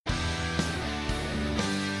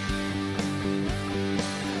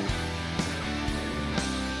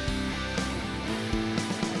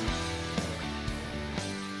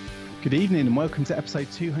Good evening and welcome to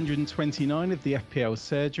episode 229 of the FPL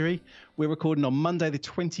Surgery. We're recording on Monday the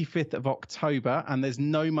 25th of October and there's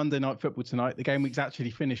no Monday Night Football tonight. The game week's actually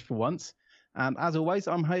finished for once. And as always,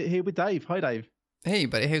 I'm here with Dave. Hi, Dave. Hey,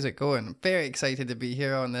 buddy. How's it going? I'm very excited to be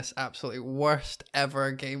here on this absolutely worst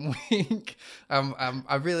ever game week.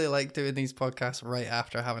 I really like doing these podcasts right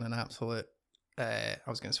after having an absolute, I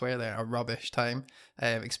was going to swear there, a rubbish time,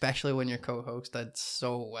 especially when your co-host did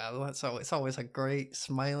so well. It's always a great,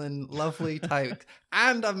 smiling, lovely time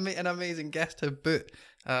and an amazing guest to boot.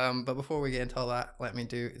 But before we get into all that, let me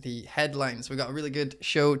do the headlines. We got a really good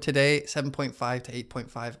show today, 7.5 to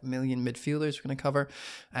 8.5 million midfielders we're going to cover,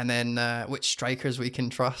 and then which strikers we can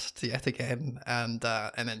trust yet again, and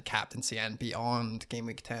then captaincy and beyond game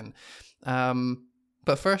week 10.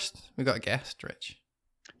 But first, we got a guest, Rich.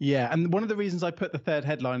 Yeah, and one of the reasons I put the third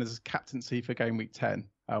headline as captaincy for game week 10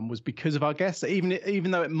 was because of our guest. Even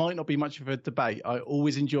though it might not be much of a debate, I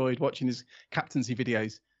always enjoyed watching his captaincy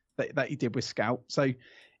videos that he did with Scout. So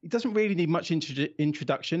he doesn't really need much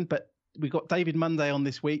introduction, but we've got David Monday on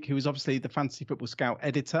this week, who is obviously the Fantasy Football Scout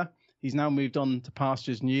editor. He's now moved on to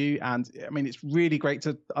pastures new, and I mean, it's really great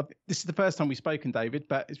to. This is the first time we've spoken, David,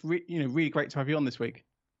 but it's really great to have you on this week.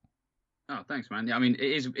 Oh, thanks, man. Yeah, I mean,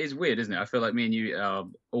 it's weird, isn't it? I feel like me and you are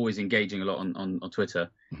always engaging a lot on Twitter,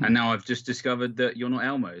 and now I've just discovered that you're not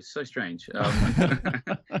Elmo. It's so strange.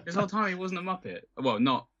 This whole time he wasn't a Muppet. Well,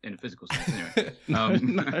 not in a physical sense, anyway.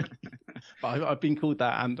 No. But I've been called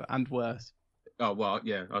that and worse. Oh well,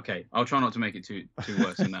 yeah, okay. I'll try not to make it too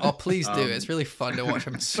worse than that. Oh, please do. It's really fun to watch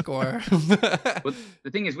him score. But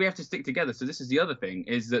the thing is, we have to stick together. So this is the other thing: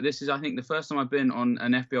 is that this is, I think, the first time I've been on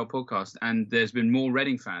an FPL podcast, and there's been more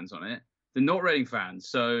Reading fans on it than not Reading fans.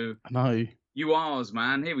 So I know. You ours,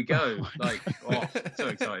 man. Here we go. So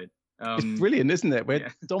excited. It's brilliant, isn't it? We're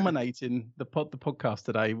dominating the podcast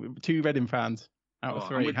today. 2 Reading fans out of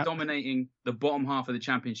 3. And we're dominating the bottom half of the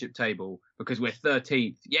championship table because we're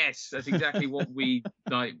 13th. Yes, that's exactly what we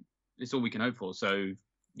like. It's all we can hope for. So,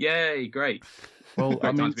 yay, great. Well,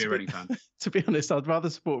 great time to be a Reading fan. To be honest, I'd rather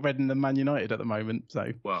support Reading than Man United at the moment.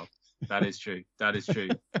 So, well, that is true. That is true.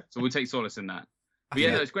 So we'll take solace in that. But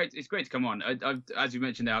yeah, no, it's great. It's great to come on. I've, as you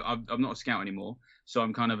mentioned, I'm not a scout anymore, so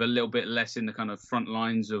I'm kind of a little bit less in the kind of front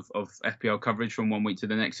lines of FPL coverage from one week to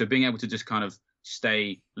the next. So being able to just kind of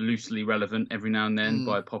stay loosely relevant every now and then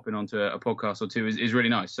by popping onto a podcast or two is really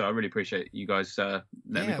nice. So I really appreciate you guys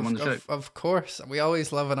letting me come on the show. Of course, we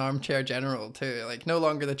always love an armchair general too. Like no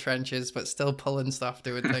longer the trenches, but still pulling stuff,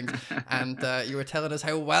 doing things. And you were telling us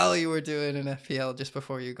how well you were doing in FPL just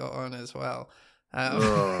before you got on as well. No,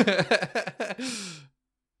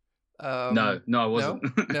 I wasn't.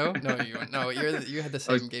 No, you weren't. No, you had the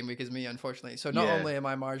same game week as me, unfortunately. So not only am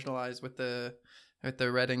I marginalised with the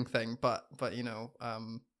Reading thing, but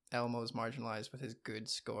Elmo's marginalised with his good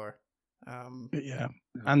score. Yeah,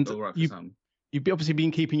 and you've obviously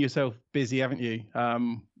been keeping yourself busy, haven't you?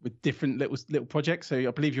 With different little projects. So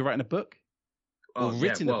I believe you're writing a book, or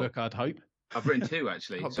written a book. I'd hope. I've written 2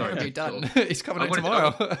 actually. Sorry, be done. He's coming out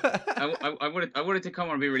tomorrow. I wanted to come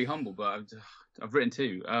on and be really humble, but I've written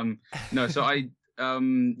 2. No, so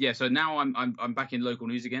so now I'm back in local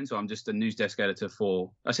news again. So I'm just a news desk editor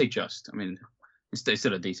for. I say just. I mean, it's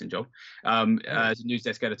still a decent job. As a news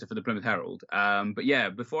desk editor for the Plymouth Herald. But yeah,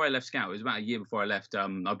 before I left Scout, it was about a year before I left.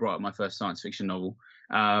 I brought up my first science fiction novel,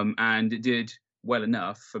 and it did well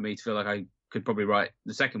enough for me to feel like I could probably write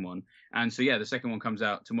the second one. And so, yeah, the second one comes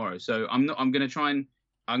out tomorrow. So I'm going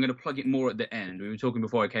to plug it more at the end. We were talking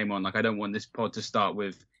before I came on, like, I don't want this pod to start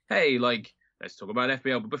with, hey, like, let's talk about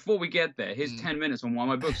FPL. But before we get there, here's 10 minutes on why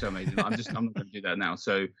my book's so amazing. I'm not going to do that now.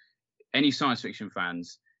 So any science fiction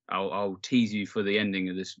fans, I'll tease you for the ending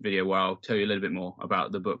of this video where I'll tell you a little bit more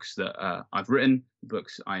about the books that I've written, the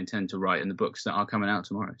books I intend to write, and the books that are coming out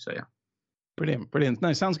tomorrow. So, yeah. Brilliant.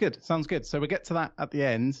 No, sounds good. So we'll get to that at the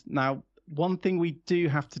end. Now, one thing we do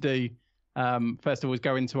have to do first of all is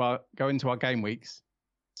go into our game weeks.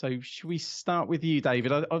 So should we start with you,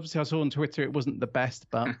 David? Obviously, I saw on Twitter it wasn't the best,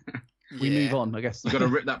 but we move on, I guess. You've got to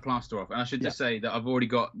rip that plaster off. And I should just say that I've already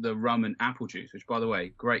got the rum and apple juice, which, by the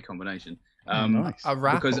way, great combination. Nice. A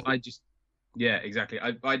raffle. Because exactly.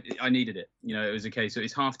 I needed it. You know, it was a case. So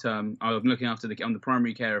it's half term. I'm looking after I'm the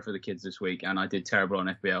primary carer for the kids this week, and I did terrible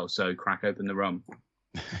on FBL. So crack open the rum.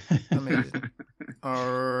 Amazing.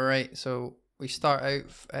 All right, so we start out.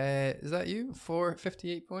 Is that you?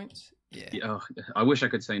 458 points. Yeah. I wish I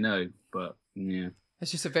could say no, but yeah.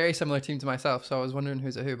 It's just a very similar team to myself, so I was wondering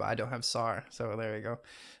who's a who, but I don't have Sar, so there we go.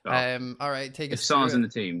 All right, take us. If Sar's in the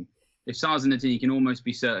team, you can almost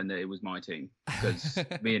be certain that it was my team because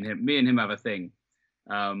me and him have a thing.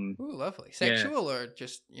 Ooh, lovely. Sexual or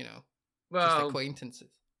just just acquaintances?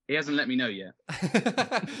 He hasn't let me know yet.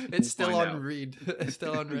 It's still on read. It's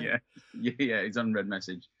still on read. Yeah, it's unread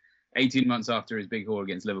message. 18 months after his big haul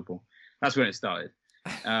against Liverpool. That's when it started.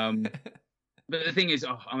 But the thing is,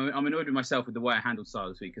 I'm annoyed with myself with the way I handled Sarr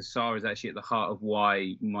this week, because Sarr is actually at the heart of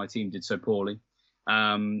why my team did so poorly.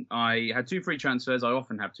 I had 2 free transfers. I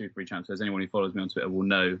often have 2 free transfers. Anyone who follows me on Twitter will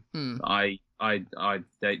know.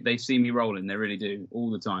 They see me rolling. They really do,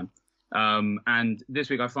 all the time. And this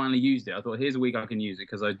week I finally used it. I thought, here's a week I can use it,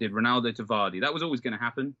 because I did Ronaldo to Vardy. That was always going to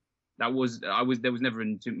happen. There was never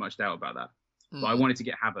too much doubt about that. But I wanted to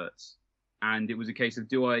get Havertz. And it was a case of,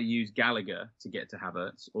 do I use Gallagher to get to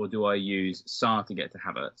Havertz, or do I use Sarr to get to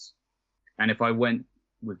Havertz? And if I went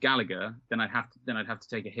with Gallagher, then I'd have to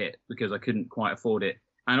take a hit, because I couldn't quite afford it.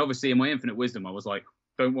 And obviously, in my infinite wisdom, I was like,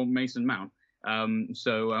 don't want Mason Mount.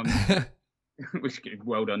 Which,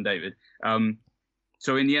 well done, David.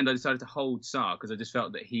 So in the end, I decided to hold Sarr, because I just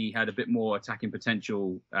felt that he had a bit more attacking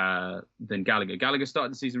potential than Gallagher. Gallagher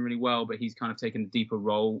started the season really well, but he's kind of taken a deeper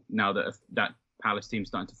role now that that Palace team's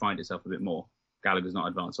starting to find itself a bit more. Gallagher's not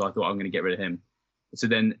advanced, so I thought I'm going to get rid of him. So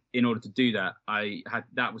then, in order to do that,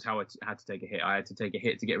 that was how I had to take a hit. I had to take a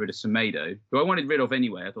hit to get rid of Semedo, who I wanted rid of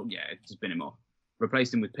anyway. I thought, yeah, just bin him off.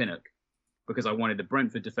 Replaced him with Pinnock, because I wanted a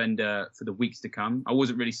Brentford defender for the weeks to come. I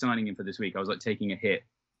wasn't really signing him for this week. I was like taking a hit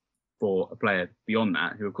for a player beyond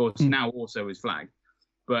that, who of course now also is flagged.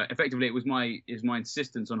 But effectively, it was my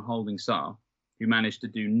insistence on holding Sarr, who managed to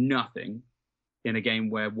do nothing in a game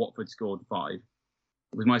where Watford scored 5.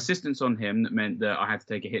 It was my insistence on him that meant that I had to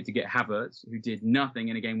take a hit to get Havertz, who did nothing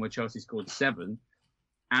in a game where Chelsea scored 7.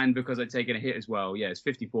 And because I'd taken a hit as well, it's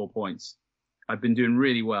 54 points. I've been doing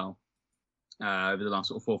really well over the last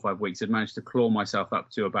sort of 4 or 5 weeks. I'd managed to claw myself up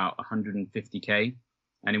to about 150k.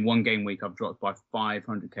 And in one game week, I've dropped by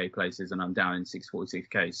 500k places, and I'm down in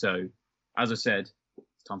 646k. So, as I said,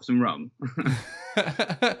 it's time for some rum.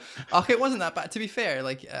 Okay, it wasn't that bad. To be fair,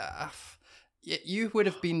 you would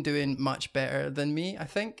have been doing much better than me, I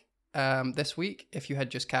think, this week if you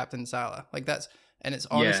had just captained Salah. And it's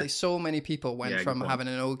honestly so many people went from having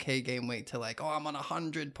an okay game week to I'm on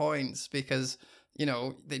 100 points because,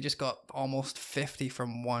 they just got almost 50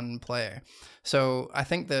 from one player. So I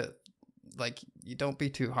think that, you don't be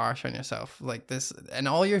too harsh on yourself like this. And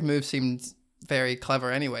all your moves seemed very clever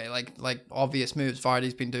anyway, like obvious moves.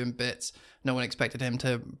 Vardy's been doing bits. No one expected him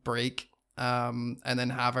to break. And then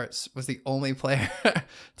Havertz was the only player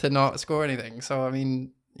to not score anything. So, I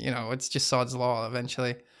mean, it's just sod's law.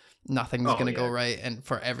 Eventually, nothing's going to go right and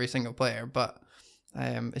for every single player. But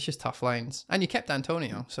it's just tough lines. And you kept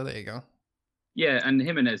Antonio, so there you go. Yeah, and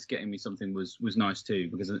Jimenez getting me something was nice too,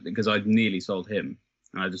 because I'd nearly sold him.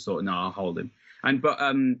 And I just thought, no, I'll hold him. I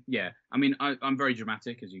mean, I'm very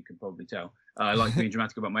dramatic, as you can probably tell. I like being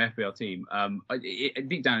dramatic about my FPL team.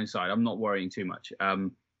 Deep down inside, I'm not worrying too much.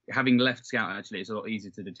 Having left Scout, actually, it's a lot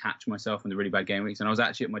easier to detach myself from the really bad game weeks. And I was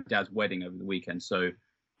actually at my dad's wedding over the weekend, so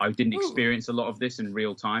I didn't experience a lot of this in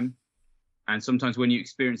real time. And sometimes when you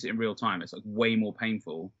experience it in real time, it's way more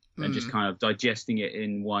painful than just kind of digesting it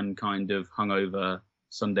in one kind of hungover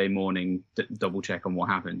Sunday morning double check on what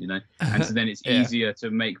happened, And so then it's easier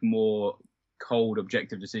to make more cold,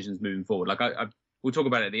 objective decisions moving forward. We'll talk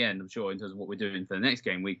about it at the end, I'm sure, in terms of what we're doing for the next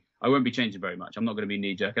game week. I won't be changing very much. I'm not going to be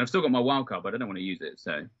knee-jerk. And I've still got my wild card, but I don't want to use it.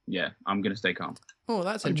 So, I'm going to stay calm. Oh,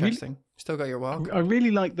 that's interesting. Still got your wild card. I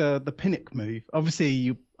really like the Pinnock move. Obviously,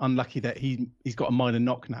 you're unlucky that he's got a minor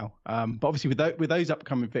knock now. But obviously, with those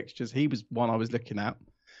upcoming fixtures, he was one I was looking at.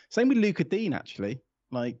 Same with Luca Dean, actually.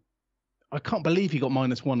 I can't believe he got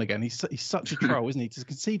 -1 again. He's such a troll, isn't he? To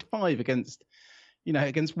concede 5 against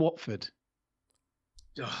Watford.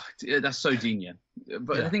 Oh, that's so Digne.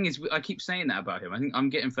 But the thing is, I keep saying that about him. I think I'm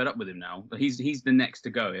getting fed up with him now. He's the next to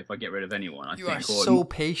go if I get rid of anyone. You are so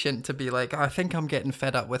patient to be like, I think I'm getting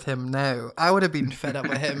fed up with him now. I would have been fed up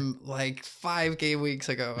with him 5 game weeks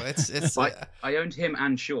ago. It's. I owned him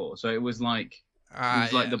and Shaw, so it was like.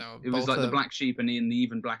 It was like the black sheep and the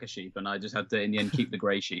even blacker sheep, and I just had to in the end keep the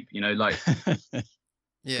grey sheep,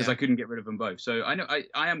 because I couldn't get rid of them both. So I know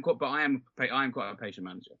I am quite a patient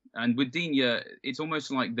manager, and with Digne, it's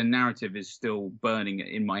almost like the narrative is still burning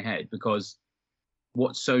in my head, because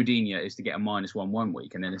what's so Digne is to get a -1 one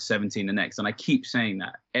week and then a 17 the next, and I keep saying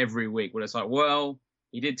that every week. Where it's like, well,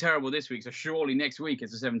 he did terrible this week, so surely next week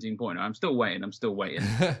it's a 17-pointer. I'm still waiting.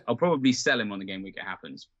 I'll probably sell him on the game week it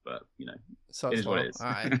happens, but it is what it is. All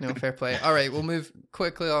right, no, fair play. All right, we'll move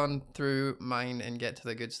quickly on through mine and get to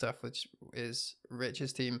the good stuff, which is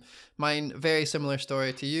Rich's team. Mine, very similar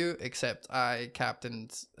story to you, except I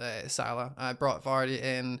captained Salah. I brought Vardy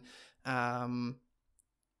in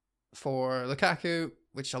for Lukaku,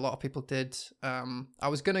 which a lot of people did. I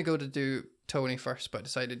was gonna go to do Tony first, but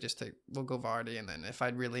decided we'll go Vardy, and then if I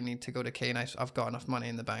really need to go to Kane, I've got enough money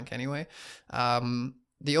in the bank anyway.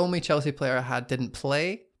 The only Chelsea player I had didn't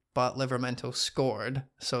play, but Livramento scored,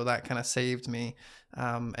 so that kind of saved me.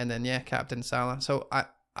 And then captain Salah. So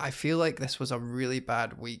I feel like this was a really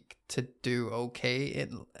bad week to do okay.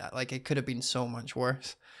 It could have been so much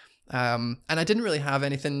worse. And I didn't really have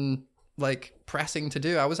anything like pressing to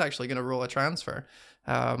do. I was actually going to roll a transfer.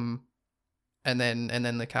 And then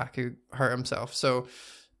Lukaku hurt himself. So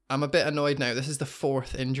I'm a bit annoyed now. This is the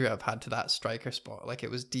 4th injury I've had to that striker spot. Like,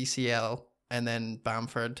 it was DCL and then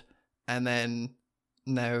Bamford and then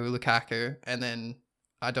now Lukaku, and then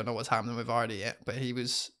I don't know what's happening with Vardy yet, but he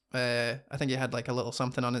was I think he had like a little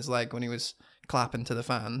something on his leg when he was clapping to the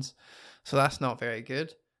fans. So that's not very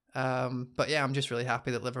good. But yeah, I'm just really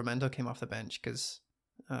happy that Livramento came off the bench, because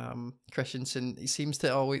Christensen, he seems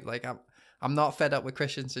to always, like, I'm not fed up with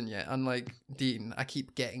Christensen yet. Unlike Dean, I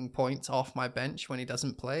keep getting points off my bench when he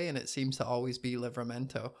doesn't play, and it seems to always be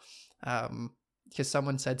Livramento. Because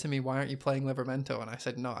someone said to me, "Why aren't you playing Livramento?" And I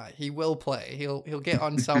said, "No, he will play. He'll get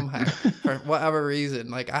on somehow for whatever reason.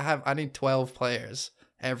 Like, I need 12 players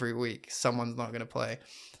every week. Someone's not going to play."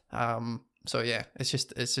 So yeah, it's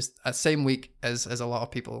just a same week as a lot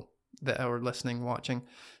of people that are listening, watching.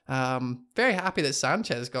 Very happy that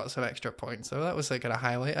Sanchez got some extra points, so that was like a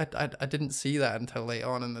highlight. I didn't see that until late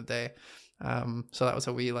on in the day. So that was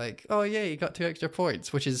a wee like, oh yeah, you got 2 extra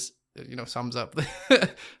points, which is, sums up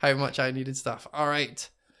how much I needed stuff. All right,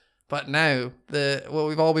 but now what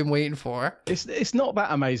we've all been waiting for. It's not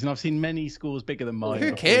that amazing. I've seen many scores bigger than mine.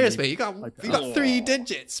 Who cares, mate? You got 3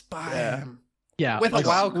 digits. Bam. Yeah, with a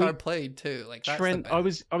wild card played too. Like, that's Trent, I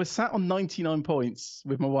was sat on 99 points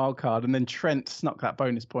with my wild card, and then Trent snuck that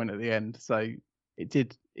bonus point at the end, so it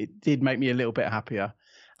did make me a little bit happier.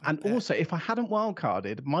 And also, if I hadn't wild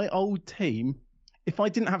carded, my old team, if I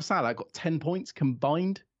didn't have Salah, I got 10 points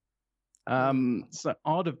combined. So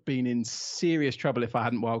I'd have been in serious trouble if I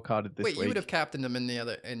hadn't wildcarded this week. Wait, you would have captained them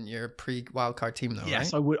in your pre-wildcard team though,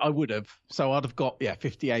 yes, right? I would have. So I'd have got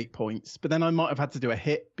 58 points. But then I might have had to do a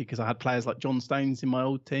hit because I had players like John Stones in my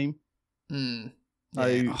old team. So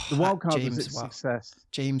the wildcard was a success.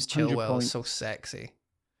 James Chilwell is so sexy.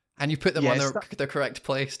 And you put them on the correct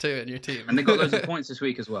place too in your team. And they got loads of points this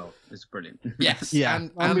week as well. It's brilliant. Yes. Yeah,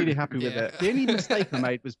 I'm really happy with it. The only mistake I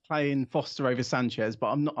made was playing Foster over Sanchez,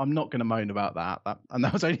 but I'm not going to moan about that.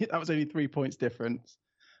 That was only 3 points difference.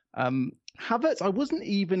 Havertz, I wasn't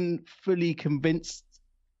even fully convinced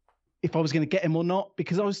if I was going to get him or not,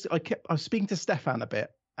 because I was speaking to Stefan a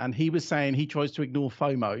bit, and he was saying he tries to ignore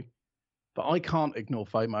FOMO, but I can't ignore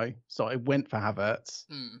FOMO, so I went for Havertz.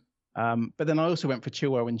 But then I also went for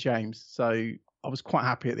Chilwell and James, so I was quite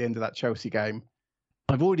happy at the end of that Chelsea game.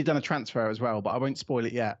 I've already done a transfer as well, but I won't spoil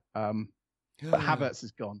it yet. But Havertz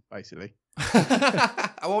is gone, basically.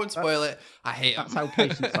 I won't spoil it. I hate him. That's how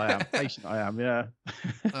patient I am. Yeah.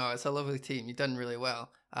 Oh, it's a lovely team. You've done really well.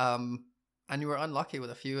 And you were unlucky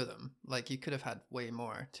with a few of them. Like, you could have had way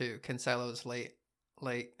more too. Cancelo's late.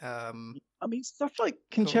 I mean, stuff like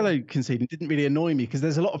Cancelo conceding didn't really annoy me, because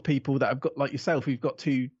there's a lot of people that have got, like yourself, who've got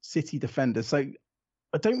 2 City defenders. So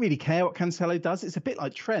I don't really care what Cancelo does. It's a bit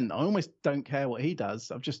like Trent. I almost don't care what he does.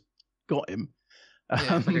 I've just got him.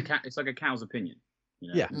 Yeah, it's like a cow's opinion.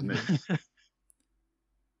 Yeah.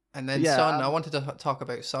 And then Son, I wanted to talk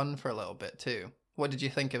about Son for a little bit too. What did you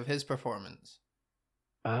think of his performance?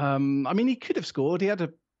 I mean, he could have scored. He had a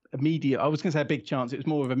medium. I was going to say a big chance. It was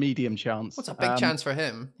more of a medium chance. What's a big chance for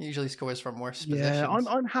him? He usually scores from worse positions. Yeah,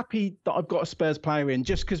 I'm happy that I've got a Spurs player in,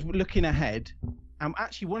 just because looking ahead.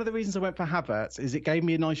 Actually, one of the reasons I went for Havertz is it gave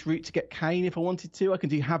me a nice route to get Kane if I wanted to. I can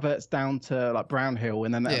do Havertz down to like Brownhill,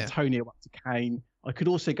 and then Antonio up to Kane. I could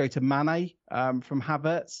also go to Mane from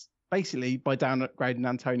Havertz, basically by downgrading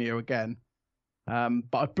Antonio again.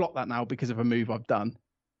 But I've blocked that now because of a move I've done.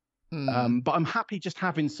 But I'm happy just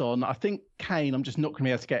having Son. I think Kane, I'm just not going to be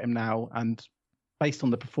able to get him now. And based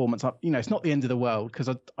on the performance, it's not the end of the world, because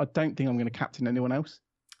I don't think I'm going to captain anyone else.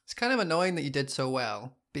 It's kind of annoying that you did so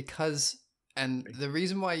well, because, and the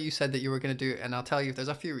reason why you said that you were going to do it, and I'll tell you, there's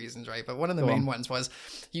a few reasons, right? But one of the main ones was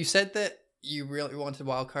you said that you really wanted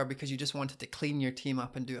wildcard because you just wanted to clean your team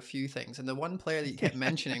up and do a few things. And the one player that you kept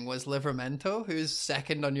mentioning was Livramento, who's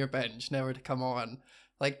second on your bench, never to come on.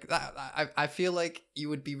 Like that, I feel like you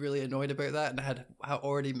would be really annoyed about that, and had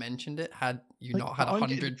already mentioned it had you not had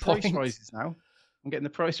 100 points. Price rises now. I'm getting the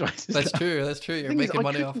price rises. That's true. That's true. You're making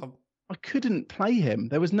money off him. I couldn't play him.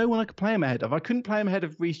 There was no one I could play him ahead of. I couldn't play him ahead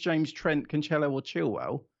of Reece James, Trent, Cancelo, or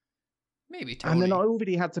Chilwell. Maybe Tony. And then I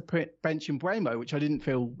already had to bench Bremo, which I didn't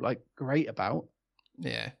feel like great about.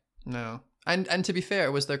 Yeah. No. And to be fair,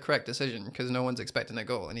 it was their correct decision because no one's expecting a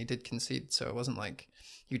goal, and he did concede, so it wasn't like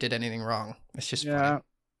you did anything wrong. It's just funny.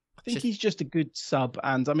 I think he's just a good sub,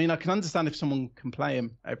 and I mean, I can understand if someone can play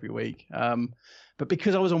him every week, but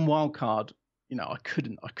because I was on wildcard, I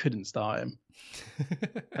couldn't start him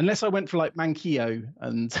unless I went for like Manquillo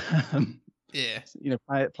and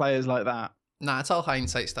players like that. Nah, it's all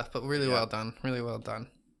hindsight stuff, but really well done, really well done.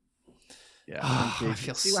 Yeah, I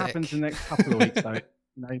feel See sick. what happens in the next couple of weeks, though.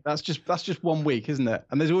 That's just 1 week, isn't it?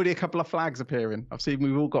 And there's already a couple of flags appearing. I've seen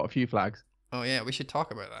we've all got a few flags. Oh yeah, we should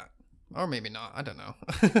talk about that, or maybe not. I don't know.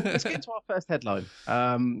 Let's get into our first headline,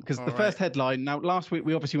 because first headline. Now, last week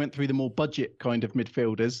we obviously went through the more budget kind of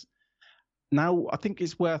midfielders. Now I think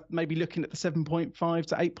it's worth maybe looking at the 7.5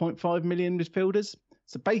 to 8.5 million midfielders.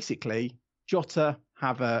 So basically, Jota,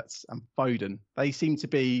 Havertz, and Foden. They seem to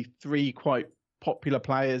be three quite popular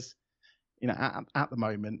players, at the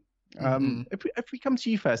moment. If we come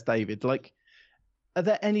to you first, David, like, are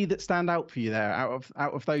there any that stand out for you there out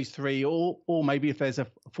of those three, or maybe if there's a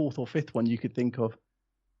fourth or fifth one you could think of?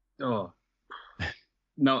 Oh,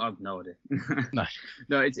 no, I've no idea.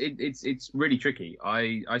 No, it's really tricky.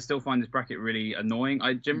 I still find this bracket really annoying.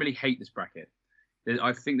 I generally hate this bracket.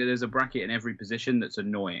 I think that there's a bracket in every position that's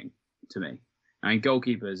annoying to me. I mean,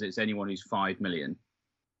 goalkeepers, it's anyone who's 5 million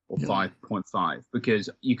or 5.5, because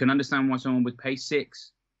you can understand why someone would pay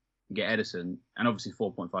 6 and get Ederson, and obviously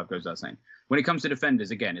 4.5 goes without saying. When it comes to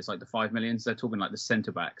defenders, again, it's like the 5 millions. They're talking like the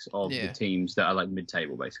centre backs of the teams that are like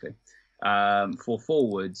mid-table, basically. For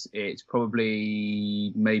forwards, it's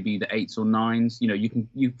probably maybe the 8s or 9s.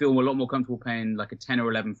 You feel a lot more comfortable paying like a 10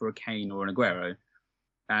 or 11 for a Kane or an Aguero.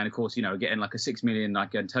 And of course, getting like a 6 million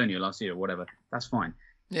like Antonio last year or whatever, that's fine.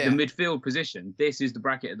 Yeah. The midfield position, this is the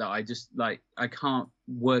bracket that I just like, I can't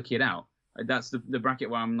work it out. That's the bracket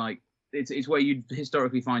where I'm like, it's where you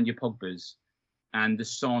historically find your Pogbas and the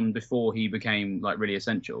Son before he became like really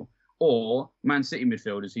essential, or Man City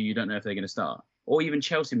midfielders who you don't know if they're going to start, or even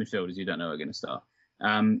Chelsea midfielders you don't know are going to start,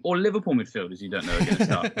 or Liverpool midfielders you don't know are going to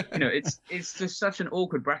start. It's just such an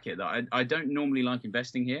awkward bracket that I don't normally like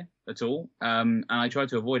investing here at all, and I try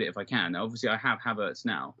to avoid it if I can. Obviously, I have Havertz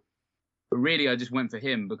now, but really I just went for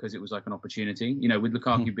him because it was like an opportunity. With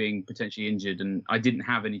Lukaku being potentially injured, and I didn't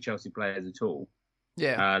have any Chelsea players at all.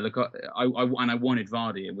 Yeah. I wanted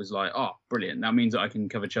Vardy. It was like, oh, brilliant. That means that I can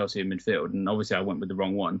cover Chelsea in midfield. And obviously, I went with the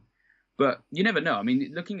wrong one. But you never know. I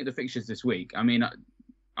mean, looking at the fixtures this week,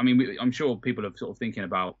 I'm sure people are sort of thinking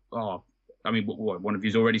about, what, one of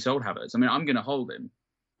you's already sold Havertz. I mean, I'm going to hold him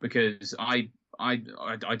because I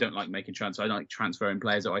don't like making transfers. I don't like transferring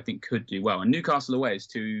players that I think could do well. And Newcastle away is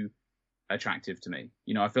too attractive to me.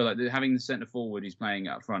 I feel like having the centre forward who's playing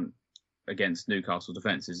up front against Newcastle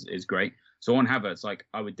defence is great. So on Havertz, like,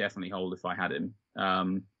 I would definitely hold if I had him.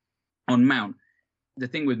 On Mount, the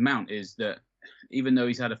thing with Mount is that even though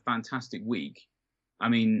he's had a fantastic week, I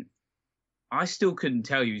mean, I still couldn't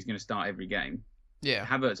tell you he's going to start every game. Yeah,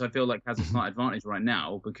 Havertz, I feel like, has a slight advantage right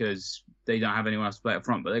now because they don't have anyone else to play up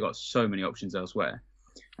front, but they've got so many options elsewhere.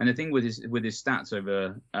 And the thing with his stats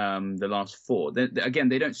over the last 4, again,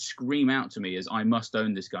 they don't scream out to me as I must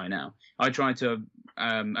own this guy now. I try to,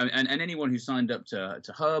 and anyone who signed up to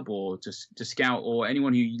Herb or to Scout, or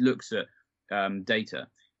anyone who looks at data,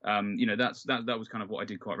 that was kind of what I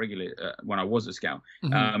did quite regularly when I was a Scout.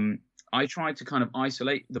 Mm-hmm. I tried to kind of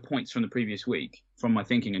isolate the points from the previous week from my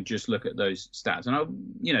thinking and just look at those stats.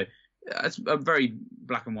 And that's a very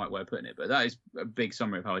black and white way of putting it, but that is a big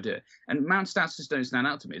summary of how I do it. And Mount stats just don't stand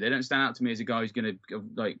out to me. They don't stand out to me as a guy who's going to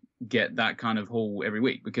like get that kind of haul every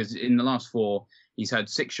week, because in the last 4, he's had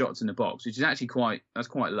 6 shots in the box, which is actually quite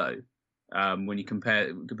low when you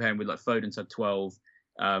comparing with like Foden's had 12,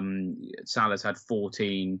 Salah's had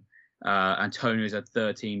 14, Antonio's had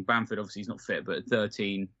 13, Bamford obviously he's not fit, but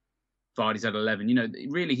 13. Vardy's had 11.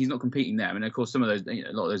 Really, he's not competing there. I mean, of course, some of those,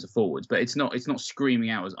 a lot of those are forwards, but it's not screaming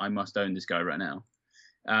out as I must own this guy right now.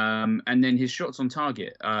 And then his shots on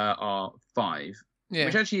target are 5,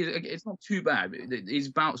 which actually it's not too bad. He's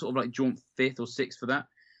about sort of like jaunt 5th or 6th for that.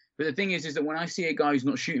 But the thing is that when I see a guy who's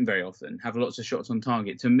not shooting very often have lots of shots on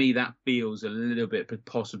target, to me that feels a little bit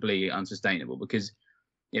possibly unsustainable, because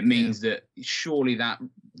it means that surely that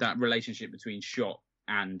relationship between shot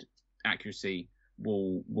and accuracy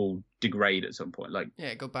will degrade at some point. Like,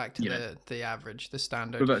 go back to the average, the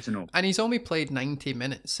standard. Go back to normal. And he's only played 90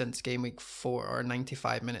 minutes since game week 4, or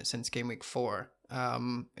 95 minutes since game week 4.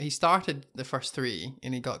 He started the first 3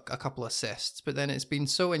 and he got a couple assists, but then it's been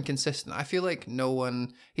so inconsistent. I feel like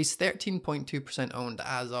he's 13.2% owned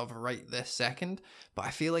as of right this second, but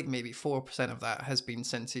I feel like maybe 4% of that has been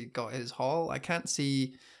since he got his haul. I can't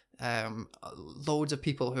see loads of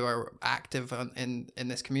people who are active in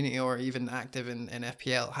this community or even active in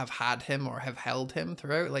FPL have had him or have held him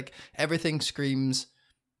throughout. Like, everything screams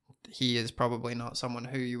he is probably not someone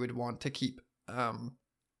who you would want to keep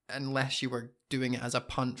unless you were doing it as a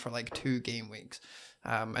punt for like 2 game weeks.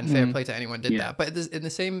 And fair play to anyone did that. But in the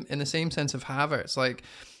same sense of Havertz, like,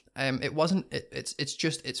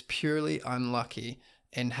 it's purely unlucky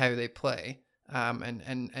in how they play.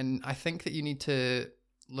 And I think that you need to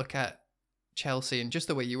look at Chelsea and just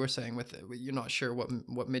the way you were saying with you're not sure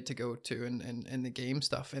what mid to go to in the game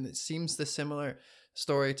stuff, and it seems the similar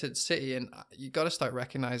story to City, and you got to start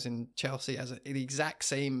recognizing Chelsea as the exact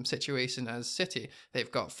same situation as City. They've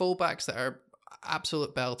got fullbacks that are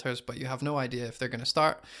absolute belters, but you have no idea if they're going to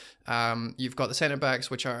start. You've got the centre backs,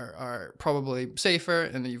 which are probably safer,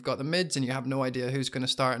 and then you've got the mids, and you have no idea who's going to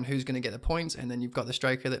start and who's going to get the points, and then you've got the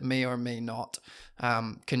striker that may or may not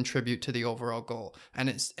contribute to the overall goal. And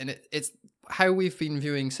it's how we've been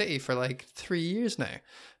viewing City for like 3 years now.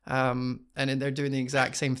 And they're doing the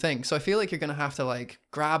exact same thing. So I feel like you're going to have to like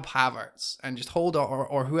grab Havertz and just hold on,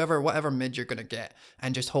 or whatever mid you're going to get,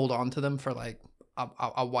 and just hold on to them for like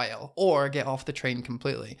a while, or get off the train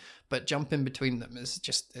completely. But jumping between them is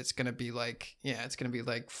just, it's going to be like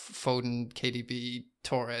Foden, KDB,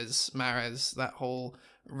 Torres, Mahrez, that whole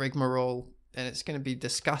rigmarole, and it's going to be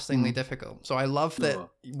disgustingly difficult. So I love that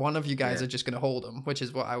one of you guys are just going to hold him, which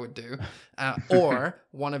is what I would do, or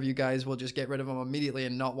one of you guys will just get rid of him immediately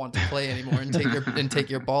and not want to play anymore and take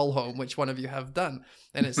your ball home, which one of you have done.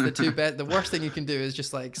 And it's the two bet. The worst thing you can do is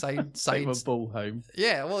just like side take a ball home.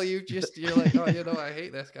 Yeah, well, you're like, oh, I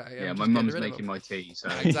hate this guy. Yeah, my mum's making my tea, so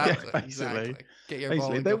exactly. Get your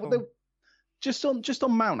ball and go home. Just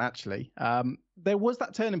on Mount, actually, there was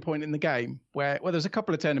that turning point in the game where there's a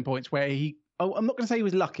couple of turning points where I'm not going to say he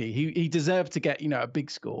was lucky. He deserved to get, a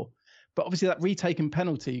big score. But obviously that retaken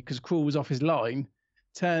penalty, because Krul was off his line,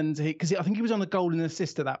 because I think he was on a goal and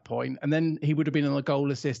assist at that point, and then he would have been on a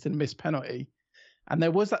goal, assist, and missed penalty. And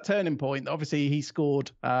there was that turning point. Obviously, he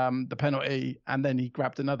scored the penalty, and then he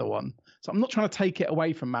grabbed another one. So I'm not trying to take it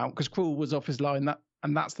away from Mount, because Krul was off his line,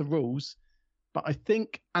 and that's the rules. But I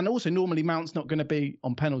think, and also normally Mount's not going to be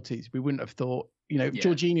on penalties. We wouldn't have thought,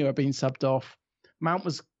 Jorginho had been subbed off. Mount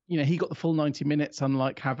was, he got the full 90 minutes,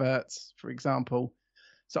 unlike Havertz, for example.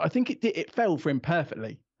 So I think it fell for him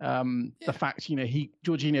perfectly. The fact,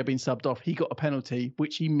 Jorginho had been subbed off, he got a penalty,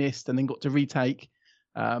 which he missed and then got to retake.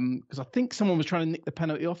 Because I think someone was trying to nick the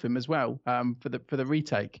penalty off him as well for the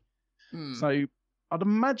retake. So I'd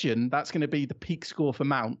imagine that's going to be the peak score for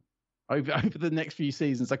Mount over the next few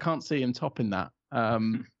seasons. I can't see him topping that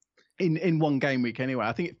in one game week anyway.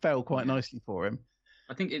 I think it fell quite nicely for him.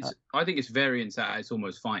 I think it's variance at its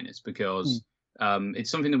almost finest, because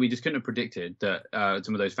it's something that we just couldn't have predicted, that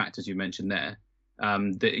some of those factors you mentioned there,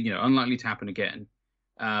 that unlikely to happen again.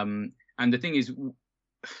 And the thing is,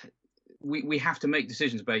 we have to make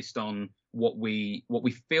decisions based on what we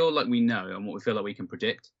feel like we know and what we feel like we can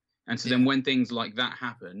predict. And so then when things like that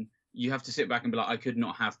happen, you have to sit back and be like, I could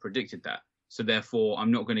not have predicted that. So therefore, I'm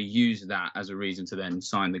not going to use that as a reason to then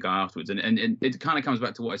sign the guy afterwards. And it kind of comes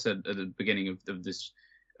back to what I said at the beginning of this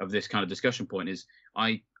kind of discussion point, is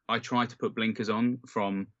I try to put blinkers on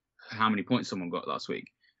from how many points someone got last week.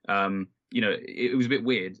 It was a bit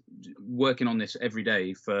weird working on this every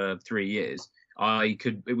day for 3 years.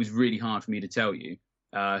 It was really hard for me to tell you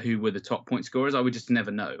who were the top point scorers. I would just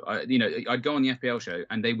never know. I'd go on the FPL show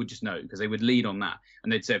and they would just know, because they would lead on that,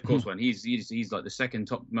 and they'd say, of course, when he's like the second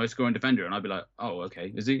top most scoring defender, and I'd be like, oh,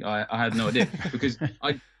 okay, is he? I had no idea, because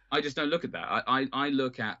I just don't look at that. I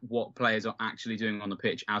look at what players are actually doing on the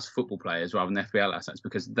pitch as football players rather than FPL assets,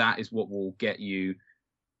 because that is what will get you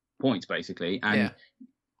points, basically.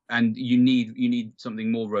 And you need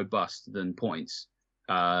something more robust than points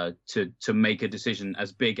to make a decision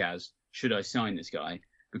as big as, should I sign this guy?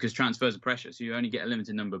 Because transfers are precious. You only get a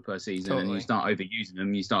limited number per season, and you start overusing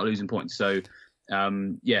them, you start losing points. So,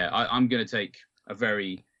 I'm going to take a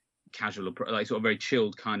very casual, like sort of very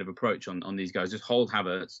chilled kind of approach on these guys. Just hold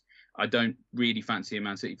Havertz. I don't really fancy a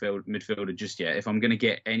Man City midfielder just yet. If I'm going to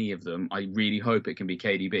get any of them, I really hope it can be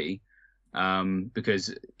KDB,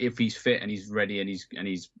 because if he's fit and he's ready and he's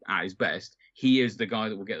at his best, he is the guy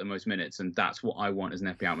that will get the most minutes, and that's what I want as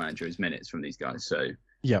an FPL manager, is minutes from these guys. So.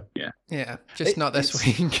 Yeah. Just not this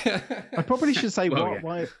week. I probably should say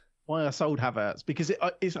why I sold Havertz, because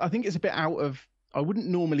I think it's a bit out of I wouldn't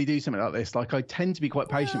normally do something like this. Like I tend to be quite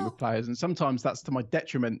patient with players, and sometimes that's to my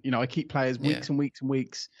detriment. I keep players weeks and weeks and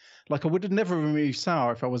weeks. Like I would have never removed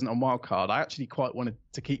Saar if I wasn't on wildcard. I actually quite wanted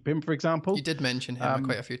to keep him, for example. You did mention him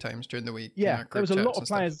quite a few times during the week. Yeah, there was a lot of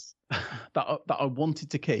players that I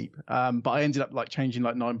wanted to keep, but I ended up like changing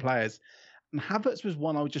like 9 players. And Havertz was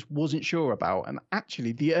one I just wasn't sure about. And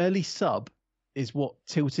actually, the early sub is what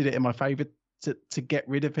tilted it in my favour to get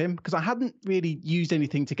rid of him, because I hadn't really used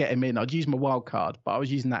anything to get him in. I'd used my wild card, but I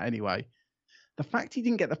was using that anyway. The fact he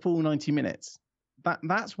didn't get the full 90 minutes,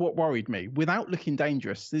 that's what worried me. Without looking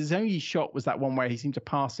dangerous, his only shot was that one where he seemed to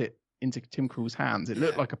pass it into Tim Krul's hands. It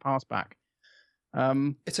looked like a pass back.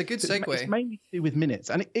 It's a good segue. It's mainly to do with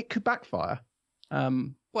minutes, and it could backfire.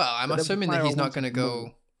 Well, I'm assuming that he's not going to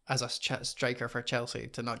go as a striker for Chelsea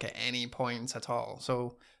to not get any points at all.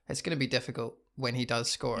 So it's going to be difficult when he does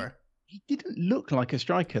score. He didn't look like a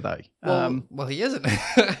striker, though. Well, he isn't.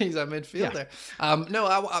 He's a midfielder.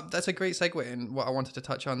 Yeah. That's a great segue in what I wanted to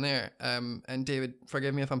touch on there. And David,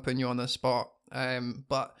 forgive me if I'm putting you on the spot.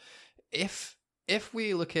 But if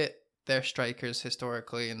we look at their strikers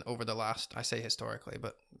historically and over the last, I say historically,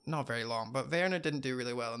 but not very long. But Werner didn't do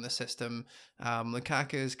really well in the system.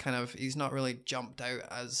 Lukaku is he's not really jumped out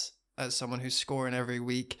as someone who's scoring every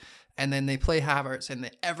week. And then they play Havertz and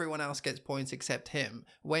everyone else gets points except him.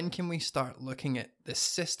 When can we start looking at the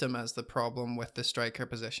system as the problem with the striker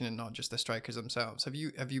position and not just the strikers themselves? Have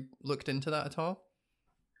you looked into that at all?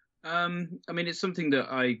 I mean, it's something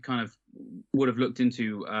that I kind of would have looked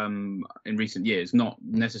into in recent years, not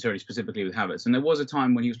necessarily specifically with Havertz. And there was a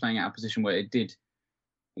time when he was playing out a position where it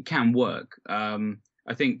can work. I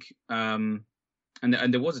think, and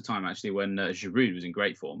there was a time actually when Giroud was in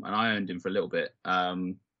great form, and I owned him for a little bit.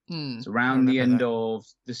 It's around the end of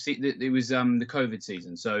it was the COVID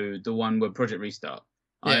season, so the one where Project Restart.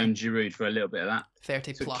 I owned Giroud for a little bit of that.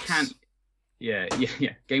 30 so plus. Yeah.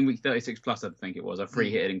 Game week 36 plus, I think it was. I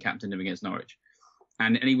free hit and captained him against Norwich,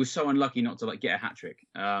 and he was so unlucky not to get a hat trick.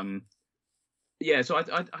 So I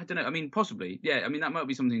don't know. I mean, possibly. Yeah. I mean, that might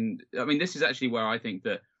be something. I mean, this is actually where I think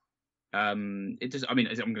that it just. I mean,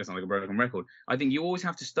 I'm going to sound like a broken record. I think you always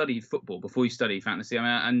have to study football before you study fantasy. I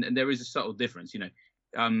mean, and there is a subtle difference,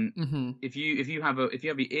 If you have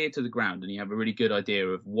your ear to the ground and you have a really good idea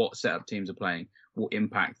of what setup teams are playing, what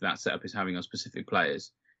impact that setup is having on specific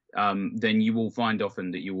players, then you will find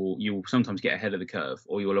often that you will sometimes get ahead of the curve,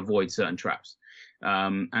 or you will avoid certain traps.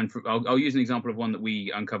 I'll use an example of one that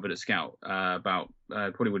we uncovered at Scout about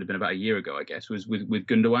probably would have been about a year ago, I guess, was with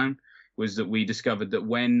Gundogan. Was that we discovered that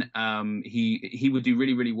when he would do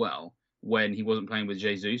really, really well when he wasn't playing with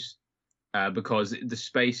Jesus. Because the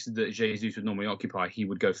space that Jesus would normally occupy, he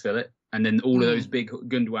would go fill it. And then all of those big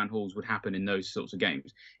Gundogan hauls would happen in those sorts of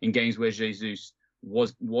games. In games where Jesus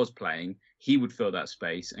was playing, he would fill that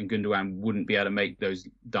space and Gundogan wouldn't be able to make those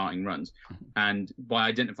darting runs. And by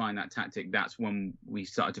identifying that tactic, that's when we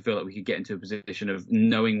started to feel like we could get into a position of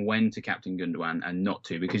knowing when to captain Gundogan and not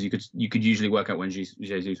to, because you could usually work out when Jesus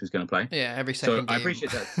was going to play. Yeah, every second game. I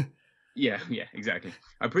appreciate that. Yeah, exactly.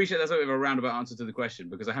 I appreciate that's a bit of a roundabout answer to the question,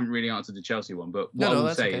 because I haven't really answered the Chelsea one. But what I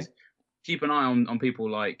will say is keep an eye on people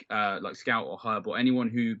like Scout or Hub or anyone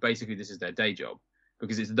who basically this is their day job,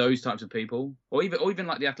 because it's those types of people, or even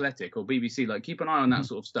like the Athletic or BBC. Like, keep an eye on that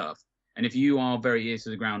sort of stuff. And if you are very ear to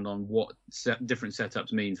the ground on what different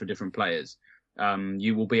setups mean for different players,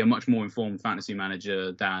 you will be a much more informed fantasy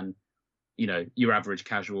manager than your average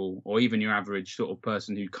casual, or even your average sort of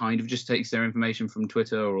person who kind of just takes their information from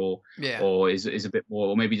Twitter or is a bit more,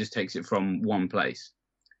 or maybe just takes it from one place.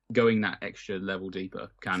 Going that extra level deeper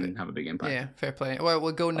can have a big impact. Yeah, fair play. Well,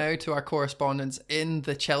 we'll go now to our correspondence in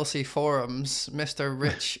the Chelsea forums, Mr.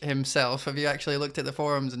 Rich himself. Have you actually looked at the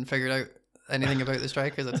forums and figured out anything about the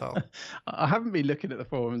strikers at all? I haven't been looking at the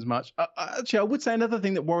forums much. Actually, I would say another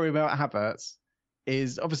thing that worries about Havertz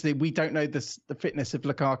is obviously we don't know the fitness of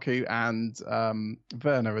Lukaku and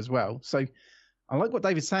Werner as well. So I like what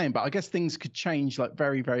David's saying, but I guess things could change like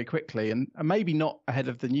very, very quickly, and maybe not ahead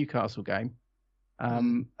of the Newcastle game.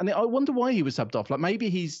 And I wonder why he was subbed off. Like,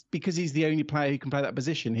 maybe because he's the only player who can play that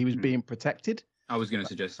position, he was being protected. I was going to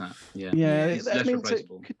suggest that. Yeah. It's less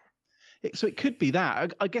replaceable. So it could be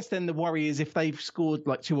that. I guess then the worry is if they've scored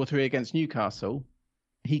like 2 or 3 against Newcastle,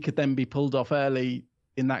 he could then be pulled off early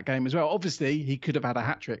in that game as well. Obviously, he could have had a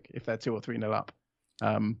hat trick if they're 2 or 3-0 up.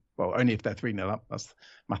 Well, only if they're 3-0 up. That's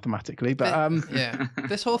mathematically, but yeah,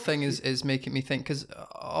 this whole thing is making me think, because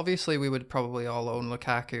obviously we would probably all own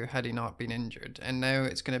Lukaku had he not been injured, and now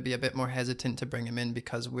it's going to be a bit more hesitant to bring him in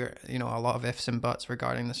because we're a lot of ifs and buts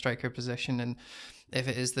regarding the striker position and if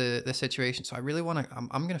it is the situation. So I really want to. I'm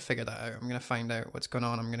going to figure that out. I'm going to find out what's going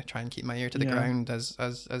on. I'm going to try and keep my ear to the ground, as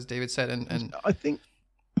David said, and I think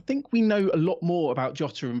we know a lot more about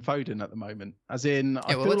Jota and Foden at the moment. As in,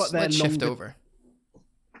 I feel like they're let's shift over.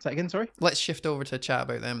 Say that again, sorry? Let's shift over to chat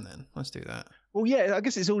about them then. Let's do that. Well, yeah, I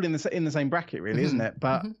guess it's all in the same bracket, really, isn't it?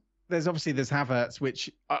 But there's Havertz, which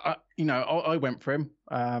I went for him,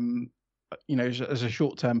 as a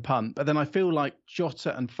short-term punt. But then I feel like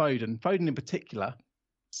Jota and Foden in particular,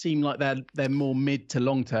 seem like they're more mid to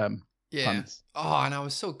long-term punts. Oh, and I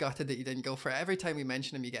was so gutted that you didn't go for it. Every time we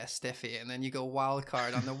mention him, you get a stiffy, and then you go wild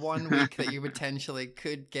card on the 1 week that you potentially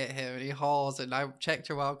could get him, and he hauls. And I checked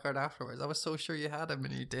your wild card afterwards. I was so sure you had him,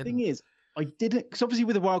 and you didn't. The thing is, I didn't, because obviously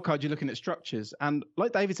with a wild card, you're looking at structures, and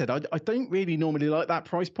like David said, I don't really normally like that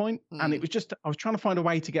price point, and it was just I was trying to find a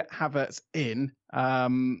way to get Havertz in,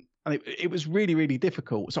 and it was really, really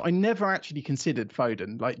difficult. So I never actually considered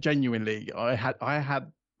Foden. Like genuinely, I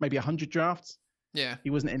had maybe 100 drafts. Yeah, he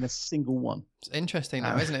wasn't in a single one. It's interesting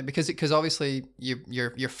now, isn't it? Because obviously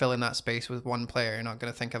you're filling that space with one player. You're not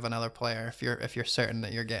going to think of another player if you're certain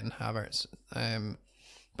that you're getting Havertz.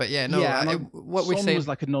 But yeah, no. Yeah, what we Son say was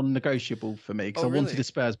like a non-negotiable for me because I wanted a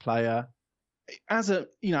Spurs player. As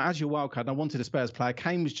your wild card, I wanted a Spurs player.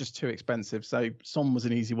 Kane was just too expensive, so Son was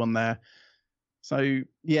an easy one there. So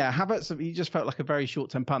yeah, Havertz, he just felt like a very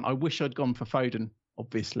short-term punt. I wish I'd gone for Foden,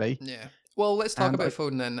 obviously. Yeah. Well, let's talk about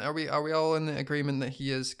Foden then. Are we all in the agreement that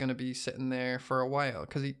he is going to be sitting there for a while?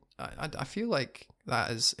 Because I feel like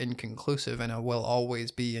that is inconclusive and it will always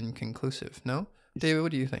be inconclusive. No, David,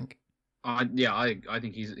 what do you think? I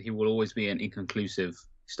think he will always be an inconclusive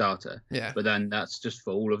starter. Yeah. But then that's just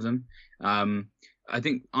for all of them.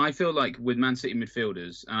 I feel like with Man City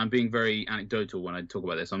midfielders, and I'm being very anecdotal when I talk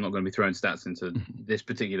about this. I'm not going to be throwing stats into this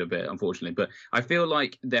particular bit, unfortunately. But I feel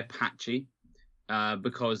like they're patchy.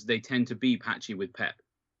 Because they tend to be patchy with Pep.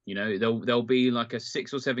 There'll be like a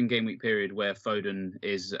 6 or 7 game week period where Foden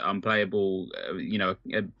is unplayable,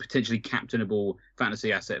 a potentially captainable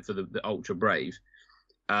fantasy asset for the ultra brave.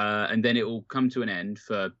 And then it will come to an end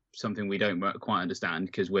for something we don't quite understand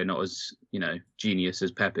because we're not as, genius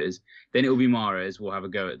as Pep is. Then it will be Mahrez. We'll have a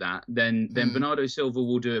go at that. Then Bernardo Silva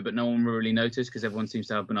will do it, but no one will really notice because everyone seems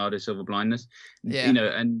to have Bernardo Silva blindness. Yeah.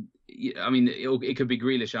 And I mean, it could be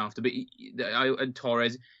Grealish after, but and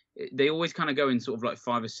Torres, they always kind of go in sort of like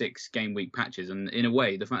 5 or 6 game week patches. And in a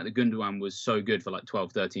way, the fact that Gundogan was so good for like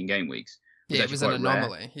 12, 13 game weeks. Yeah, it was an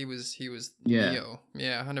anomaly. Rare. He was yeah. Neo.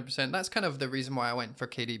 Yeah, 100%. That's kind of the reason why I went for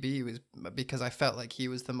KDB, was because I felt like he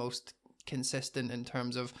was the most consistent in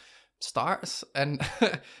terms of starts and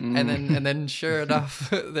and then sure enough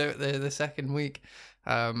the second week.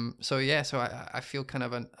 So I feel kind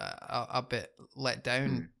of a bit let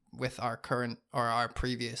down with our current or our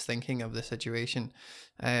previous thinking of the situation.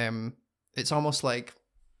 It's almost like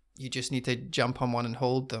you just need to jump on one and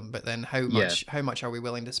hold them, but then how much are we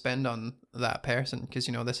willing to spend on that person? Because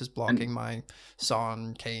this is blocking my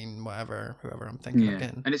Son, Kane, whoever I'm thinking of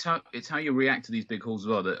getting. And it's how you react to these big hauls as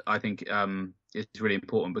well that I think is really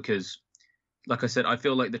important, because like I said, I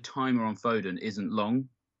feel like the timer on Foden isn't long.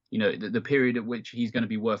 The period at which he's going to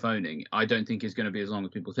be worth owning, I don't think is going to be as long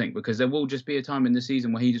as people think, because there will just be a time in the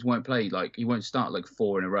season where he just won't play, like he won't start like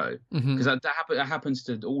 4 in a row, because that happens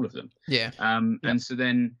to all of them. Yeah. And so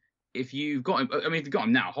then if you've got him, if you've got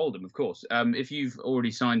him now, hold him, of course. If you've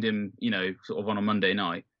already signed him, sort of on a Monday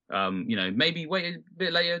night, maybe wait a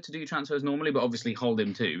bit later to do your transfers normally, but obviously hold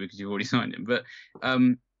him too because you've already signed him. But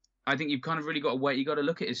I think you've kind of really got to wait. You got to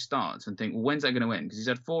look at his starts and think, well, when's that going to end? Because he's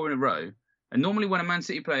had 4 in a row. And normally when a Man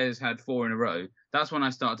City player has had 4 in a row, that's when I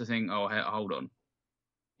start to think, oh, hold on.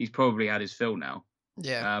 He's probably had his fill now.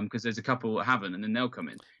 Yeah. Because there's a couple that haven't, and then they'll come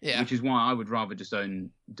in. Yeah. Which is why I would rather just own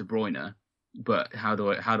De Bruyne. But how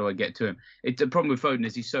do I get to him? The problem with Foden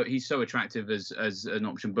is he's so attractive as an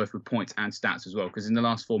option, both with points and stats as well. Because in the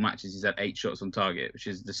last 4 matches, he's had 8 shots on target, which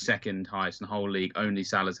is the second highest in the whole league. Only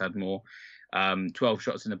Salah's had more. 12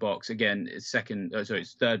 shots in the box. Again, it's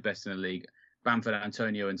third best in the league. Bamford,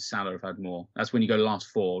 Antonio, and Salah have had more. That's when you go last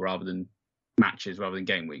 4 rather than matches, rather than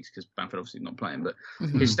game weeks, because Bamford obviously not playing. But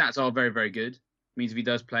his stats are very, very good. Means if he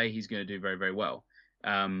does play, he's going to do very, very well.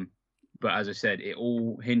 But as I said, it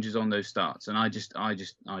all hinges on those starts, and I just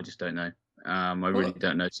don't know. I really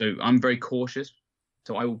don't know. So I'm very cautious.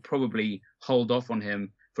 So I will probably hold off on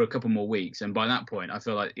him for a couple more weeks, and by that point, I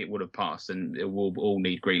feel like it would have passed, and it will all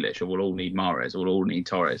need Grealish, or we'll all need Mahrez, or we'll all need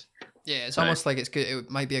Torres. Yeah, it's So- almost like it's good. It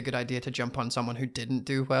might be a good idea to jump on someone who didn't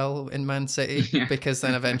do well in Man City Yeah. because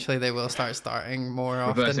then eventually they will start starting more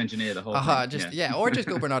Reverse often. engineer the whole thing. Yeah, or just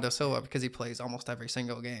go Bernardo Silva because he plays almost every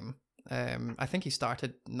single game. I think he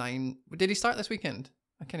started 9. Did he start this weekend?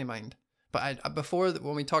 I can't mind. But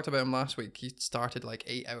when we talked about him last week, he started like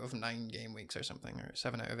 8 out of 9 game weeks or something, or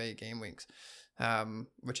 7 out of 8 game weeks,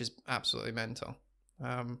 which is absolutely mental.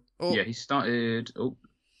 Yeah, he started. Oh,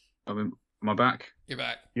 am I back? You're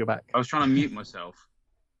back. You're back. I was trying to mute myself,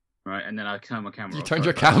 right, and then I turned my camera. You off. turned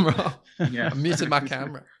your Sorry about camera that. off. Yeah, I muted my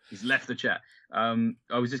camera. He's left the chat. I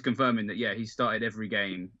was just confirming that he started every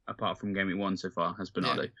game apart from game week 1 so far as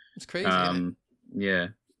Bernardo. It's crazy. Isn't Yeah,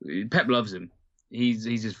 Pep loves him. I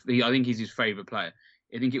think he's his favourite player.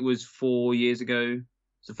 I think it was 4 years ago.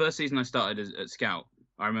 So the first season I started at Scout,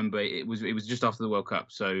 I remember it was just after the World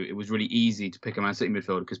Cup, so it was really easy to pick a Man City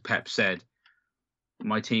midfielder because Pep said,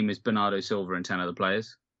 "My team is Bernardo Silva and 10 other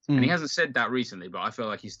players." And he hasn't said that recently, but I feel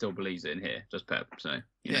like he still believes it in here, just Pep. So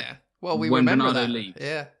you know. Yeah. Well, we When remember Bernardo that. leaves.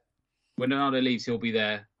 Yeah. When Bernardo leaves, he'll be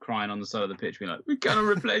there crying on the side of the pitch, being like, "We cannot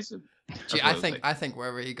replace him." Gee, That's what I think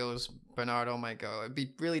wherever he goes, Bernardo might go. It'd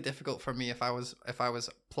be really difficult for me if I was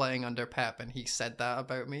playing under Pep and he said that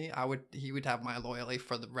about me. He would have my loyalty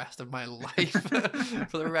for the rest of my life.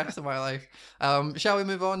 For the rest of my life. Shall we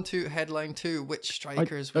move on to headline 2? Which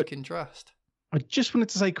strikers we can trust? I just wanted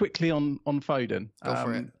to say quickly on Foden. Go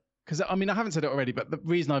for it. Because I mean, I haven't said it already, but the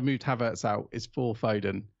reason I've moved Havertz out is for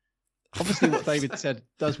Foden. Obviously, what David said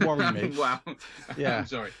does worry me. Wow. Yeah. I'm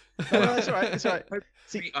sorry. No, it's all right. It's all right.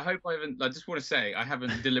 See, I hope I haven't. I just want to say I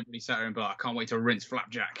haven't deliberately sat here and been like, I can't wait to rinse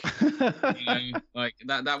Flapjack. Like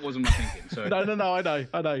that wasn't my thinking. So no. I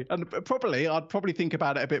know. And probably, I'd probably think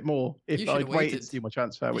about it a bit more You if should I'd have waited waited. to do my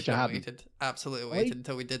transfer, which You I should have hadn't. Absolutely waited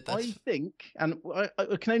until we did this. I think, and I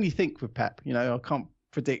can only think with Pep. I can't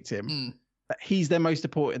predict him. That he's their most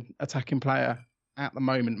important attacking player at the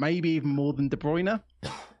moment. Maybe even more than De Bruyne.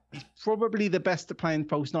 He's probably the best at playing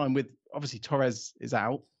false 9. With obviously Torres is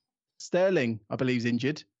out. Sterling, I believe, is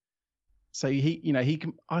injured. So he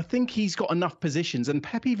can. I think he's got enough positions. And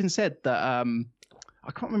Pep even said that.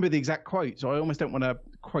 I can't remember the exact quote, so I almost don't want to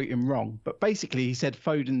quote him wrong. But basically, he said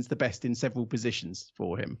Foden's the best in several positions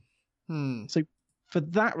for him. So for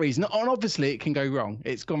that reason, and obviously it can go wrong.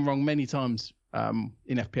 It's gone wrong many times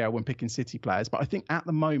in FPL when picking City players. But I think at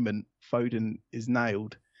the moment Foden is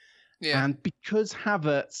nailed. Yeah. And because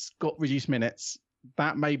Havertz got reduced minutes,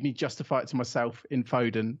 that made me justify it to myself in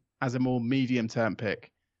Foden as a more medium-term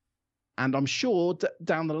pick. And I'm sure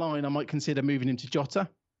down the line I might consider moving him to Jota.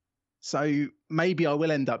 So maybe I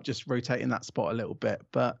will end up just rotating that spot a little bit.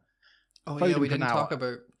 But Oh Foden yeah, we for didn't now. talk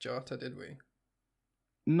about Jota, did we?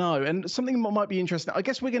 No, and something that might be interesting. I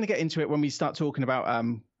guess we're going to get into it when we start talking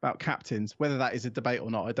about captains. Whether that is a debate or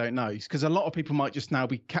not, I don't know. Because a lot of people might just now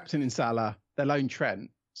be captaining Salah, their lone Trent.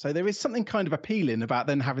 So there is something kind of appealing about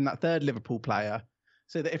then having that third Liverpool player,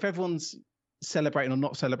 so that if everyone's celebrating or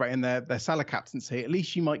not celebrating their Salah captaincy, at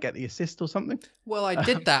least you might get the assist or something. Well, I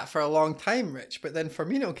did that for a long time, Rich, but then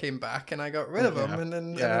Firmino came back and I got rid of him, and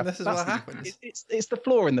then this is That's what the happens. difference. It's the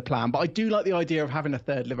flaw in the plan, but I do like the idea of having a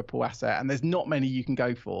third Liverpool asset, and there's not many you can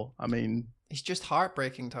go for. I mean, He's just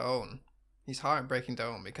heartbreaking to own. He's heartbreaking to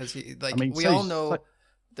own because we so's- all know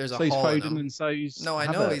there's a so's hole in Foden him. and so's No, I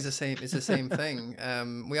know Havertz. he's the same. It's the same thing.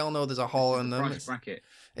 We all know there's a hole in them. Price bracket.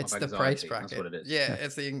 It's of the price anxiety, bracket. That's what it is. Yeah,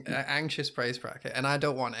 it's the anxious price bracket, and I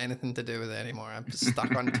don't want anything to do with it anymore. I'm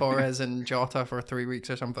stuck on Torres and Jota for 3 weeks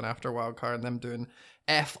or something after wildcard, and them doing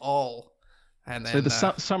F all. And then So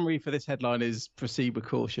the summary for this headline is proceed with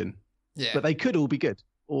caution, yeah, but they could all be good.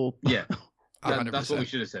 Or Yeah, 100%. that's what we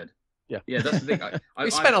should have said. Yeah, that's the thing.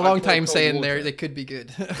 We spent a long poured time cold saying water, they could be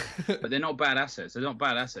good. but they're not bad assets. They're not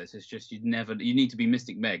bad assets. It's just you need to be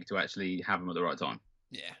Mystic Meg to actually have them at the right time.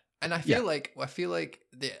 Yeah. And I feel like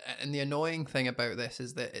the annoying thing about this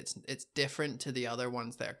is that it's different to the other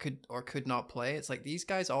ones that could not play. It's like these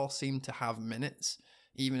guys all seem to have minutes,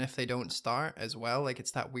 even if they don't start as well. Like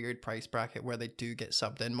it's that weird price bracket where they do get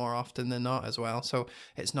subbed in more often than not as well. So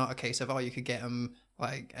it's not a case of you could get them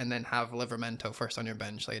and then have Livramento first on your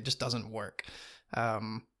bench. Like it just doesn't work.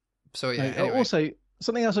 So yeah. Anyway. Also,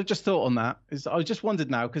 something else I've just thought on that is I just wondered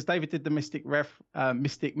now because David did the Mystic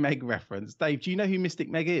Meg reference. Dave, do you know who Mystic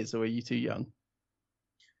Meg is, or are you too young?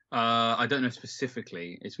 I don't know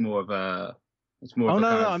specifically. It's more of a. Oh of a no, kind no,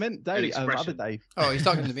 of I meant Dave, an other expression. Dave. Oh, he's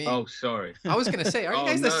talking to me. Oh, sorry. I was gonna say, are you Oh,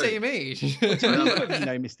 guys the no. same age? You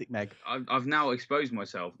know Mystic Meg. I've now exposed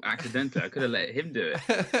myself accidentally. I could have let him do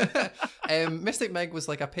it. Mystic Meg was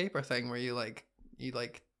like a paper thing where you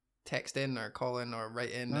text in or call in or write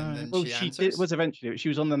in and then Well, she she answers. was eventually. She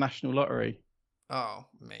was on the national lottery. Oh,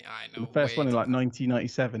 mate, I know. The first one in way like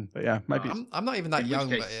 1997. But yeah, maybe it's... I'm not even that In which young,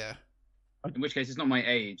 but case- yeah. In which case, it's not my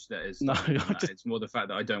age that is. No, stopping me from I just- that. It's more the fact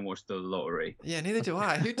that I don't watch the lottery. Yeah, neither do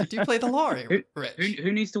I. Who did you play the lottery, Rich?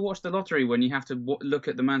 Who needs to watch the lottery when you have to look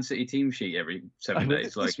at the Man City team sheet every 7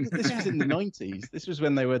 days? Like, this was in the 90s. This was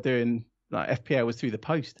when they were doing like FPL was through the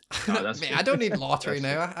post. Oh, that's Mate, true. I don't need lottery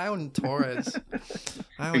That's now. I own Torres.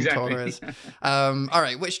 I own Exactly. Torres. All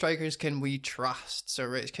right, which strikers can we trust? So,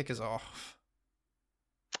 Rich, kick us off.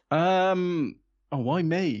 Oh, why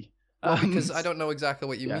me? Well, because I don't know exactly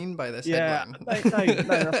what you yeah. mean by this Yeah, headline.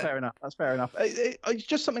 no, that's fair enough. That's fair enough. It's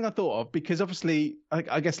just something I thought of because obviously,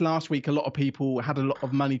 I guess last week a lot of people had a lot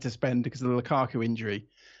of money to spend because of the Lukaku injury.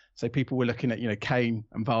 So people were looking at, Kane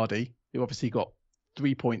and Vardy, who obviously got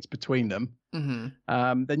 3 points between them.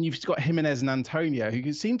 Mm-hmm. Then you've got Jimenez and Antonio,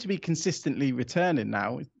 who seem to be consistently returning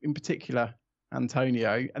now, in particular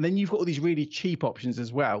Antonio. And then you've got all these really cheap options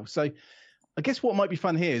as well. So I guess what might be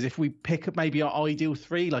fun here is if we pick up maybe our ideal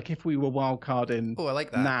three, like if we were wildcarding Oh, I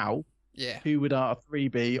like that. now, Yeah. who would our three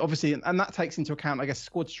be? Obviously, and that takes into account, I guess,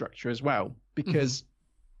 squad structure as well, because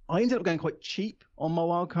I ended up going quite cheap on my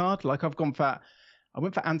wild card. Like I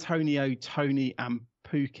went for Antonio, Tony, and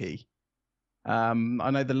Pukki. I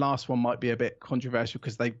know the last one might be a bit controversial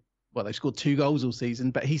because they scored 2 goals all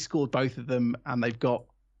season, but he scored both of them, and they've got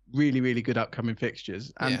really, really good upcoming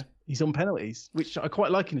fixtures, and he's on penalties, which I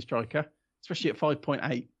quite like in a striker, especially at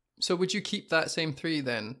 5.8. So would you keep that same 3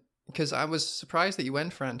 then? Because I was surprised that you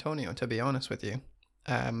went for Antonio, to be honest with you.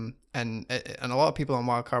 And a lot of people on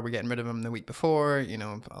Wildcard were getting rid of him the week before.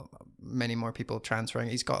 Many more people transferring.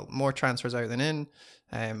 He's got more transfers out than in.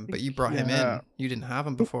 But you brought him in. You didn't have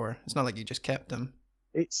him before. It's not like you just kept him.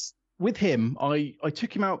 It's with him. I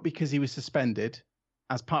took him out because he was suspended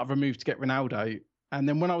as part of a move to get Ronaldo. And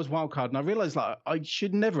then when I was wildcard, and I realised like I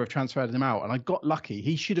should never have transferred him out, and I got lucky.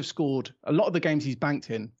 He should have scored a lot of the games he's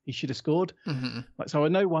banked in. He should have scored. Mm-hmm. So I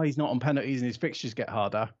know why he's not on penalties and his fixtures get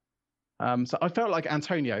harder. So I felt like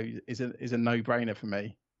Antonio is a no-brainer for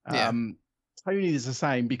me. Tony is the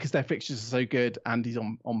same because their fixtures are so good and he's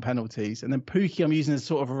on penalties. And then Pukki I'm using as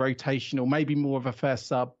sort of a rotational, maybe more of a first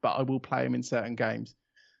sub, but I will play him in certain games.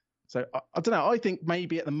 So I don't know. I think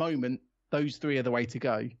maybe at the moment those 3 are the way to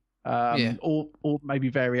go. Or maybe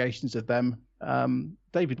variations of them.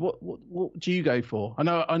 David, what do you go for? I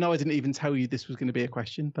know I didn't even tell you this was going to be a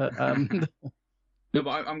question, but No,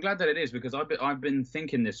 but I'm glad that it is because I've been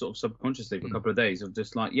thinking this sort of subconsciously for a couple of days of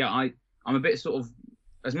just like I'm a bit sort of,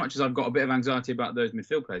 as much as I've got a bit of anxiety about those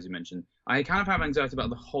midfield players you mentioned, I kind of have anxiety about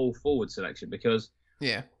the whole forward selection because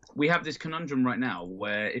we have this conundrum right now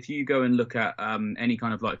where if you go and look at any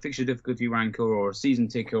kind of like fixture difficulty ranker or a season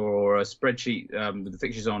ticker or a spreadsheet with the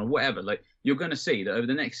fixtures on or whatever, like you're going to see that over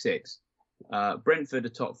the next 6, Brentford are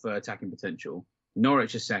top for attacking potential,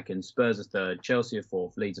 Norwich are 2nd, Spurs are 3rd, Chelsea are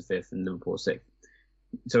 4th, Leeds are 5th, and Liverpool are 6th.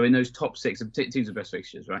 So in those top 6 teams with best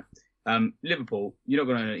fixtures, right? Liverpool, you're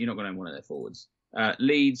not going to own one of their forwards.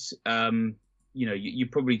 Leeds, you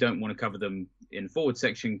probably don't want to cover them in forward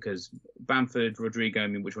section because Bamford, Rodrigo, I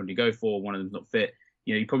mean, which one do you go for? One of them's not fit.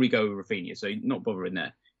 You probably go with Rafinha, so you're not bothering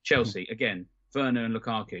there. Chelsea, again, Werner and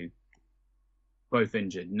Lukaku, both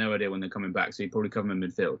injured. No idea when they're coming back, so you probably cover them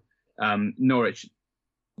in midfield. Norwich,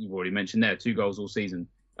 you've already mentioned there, 2 goals all season.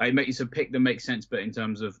 It's a pick that makes sense, but in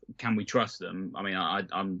terms of can we trust them? I mean, I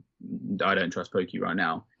don't trust Pukki right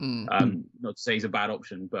now. Not to say he's a bad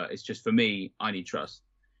option, but it's just for me, I need trust.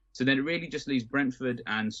 So then it really just leaves Brentford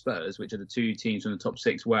and Spurs, which are the 2 teams from the top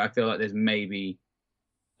 6, where I feel like there's maybe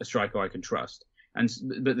a striker I can trust.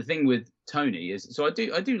 But the thing with Tony is, so I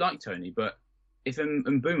do like Tony, but if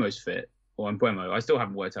Mbumo's fit or Mbuemo, I still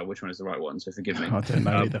haven't worked out which one is the right one, so forgive me. I don't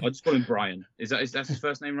know either. I'll just call him Brian. Is that his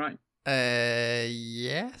first name, right?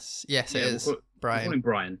 Yes, it is. Brian. We'll call him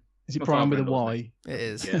Brian. Is it Brian with a Y? It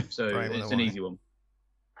is. Yeah, so it's an easy one.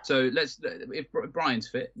 So if Brian's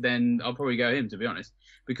fit, then I'll probably go him, to be honest,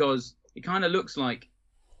 because it kind of looks like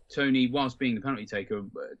Tony, whilst being the penalty taker,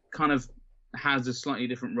 kind of has a slightly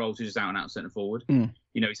different role to just out and out centre forward.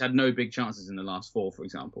 He's had no big chances in the last 4, for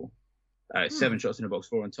example. 7 shots in the box,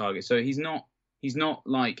 4 on target. So he's not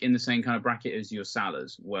like in the same kind of bracket as your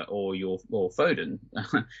Salahs or Foden,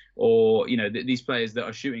 or these players that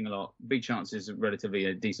are shooting a lot, big chances, relatively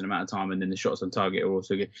a decent amount of time, and then the shots on target are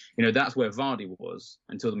also good. That's where Vardy was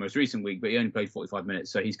until the most recent week, but he only played 45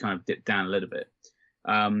 minutes, so he's kind of dipped down a little bit.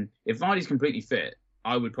 If Vardy's completely fit,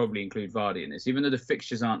 I would probably include Vardy in this, even though the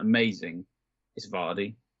fixtures aren't amazing. It's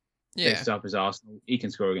Vardy. Next up is Arsenal. He can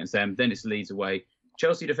score against them. Then it's Leeds away.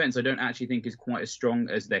 Chelsea defence, I don't actually think is quite as strong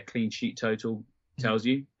as their clean sheet total tells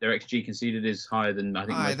you. Their XG conceded is higher than I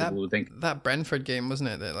think most people would think. That Brentford game, wasn't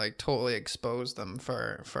it, that like totally exposed them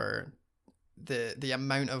for the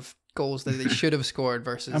amount of goals that they should have scored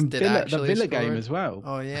versus And did Villa, actually the Villa score. game as well.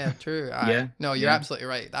 Oh yeah, true. Yeah, No, you're yeah. absolutely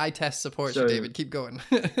right. The eye test supports So- you, David. Keep going.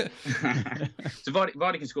 So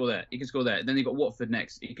Vardy can score there. He can score there. Then you've got Watford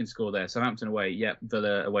next. He can score there. Southampton away. Yep.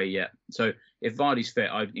 Villa away. Yep. So if Vardy's fit,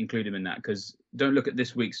 I'd include him in that, because don't look at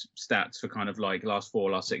this week's stats for kind of like last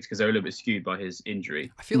 4, last 6, because they're a little bit skewed by his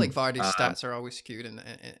injury. I feel like Vardy's stats are always skewed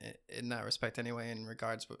in that respect anyway, in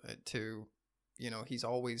regards to, you know, he's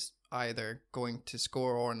always either going to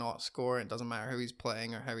score or not score. It doesn't matter who he's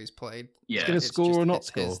playing or how he's played. Yeah. Gonna score or not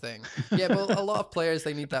it's his score. thing. Yeah, but a lot of players,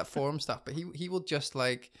 they need that form stuff, but he will just,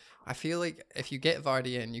 like, I feel like if you get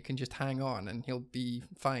Vardy in, you can just hang on and he'll be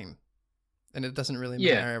fine. And it doesn't really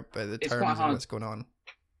matter by the It's terms quite of hard. what's going on.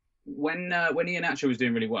 When Iheanacho was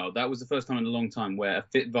doing really well, that was the first time in a long time where a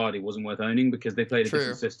fit Vardy wasn't worth owning, because they played a True.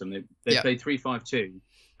 different system. They Yeah. played 3-5-2,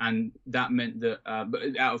 and that meant that but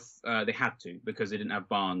they had to, because they didn't have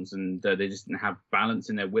Barnes, and they just didn't have balance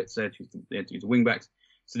in their width. So they had to use the wing backs.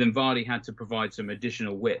 So then Vardy had to provide some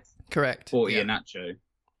additional width Correct. for Yeah. Iheanacho,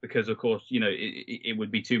 because of course, you know, it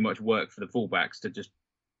would be too much work for the fullbacks to just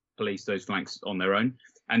police those flanks on their own.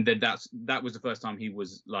 And then that was the first time he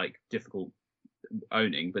was like difficult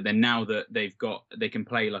owning. But then now that they can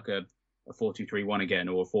play like a 4-2-3-1 again,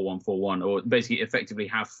 or a 4-1-4-1, or basically effectively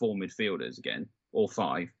have 4 midfielders again, or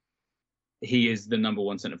 5. He is the number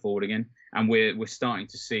 1 centre forward again, and we're starting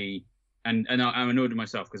to see. And I'm annoyed with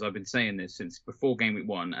myself, because I've been saying this since before game week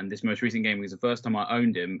 1, and this most recent game was the first time I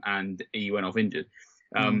owned him, and he went off injured.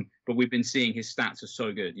 But we've been seeing his stats are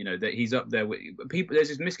so good, you know, that he's up there with people. There's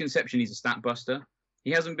this misconception he's a stat buster. He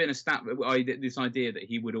hasn't been a stat. This idea that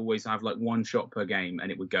he would always have like 1 shot per game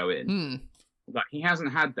and it would go in. Like, he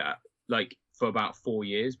hasn't had that like for about 4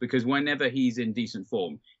 years, because whenever he's in decent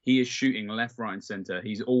form, he is shooting left, right, and centre.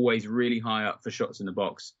 He's always really high up for shots in the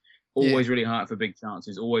box, always really high up for big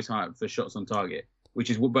chances, always high up for shots on target. Which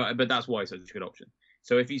is, but that's why he's such a good option.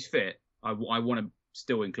 So if he's fit, I want to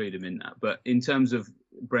still include him in that. But in terms of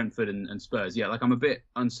Brentford and Spurs, yeah, like I'm a bit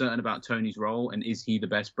uncertain about Tony's role, and is he the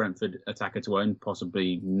best Brentford attacker to own?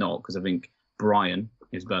 Possibly not, because I think Brian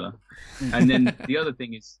is better. And then the other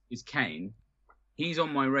thing is Kane. He's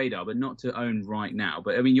on my radar, but not to own right now.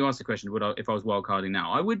 But I mean, you asked the question, if I was wildcarding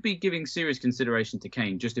now? I would be giving serious consideration to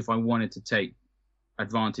Kane, just if I wanted to take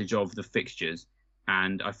advantage of the fixtures,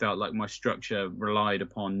 and I felt like my structure relied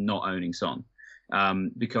upon not owning Son,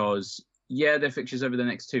 because yeah, their fixtures over the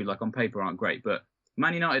next 2, like on paper, aren't great, but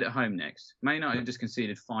Man United at home next. Man United just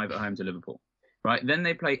conceded 5 at home to Liverpool, right? Then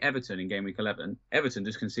they play Everton in game week 11. Everton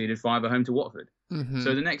just conceded 5 at home to Watford.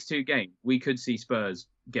 So the next 2 games, we could see Spurs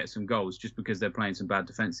get some goals just because they're playing some bad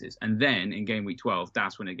defences. And then in game week 12,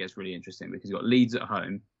 that's when it gets really interesting, because you've got Leeds at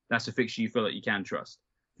home. That's a fixture you feel like you can trust.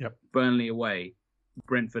 Yep. Burnley away,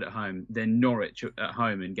 Brentford at home, then Norwich at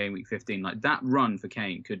home in game week 15. Like, that run for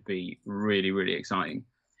Kane could be really, really exciting.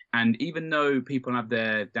 And even though people have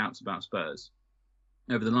their doubts about Spurs,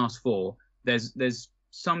 over the last 4, there's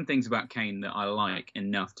some things about Kane that I like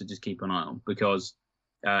enough to just keep an eye on, because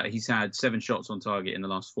he's had 7 shots on target in the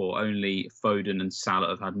last 4. Only Foden and Salah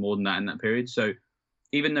have had more than that in that period. So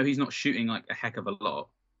even though he's not shooting like a heck of a lot,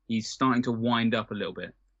 he's starting to wind up a little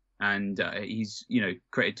bit. And he's, you know,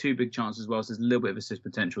 created 2 big chances as well. So there's a little bit of assist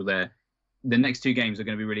potential there. The next 2 games are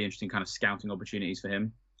going to be really interesting kind of scouting opportunities for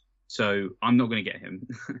him. So I'm not going to get him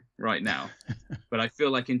right now. But I feel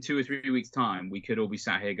like in 2 or 3 weeks' time, we could all be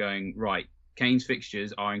sat here going, right, Kane's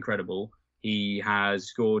fixtures are incredible. He has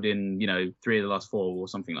scored in, you know, 3 of the last 4 or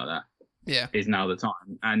something like that. Yeah. Is now the time.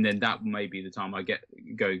 And then that may be the time I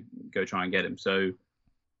go try and get him. So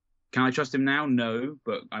can I trust him now? No,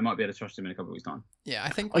 but I might be able to trust him in a couple of weeks' time. Yeah, I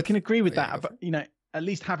think I can agree with Yeah, that, go for but you know, at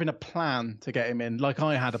least having a plan to get him in, like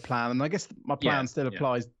I had a plan, and I guess my plan still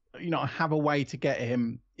applies. You know, I have a way to get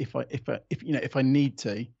him if I need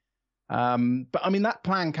to. But I mean, that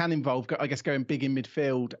plan can involve, I guess, going big in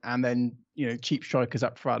midfield and then, you know, cheap strikers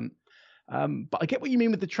up front. But I get what you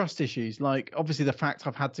mean with the trust issues. Like, obviously, the fact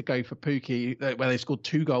I've had to go for Pukki, where they've scored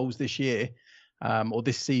 2 goals this year, or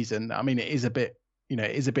this season. I mean, it is a bit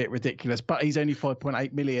ridiculous. But he's only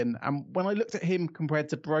 5.8 million. And when I looked at him compared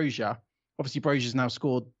to Brozier, obviously Brozier's now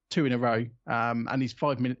scored 2 in a row, and he's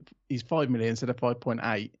 5 million instead of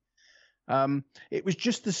 5.8. It was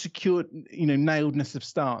just the secure, you know, nailedness of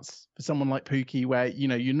starts for someone like Pukki, where, you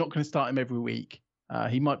know, you're not going to start him every week.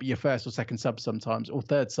 He might be your first or second sub sometimes, or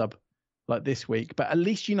third sub like this week. But at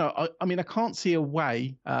least, you know, I mean, I can't see a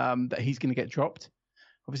way that he's going to get dropped.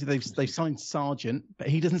 Obviously, they've signed Sargent, but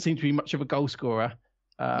he doesn't seem to be much of a goal scorer.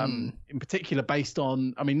 In particular, based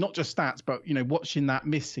on, I mean, not just stats, but, you know, watching that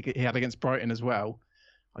miss he had against Brighton as well.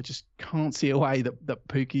 I just can't see a way that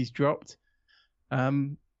Pukki's dropped.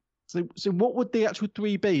 So what would the actual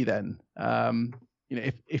 3 be then?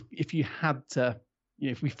 If you had to,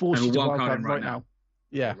 if we forced you to wildcard right now.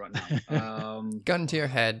 Yeah. Right now. Gun to your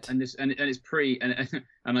head. And it's pre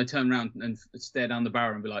and I turn around and stare down the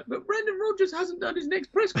barrel and be like, but Brendan Rodgers hasn't done his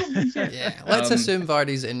next press conference yet. Yeah. Let's assume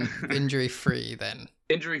Vardy's injury free then.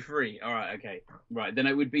 Injury free. All right. Okay. Right. Then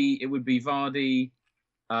it would be Vardy.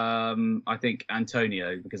 I think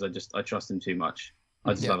Antonio, because I trust him too much.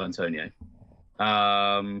 I just love Antonio.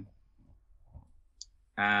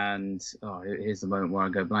 And here's the moment where I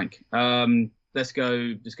go blank. Let's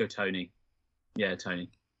go Tony. Yeah, Tony.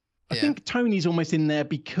 I think Tony's almost in there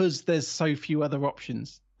because there's so few other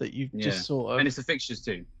options that you've just sort of. And it's the fixtures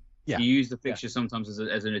too. Yeah. You use the fixtures sometimes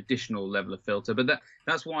as an additional level of filter, but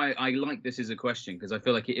that's why I like this as a question, because I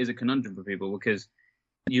feel like it is a conundrum for people, because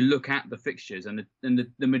you look at the fixtures and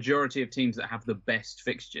the majority of teams that have the best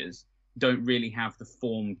fixtures don't really have the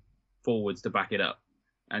form forwards to back it up,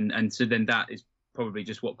 and so then that is probably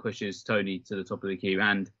just what pushes Tony to the top of the queue,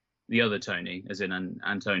 and the other Tony, as in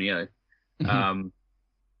Antonio. Mm-hmm.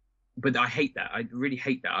 But I hate that. I really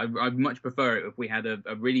hate that. I'd much prefer it if we had a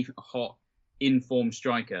really hot, in-form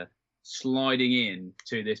striker sliding in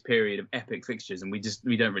to this period of epic fixtures, and we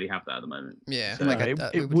don't really have that at the moment. Yeah, so,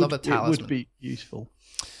 we would love a talisman. It would be useful.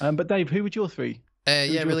 But Dave, who would your 3?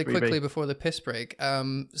 Really quickly before the piss break.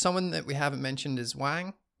 Someone that we haven't mentioned is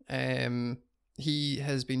Wang. He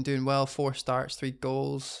has been doing well. 4 starts, 3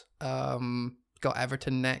 goals. Got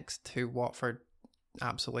Everton next, who Watford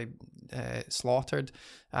absolutely slaughtered.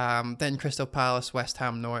 Then Crystal Palace, West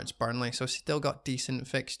Ham, Norwich, Burnley. So still got decent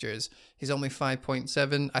fixtures. He's only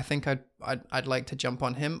 5.7. I think I'd like to jump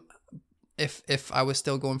on him if I was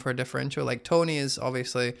still going for a differential. Like Tony is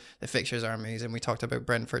obviously, the fixtures are amazing. We talked about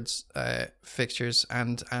Brentford's fixtures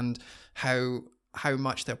and how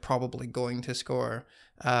much they're probably going to score.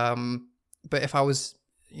 But if I was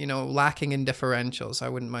lacking in differentials, I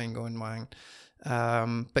wouldn't mind going Wang.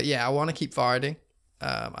 But yeah, I want to keep Vardy.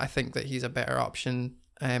 I think that he's a better option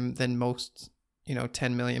than most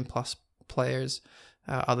 10 million plus players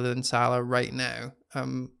other than Salah right now.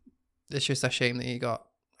 It's just a shame that he got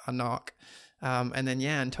a knock. And then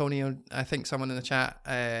Antonio, I think someone in the chat,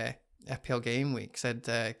 FPL Game Week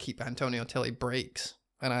said keep Antonio till he breaks,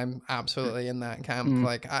 and I'm absolutely in that camp.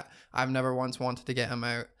 Like I've never once wanted to get him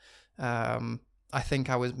out. I think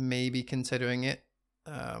I was maybe considering it,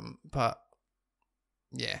 but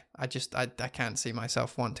yeah, I can't see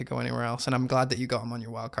myself want to go anywhere else. And I'm glad that you got him on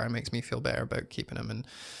your wild card. It makes me feel better about keeping him.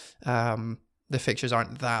 And the fixtures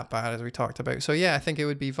aren't that bad as we talked about. So yeah, I think it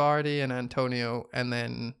would be Vardy and Antonio, and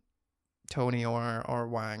then Tony or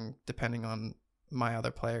Wang, depending on my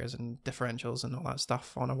other players and differentials and all that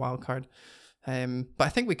stuff on a wild card. But I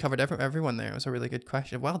think we covered everyone there. It was a really good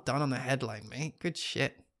question. Well done on the headline, mate. Good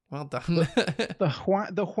shit. Well done.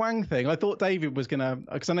 the Huang thing, I thought David was gonna,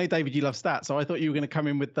 because I know David, you love stats, so I thought you were gonna come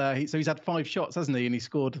in with so he's had 5 shots, hasn't he? And he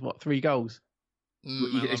scored 3 goals.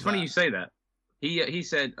 It's funny you say that. He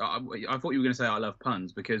said, I thought you were gonna say I love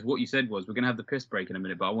puns, because what you said was we're gonna have the piss break in a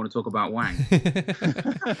minute, but I want to talk about Wang.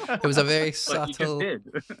 It was a very subtle. You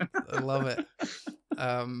just did. I love it.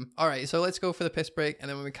 All right, so let's go for the piss break, and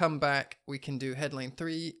then when we come back, we can do headline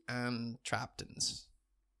 3 and Traptons.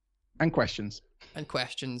 And questions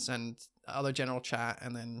and other general chat,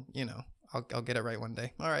 and then I'll get it right one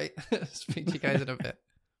day. All right. Speak to you guys in a bit.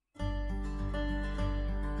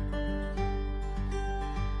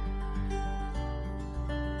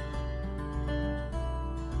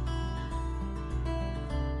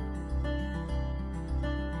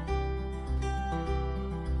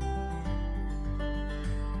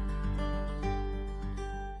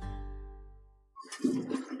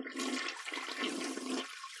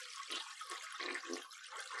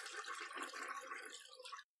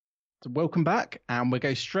 So welcome back, and we'll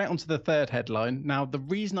go straight onto the 3rd headline. Now, the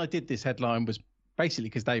reason I did this headline was basically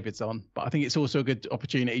because David's on, but I think it's also a good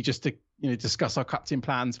opportunity just to discuss our captain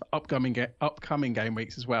plans for upcoming game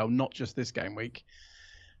weeks as well, not just this game week.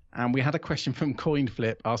 And we had a question from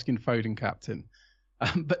CoinFlip asking Foden captain.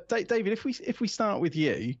 But David, if we start with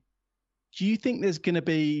you, do you think there's going to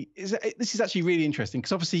be? This is actually really interesting,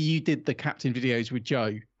 because obviously you did the captain videos with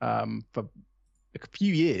Joe for a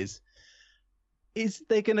few years. Is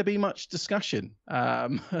there going to be much discussion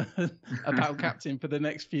about captain for the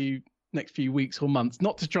next few weeks or months?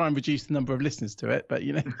 Not to try and reduce the number of listeners to it, but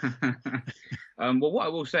Well, what I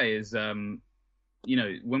will say is, when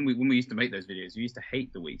we used to make those videos, we used to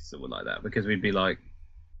hate the weeks that were like that, because we'd be like,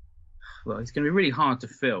 well, it's going to be really hard to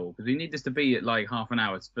fill, because we need this to be at like half an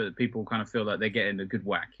hour for people kind of feel like they're getting a good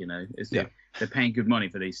whack. They're paying good money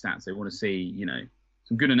for these stats. They want to see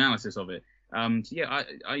some good analysis of it. So yeah,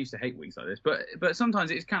 I used to hate weeks like this, but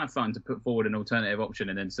sometimes it's kind of fun to put forward an alternative option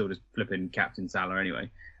and then still just flipping captain Salah anyway,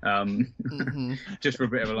 just for a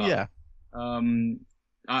bit of a laugh. Yeah.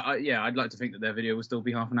 I'd like to think that their video will still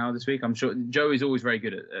be half an hour this week. I'm sure Joe is always very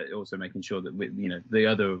good at also making sure that the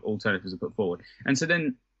other alternatives are put forward. And so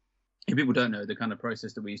then, if people don't know, the kind of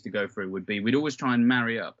process that we used to go through would be we'd always try and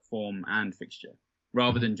marry up form and fixture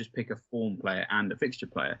rather than just pick a form player and a fixture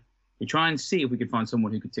player. We try and see if we could find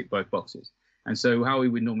someone who could tick both boxes. And so how we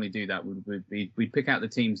would normally do that would be we'd pick out the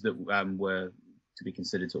teams that were to be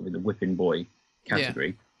considered sort of in the whipping boy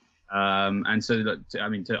category. Yeah. And so that,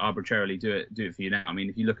 to arbitrarily do it for you now. I mean,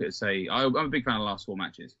 if you look at, say, I'm a big fan of the last 4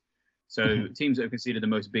 matches. So teams that have conceded the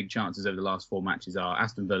most big chances over the last 4 matches are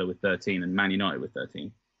Aston Villa with 13 and Man United with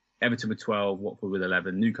 13. Everton with 12, Watford with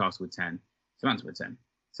 11, Newcastle with 10, Southampton with 10.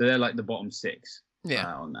 So they're like the bottom 6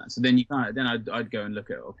 on that. So then I'd go and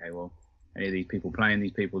look at, okay, well, any of these people playing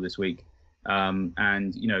these people this week? Man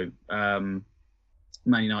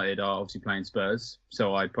United are obviously playing Spurs.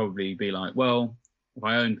 So I'd probably be like, well, if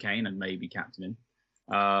I own Kane, I'd maybe captain him.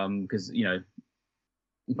 Because,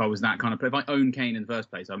 if I was that kind of player, if I own Kane in the first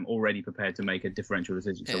place, I'm already prepared to make a differential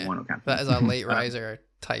decision. So why not captain? That is a late riser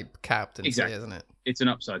type captaincy, exactly. Isn't it? It's an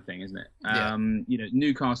upside thing, isn't it?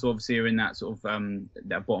 Newcastle obviously are in that sort of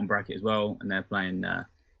that bottom bracket as well, and they're playing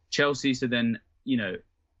Chelsea. So then,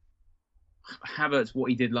 Havertz, what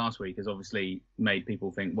he did last week has obviously made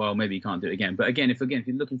people think, well, maybe he can't do it again. But again, if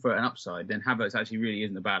you're looking for an upside, then Havertz actually really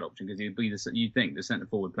isn't a bad option because he'd be you'd think the centre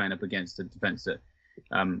forward playing up against a defence that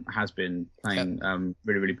has been playing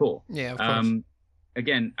really, really poor. Yeah, of course.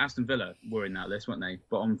 Again, Aston Villa were in that list, weren't they?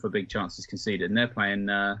 Bottom for big chances conceded, and they're playing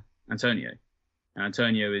Antonio. And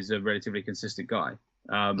Antonio is a relatively consistent guy.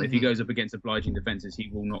 If he goes up against obliging defences, he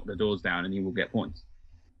will knock the doors down and he will get points.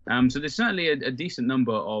 So there's certainly a decent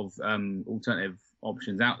number of alternative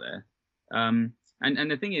options out there. And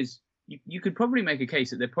the thing is, you could probably make a case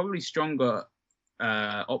that they're probably stronger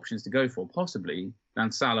options to go for, possibly, than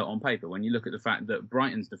Salah on paper, when you look at the fact that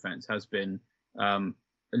Brighton's defence has been a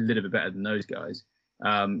little bit better than those guys.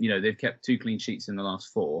 They've kept 2 clean sheets in the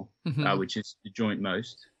last 4, which is the joint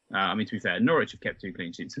most. To be fair, Norwich have kept 2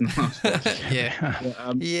 clean sheets in the last 4.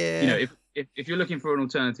 Yeah. If you're looking for an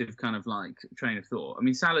alternative kind of like train of thought,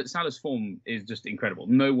 Salah's form is just incredible.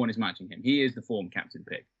 No one is matching him. He is the form captain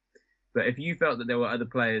pick. But if you felt that there were other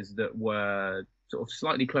players that were sort of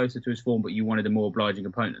slightly closer to his form, but you wanted a more obliging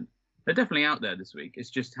opponent, they're definitely out there this week. It's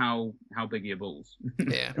just how big are your balls?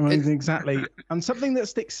 Yeah, exactly. And something that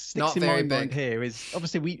sticks in my mind here is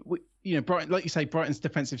obviously we Brighton, like you say, Brighton's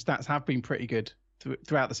defensive stats have been pretty good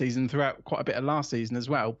throughout the season, throughout quite a bit of last season as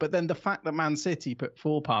well. But then the fact that Man City put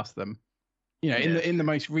 4 past them, in the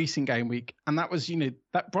most recent game week, and that was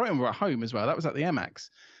that Brighton were at home as well. That was at the Amex.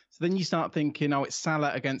 So then you start thinking, it's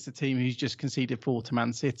Salah against a team who's just conceded 4 to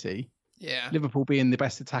Man City. Yeah, Liverpool being the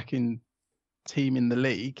best attacking team in the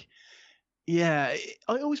league. Yeah,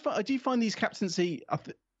 I do find these captaincy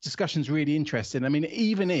discussions really interesting. I mean,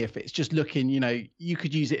 even if it's just looking, you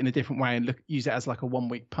could use it in a different way and use it as like a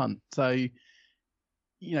 1-week punt. So,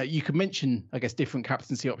 you could mention, I guess, different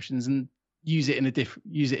captaincy options and use it in a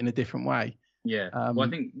different way. Yeah. Well, I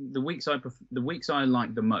think the weeks I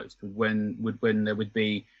like the most would when there would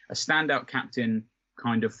be a standout captain,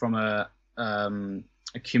 kind of from a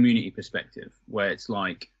community perspective, where it's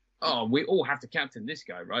like, oh, we all have to captain this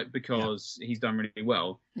guy, right? Because he's done really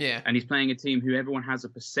well. Yeah. And he's playing a team who everyone has a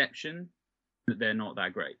perception that they're not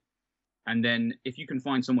that great. And then if you can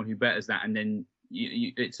find someone who betters that, and then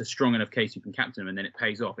it's a strong enough case you can captain him, and then it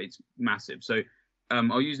pays off, it's massive. So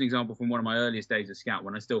I'll use an example from one of my earliest days as scout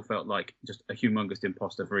when I still felt like just a humongous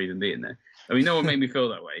imposter for even being there. I mean, no one made me feel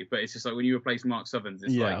that way, but it's just like when you replace Mark Southerns,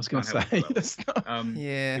 it's like, I was going to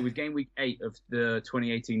say, it was game week 8 of the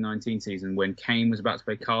 2018-19 season when Kane was about to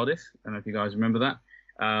play Cardiff. I don't know if you guys remember that.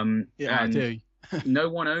 I do. No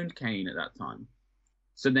one owned Kane at that time.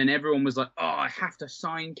 So then everyone was like, oh, I have to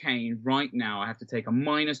sign Kane right now. I have to take a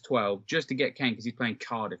 -12 just to get Kane because he's playing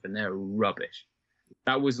Cardiff and they're rubbish.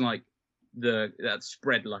 That was like, that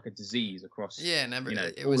spread like a disease across. Yeah,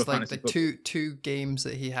 it was like the two games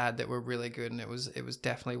that he had that were really good, and it was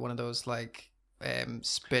definitely one of those like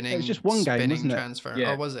spinning. It was just one game, wasn't it? Transfer,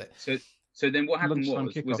 yeah. Or was it? So then what happened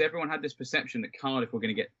was everyone had this perception that Cardiff were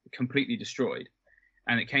going to get completely destroyed,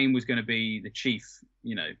 and that Kane was going to be the chief,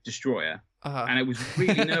 destroyer. And it was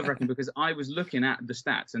really nerve-wracking because I was looking at the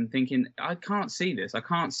stats and thinking, I can't see this. I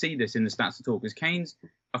can't see this in the stats at all because Kane's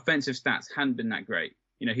offensive stats hadn't been that great.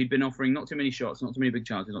 He'd been offering not too many shots, not too many big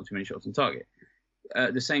chances, not too many shots on target.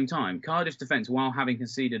 At the same time, Cardiff's defence, while having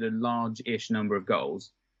conceded a large-ish number of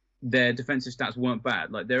goals, their defensive stats weren't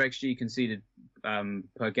bad. Like their XG conceded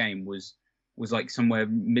per game was was like somewhere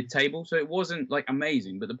mid-table, so it wasn't like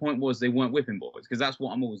amazing. But the point was they weren't whipping boys, because that's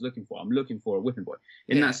what I'm always looking for. I'm looking for a whipping boy.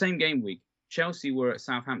 In that same game week, Chelsea were at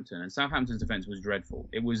Southampton, and Southampton's defense was dreadful.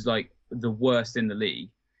 It was like the worst in the league.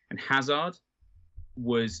 And Hazard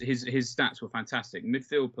was his stats were fantastic.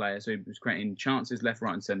 Midfield player, so he was creating chances left,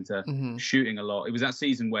 right, and centre, shooting a lot. It was that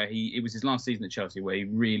season where it was his last season at Chelsea where he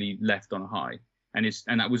really left on a high. And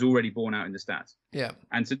that was already borne out in the stats. Yeah.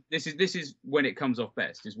 And so this is when it comes off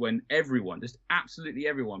best, is when everyone, just absolutely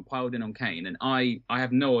everyone, piled in on Kane. And I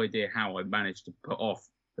have no idea how I managed to put off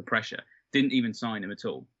the pressure. Didn't even sign him at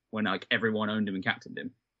all when like everyone owned him and captained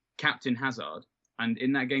him. Captain Hazard. And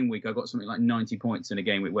in that game week, I got something like 90 points in a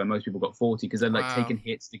game week where most people got 40 because they're like taking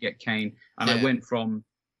hits to get Kane. And I went from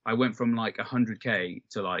like 100k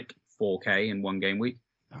to like 4k in one game week.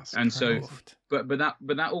 That's and crazy. So, but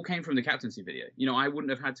that all came from the captaincy video. You know, I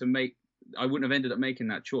wouldn't have ended up making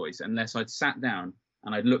that choice unless I'd sat down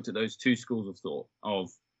and I'd looked at those two schools of thought or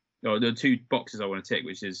the two boxes I want to tick,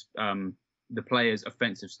 which is the players'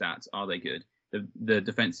 offensive stats, are they good? The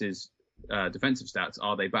defense's defensive stats,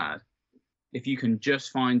 are they bad? If you can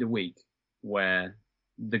just find a week where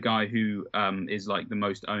the guy who is like the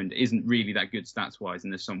most owned isn't really that good stats wise,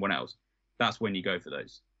 and there's someone else, that's when you go for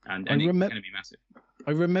those, and it's going to be massive.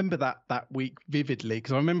 I remember that week vividly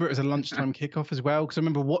because I remember it was a lunchtime kickoff as well. Because I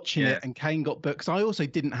remember watching it and Kane got booked. Because I also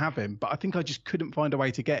didn't have him, but I think I just couldn't find a way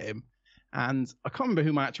to get him. And I can't remember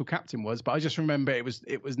who my actual captain was, but I just remember it was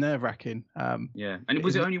nerve wracking. And it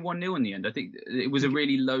was only 1-0 in the end. I think it was a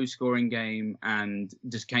really low scoring game, and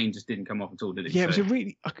Kane just didn't come off at all, did he? Yeah, so.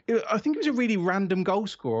 I think it was a really random goal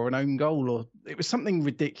score or an own goal, or it was something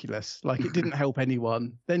ridiculous. Like it didn't help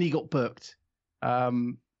anyone. Then he got booked.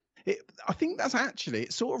 I think that's actually,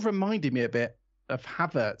 it sort of reminded me a bit of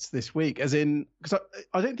Havertz this week, as in, because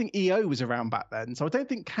I don't think EO was around back then. So I don't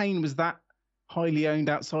think Kane was that highly owned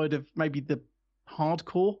outside of maybe the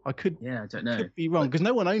hardcore. I don't know. Could be wrong because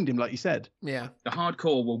no one owned him, like you said. Yeah. The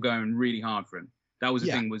hardcore will go in really hard for him. That was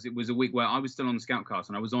the thing, it was a week where I was still on the Scoutcast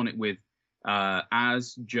and I was on it with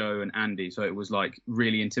Az, Joe and Andy. So it was like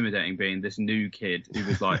really intimidating being this new kid who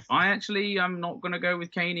was like, I'm not going to go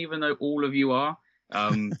with Kane, even though all of you are.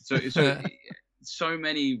 So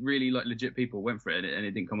many really like legit people went for it and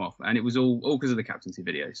it didn't come off, and it was all because of the captaincy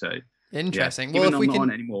video. So interesting. Well, if we can, not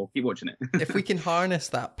on anymore, keep watching it. If we can harness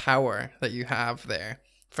that power that you have there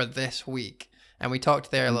for this week, and we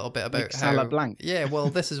talked there a little bit about Salah blank. Yeah, well,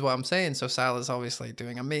 this is what I'm saying. So Salah's obviously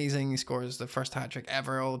doing amazing. He scores the first hat trick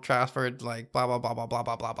ever, Old Trafford, like blah blah blah blah blah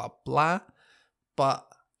blah blah blah blah. But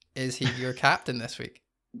is he your captain this week?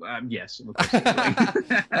 Yes.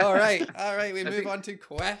 All right. We move on to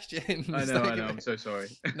questions. I know. I'm so sorry.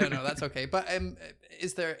 No, that's okay. But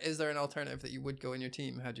is there an alternative that you would go in your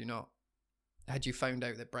team had you found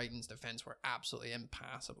out that Brighton's defense were absolutely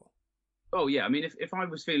impassable? Oh yeah, I mean, if I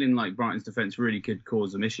was feeling like Brighton's defense really could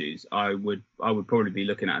cause them issues, I would probably be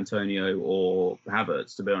looking at Antonio or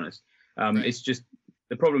Havertz, to be honest. Right. It's just.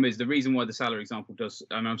 The problem is the reason why the Salah example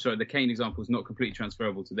the Kane example is not completely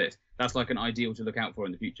transferable to this. That's like an ideal to look out for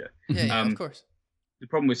in the future. Yeah, of course. The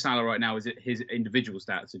problem with Salah right now is that his individual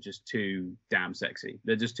stats are just too damn sexy.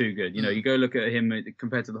 They're just too good. You know, you go look at him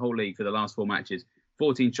compared to the whole league for the last 4 matches,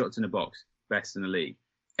 14 shots in the box, best in the league.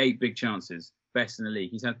 8 big chances, best in the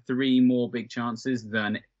league. He's had 3 more big chances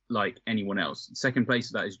than like anyone else. Second place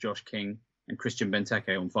of that is Josh King and Christian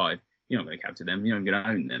Benteke on 5. You're not going to capture them. You're not going to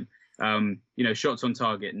own them. Shots on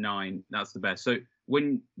target 9, that's the best. So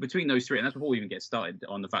when between those 3, and that's before we even get started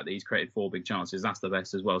on the fact that he's created 4 big chances, that's the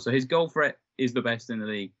best as well. So his goal threat is the best in the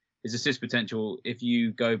league. His assist potential, if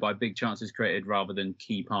you go by big chances created rather than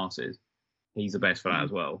key passes, he's the best for that as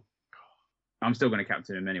well. I'm still going to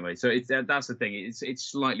captain him anyway. So that's the thing. It's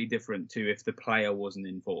slightly different to if the player wasn't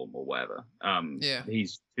in form or whatever.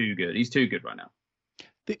 He's too good. He's too good right now.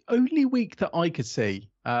 The only week that I could see,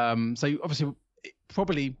 so obviously.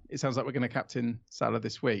 Probably it sounds like we're going to captain Salah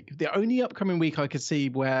this week. The only upcoming week I could see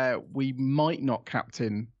where we might not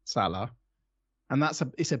captain Salah, and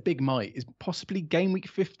it's a big might, is possibly game week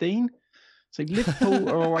 15. So Liverpool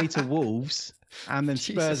are away to Wolves, and then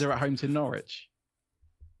Spurs are at home to Norwich.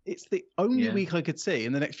 It's the only week I could see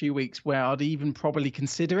in the next few weeks where I'd even probably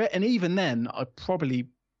consider it, and even then I probably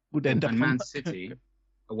would end up. And Man City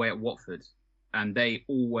away at Watford, and they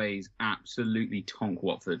always absolutely tonk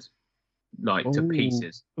Watford. To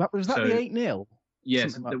pieces. Was that the 8-0?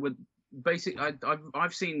 Yes,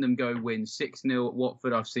 I've seen them go win 6-0 at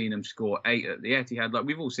Watford. I've seen them score 8 at the Etihad. Like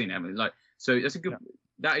we've all seen it. So that's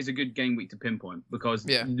that is a good game week to pinpoint because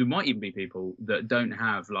there might even be people that don't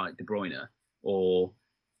have like De Bruyne or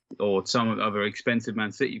some other expensive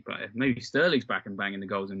Man City player. Maybe Sterling's back and banging the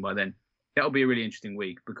goals in by then. that'll be a really interesting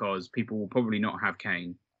week because people will probably not have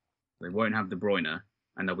Kane, they won't have De Bruyne,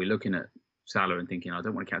 and they'll be looking at Salah and thinking, I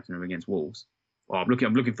don't want to captain him against Wolves. Oh, I'm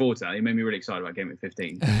looking forward to that. It made me really excited about game week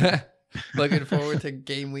 15. Looking forward to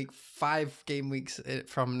game week 5 game weeks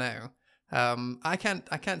from now. I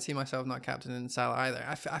can't see myself not captaining Salah either.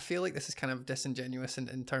 I feel like this is kind of disingenuous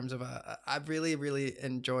in terms of I really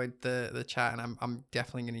enjoyed the chat, and I'm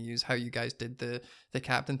definitely going to use how you guys did the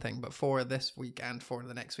captain thing, but for this week and for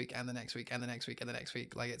the next week and the next week and the next week and the next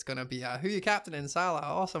week, like it's going to be who you captaining? Salah.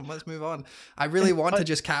 Awesome, let's move on. I really want to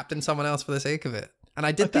just captain someone else for the sake of it, and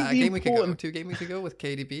I did that 2 game weeks ago with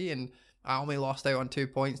KDB, and I only lost out on 2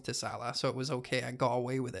 points to Salah, so it was okay. I got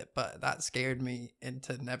away with it, but that scared me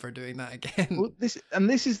into never doing that again. Well, this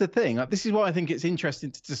is the thing. This is why I think it's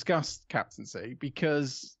interesting to discuss captaincy,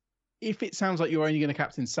 because if it sounds like you're only going to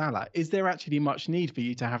captain Salah, is there actually much need for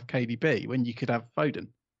you to have KDB when you could have Foden?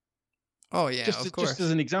 Oh yeah, of course. Just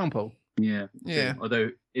as an example. Yeah. Yeah.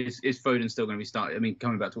 Although is Foden still going to be starting? I mean,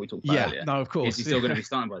 coming back to what we talked about earlier. No, of course. Is he still going to be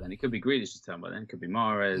starting by then? It could be Grealish's turn by then. It could be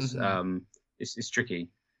Mahrez. Mm-hmm. It's tricky.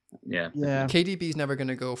 Yeah. KDB's never going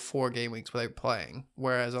to go 4 game weeks without playing,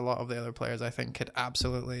 whereas a lot of the other players I think could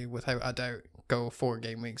absolutely, without a doubt, go 4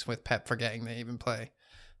 game weeks with Pep forgetting they even play.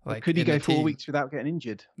 Like, could he go 4 weeks without getting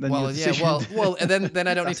injured? Then well, and then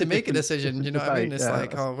I don't need to make a decision. You know what I mean? It's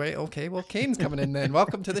like, oh wait, okay, well, Kane's coming in then.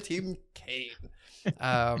 Welcome to the team, Kane.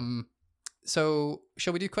 So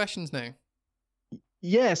shall we do questions now?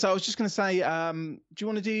 Yeah, so I was just going to say, do you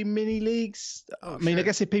want to do mini leagues? Oh, I mean, sure. I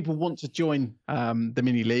guess if people want to join the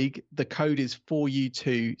mini league, the code is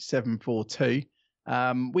 4U2742.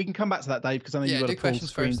 We can come back to that, Dave, because I know you've got do a full questions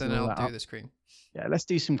screen first, then I'll do up. the screen. Yeah, let's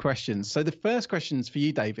do some questions. So the first question is for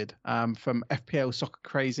you, David, from FPL Soccer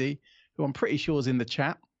Crazy, who I'm pretty sure is in the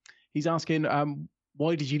chat. He's asking,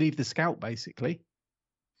 why did you leave the Scout, basically?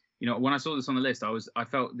 You know, when I saw this on the list, I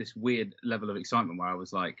felt this weird level of excitement where I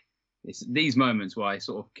was like, it's these moments where I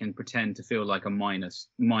sort of can pretend to feel like a minor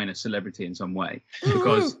celebrity in some way,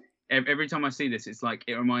 because every time I see this, it's like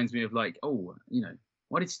it reminds me of like, oh, you know,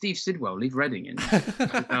 why did Steve Sidwell leave Reading in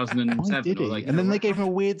 2007? Why did he? Like, and then they gave him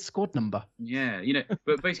a weird squad number. Yeah, you know,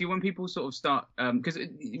 but basically when people sort of start, because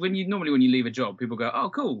when you leave a job, people go, oh,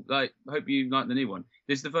 cool, like, hope you like the new one.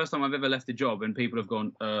 This is the first time I've ever left a job and people have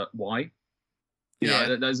gone, why? You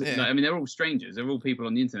know, I mean, they're all strangers. They're all people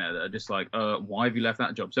on the internet that are just like, why have you left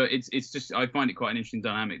that job? So it's just, I find it quite an interesting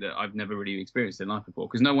dynamic that I've never really experienced in life before,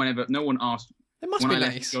 because no one asked. It must be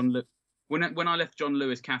nice. When I left John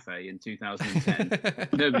Lewis Cafe in 2010,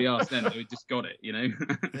 nobody asked them. They just got it, you know.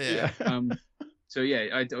 Yeah. So yeah,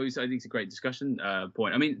 I think it's a great discussion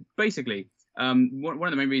point. I mean, basically, one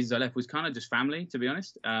of the main reasons I left was kind of just family, to be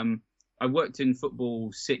honest. I worked in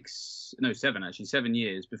football 7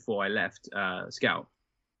 years before I left Scout.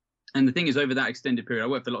 And the thing is, over that extended period, I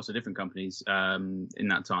worked for lots of different companies in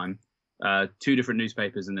that time, 2 different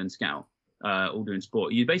newspapers and then Scout, all doing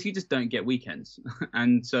sport. You basically just don't get weekends.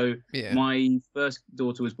 And so my first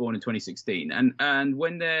daughter was born in 2016. And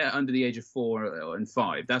when they're under the age of 4 and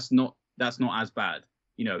 5, that's not as bad,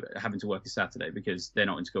 you know, having to work a Saturday because they're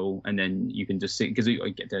not in school. And then you can just see, because you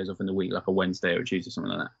get days off in the week, like a Wednesday or a Tuesday,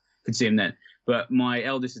 something like that. Could see him then. But my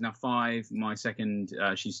eldest is now 5. My second,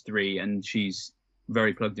 she's 3, and she's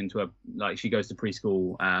very plugged into she goes to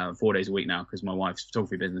preschool 4 days a week now because my wife's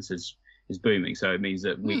photography business is booming. So it means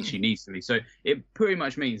that she needs to be. So it pretty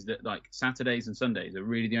much means that like Saturdays and Sundays are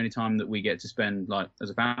really the only time that we get to spend like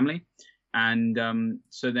as a family. And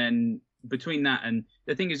so then between that, and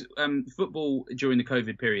the thing is, football during the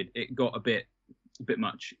COVID period, it got a bit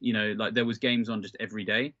much. You know, like there was games on just every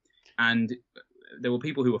day, and there were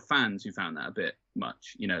people who were fans who found that a bit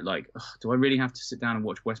much, you know, like, do I really have to sit down and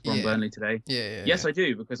watch West Brom Burnley today? Yes, I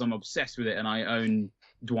do, because I'm obsessed with it and I own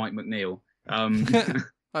Dwight McNeil.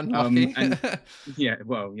 Unlucky.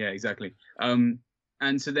 Exactly.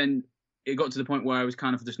 And so then it got to the point where I was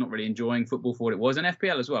kind of just not really enjoying football for what it was, and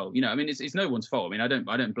FPL as well. You know, I mean, it's no one's fault. I mean, I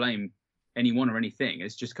don't blame anyone or anything.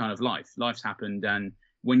 It's just kind of life. Life's happened, and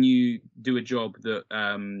when you do a job that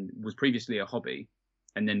was previously a hobby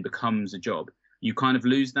and then becomes a job, you kind of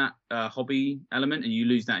lose that hobby element and you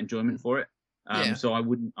lose that enjoyment for it. So I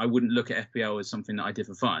wouldn't look at FPL as something that I did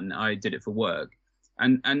for fun. I did it for work,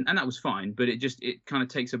 and that was fine. But it kind of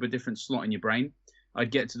takes up a different slot in your brain. I'd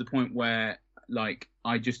get to the point where like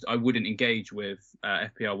I wouldn't engage with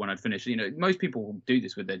FPL when I'd finish. You know, most people do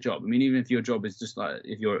this with their job. I mean, even if your job is just like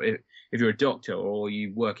if you're a doctor or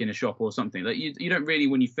you work in a shop or something, like you don't really,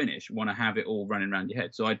 when you finish, want to have it all running around your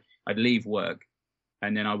head. So I'd leave work.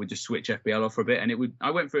 And then I would just switch FPL off for a bit. And I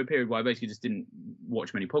went through a period where I basically just didn't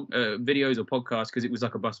watch many videos or podcasts because it was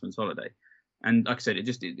like a busman's holiday. And like I said,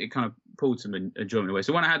 it kind of pulled some enjoyment away.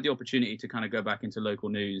 So when I had the opportunity to kind of go back into local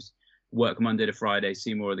news, work Monday to Friday,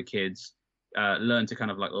 see more of the kids, learn to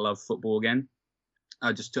kind of like love football again,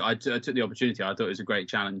 I took the opportunity. I thought it was a great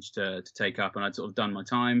challenge to take up, and I'd sort of done my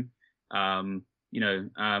time.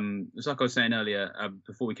 It's like I was saying earlier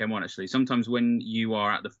before we came on. Actually, sometimes when you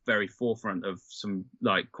are at the very forefront of some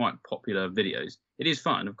like quite popular videos, it is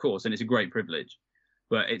fun, of course, and it's a great privilege.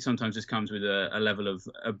 But it sometimes just comes with a level of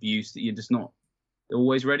abuse that you're just not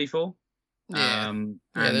always ready for. Yeah,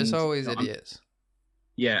 there's always idiots.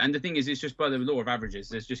 Yeah, and the thing is, it's just by the law of averages,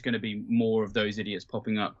 there's just going to be more of those idiots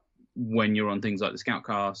popping up when you're on things like the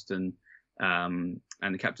Scoutcast and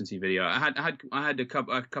the captaincy video. I had a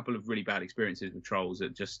couple of really bad experiences with trolls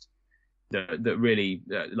that really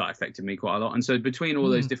like affected me quite a lot. And so between all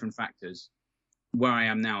those different factors, where I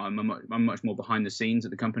am now, I'm much more behind the scenes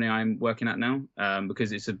at the company I'm working at now,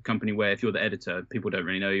 because it's a company where if you're the editor, people don't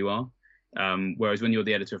really know who you are. Whereas when you're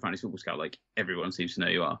the editor of Fantasy Football Scout, like everyone seems to know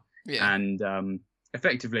who you are. Yeah. And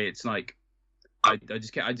effectively, it's like I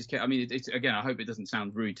just care. I mean, it's again. I hope it doesn't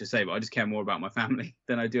sound rude to say, but I just care more about my family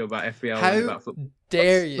than I do about FPL and about football. How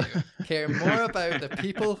dare you care more about the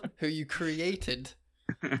people who you created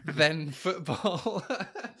than football?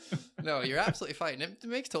 No, you're absolutely fine. It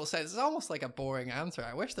makes total sense. It's almost like a boring answer.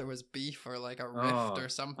 I wish there was beef or like a rift or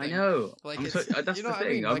something. I know. Like that's the thing. I,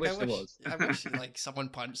 mean? I wish there was. I wish like someone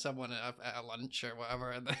punched someone at a lunch or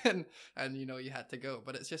whatever, and you had to go.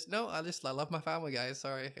 But it's just no. I love my family, guys.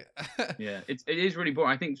 Sorry. Yeah, it is really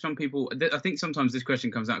boring. I think some people. I think sometimes this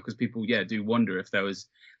question comes out because people do wonder if there was.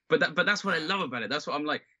 But that's what I love about it. That's what I'm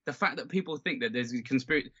like. The fact that people think that there's a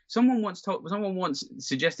conspiracy. Someone once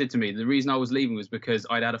suggested to me the reason I was leaving was because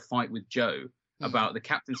I'd had a fight with Joe about the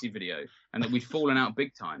captaincy video and that we'd fallen out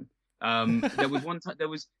big time. There was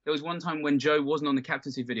one time when Joe wasn't on the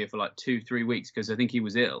captaincy video for like 2-3 weeks because I think he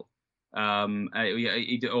was ill.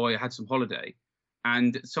 He had some holiday.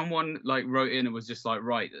 And someone like wrote in and was just like,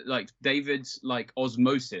 right, like David's like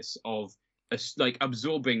osmosis of like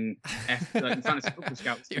absorbing Fantasy Football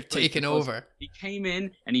Scouts. You're taking over. He came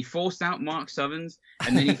in and he forced out Mark Southerns,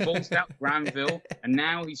 and then he forced out Granville, and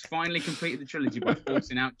now he's finally completed the trilogy by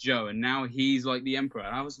forcing out Joe, and now he's like the Emperor.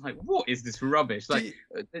 And I was like, what is this rubbish? Like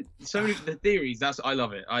so many the theories. I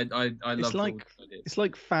love it. I love it. It's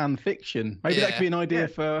like fan fiction. Maybe that could be an idea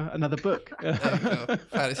for another book. There you go.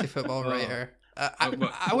 Fantasy football writer. I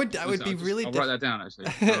would be really. I'll write that down actually.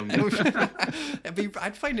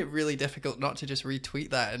 I'd find it really difficult not to just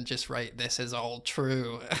retweet that and just write "This is all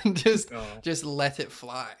true" and just let it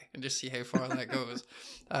fly and just see how far that goes.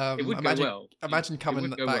 It would go well. Imagine coming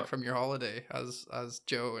back from your holiday as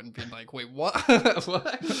Joe and being like, "Wait, what?"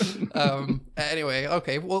 What? Anyway,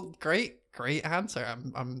 okay. Well, great answer.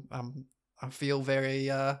 I feel very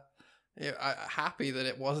happy that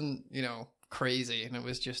it wasn't crazy and it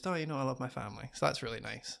was just I love my family, so that's really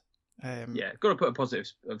nice. Got to put a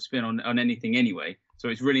positive spin on anything anyway, so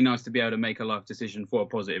it's really nice to be able to make a life decision for a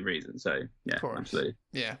positive reason. So yeah, absolutely.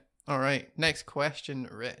 All right, next question,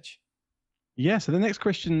 Rich. So the next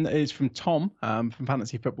question is from Tom from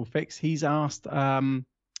Fantasy Football Fix. He's asked, I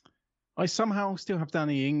somehow still have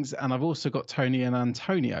Danny Ings and I've also got Tony and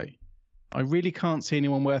Antonio. I really can't see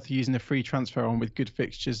anyone worth using a free transfer on with good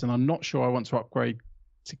fixtures, and I'm not sure I want to upgrade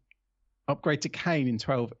to Kane in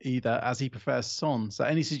 12 either, as he prefers Son. So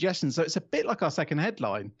any suggestions? So it's a bit like our second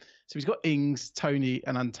headline. So he's got Ings, Tony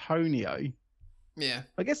and Antonio. Yeah.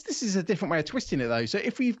 I guess this is a different way of twisting it though. So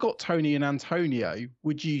if we've got Tony and Antonio,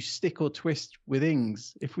 would you stick or twist with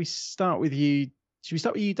Ings? If we start with you, should we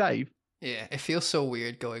start with you, Dave? Yeah, it feels so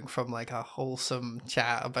weird going from like a wholesome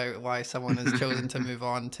chat about why someone has chosen to move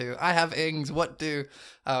on to I have Ings, what do?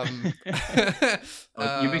 You'd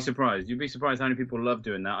be surprised. You'd be surprised how many people love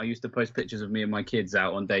doing that. I used to post pictures of me and my kids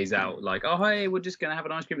out on days out, like, oh hey, we're just gonna have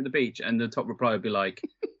an ice cream at the beach, and the top reply would be like,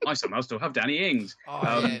 I somehow still have Danny Ings. No,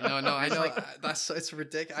 I know it's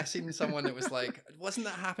ridiculous. I seen someone that was like, wasn't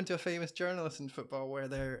that happen to a famous journalist in football where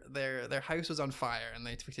their house was on fire and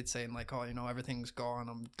they tweeted saying like, oh, everything's gone.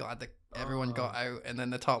 I'm glad that everyone got out, and then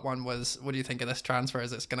the top one was, what do you think of this transfer?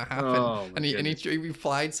 Is it's going to happen? And he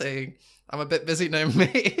replied saying, I'm a bit busy now,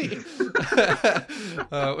 mate.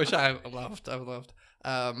 Which I loved.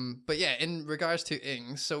 But yeah, in regards to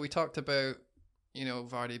Ings, so we talked about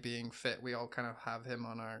Vardy being fit. We all kind of have him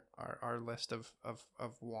on our list of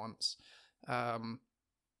wants. And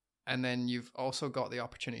then you've also got the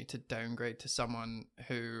opportunity to downgrade to someone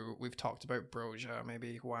who we've talked about, Broja,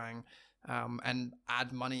 maybe Wang, and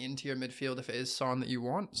add money into your midfield if it is Son that you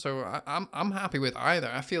want. So I'm happy with either.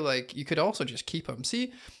 I feel like you could also just keep him.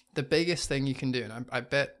 See, the biggest thing you can do, and I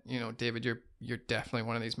bet, David, you're definitely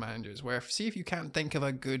one of these managers where if you can't think of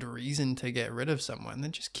a good reason to get rid of someone,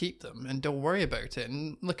 then just keep them and don't worry about it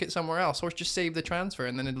and look at somewhere else, or just save the transfer,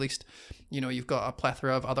 and then at least you've got a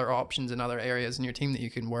plethora of other options in other areas in your team that you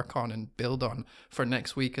can work on and build on for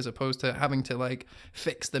next week, as opposed to having to like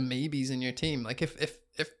fix the maybes in your team. Like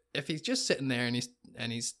if he's just sitting there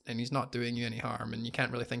and he's not doing you any harm and you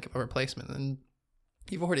can't really think of a replacement, then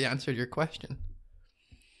you've already answered your question.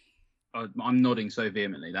 I'm nodding so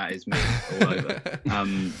vehemently. That is me all over.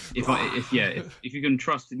 If you can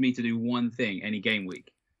trust me to do one thing any game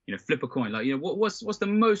week, flip a coin. Like, what's the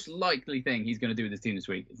most likely thing he's going to do with his team this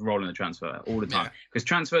week? It's rolling a transfer all the time, because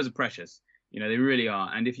transfers are precious. They really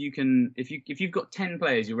are. And if you've got 10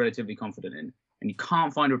 players you're relatively confident in, and you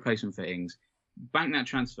can't find a replacement for Ings, bank that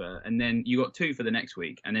transfer, and then you got 2 for the next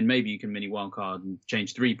week, and then maybe you can mini wildcard and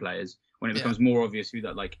change 3 players when it becomes more obvious who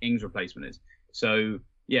that like Ings replacement is. So.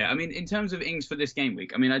 Yeah, I mean, in terms of Ings for this game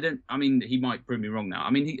week, he might prove me wrong now.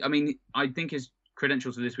 I think his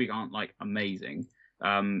credentials for this week aren't like amazing.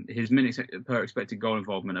 His minutes per expected goal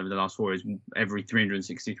involvement over the last 4 is every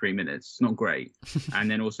 363 minutes. It's not great. And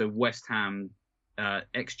then also West Ham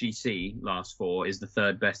XGC last 4 is the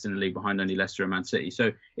 3rd best in the league, behind only Leicester and Man City.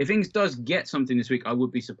 So if Ings does get something this week, I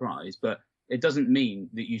would be surprised. But it doesn't mean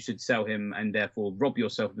that you should sell him and therefore rob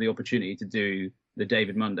yourself of the opportunity to do the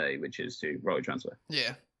David Monday, which is to roll a transfer.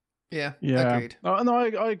 Yeah. Agreed. Oh, no,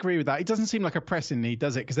 I agree with that. It doesn't seem like a pressing need,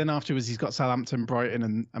 does it? Because then afterwards he's got Southampton,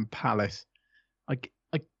 Brighton, and Palace. I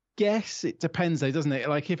guess it depends, though, doesn't it?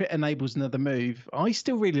 Like if it enables another move, I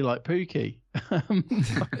still really like Pookie.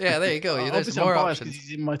 Yeah, there you go. There's more options because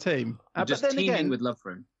he's in my team. Just teaming with love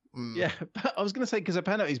for him. Yeah, but I was going to say because of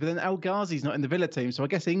penalties, but then El Ghazi's not in the Villa team, so I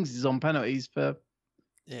guess Ings is on penalties for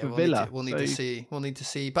Villa. We'll need to see. We'll need to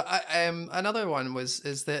see. But another one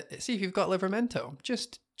is that, see if you've got Livramento,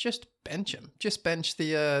 just bench him. Just bench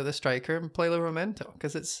the striker and play Livramento,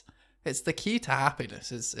 because it's the key to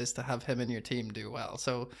happiness is to have him in your team do well.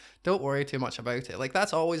 So don't worry too much about it. Like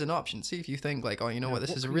that's always an option. See if you think like, what,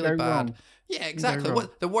 this is really bad. Wrong? Yeah, exactly.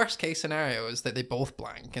 What the worst case scenario is that they both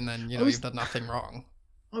blank and then you've done nothing wrong.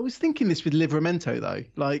 I was thinking this with Livramento though.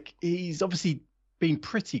 Like he's obviously been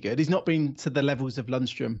pretty good. He's not been to the levels of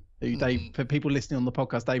Lundstrom, who Dave, for people listening on the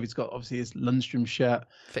podcast, David's got obviously his Lundstrom shirt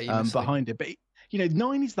behind it. But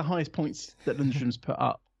 9 is the highest points that Lundstrom's put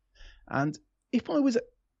up. And if I was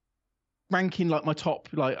ranking like my top,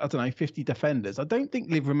 50 defenders, I don't think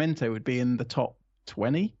Livramento would be in the top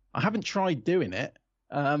 20. I haven't tried doing it,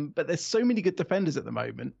 but there's so many good defenders at the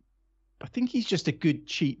moment. I think he's just a good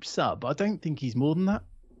cheap sub. I don't think he's more than that.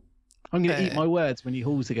 I'm going to eat my words when he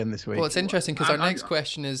hauls again this week. Well, it's interesting because our next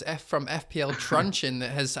question is from FPL Trunchin that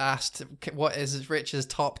has asked, what is Rich's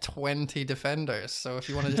top 20 defenders? So if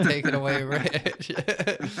you want to just take it away, Rich.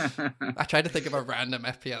 I tried to think of a random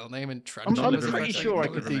FPL name and Trunchin. I'm pretty sure I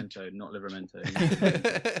could do... Not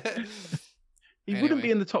Livramento. He wouldn't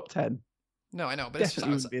be in the top 10. No, I know, but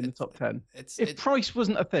definitely wouldn't be in the top 10. If price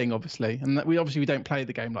wasn't a thing, obviously, and that we don't play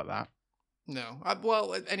the game like that. No.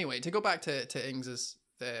 Well, anyway, to go back to Ings's...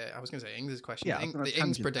 I was going to say Ings' question. The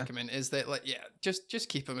Ings predicament is that, just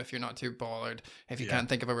keep him if you're not too bothered, if you can't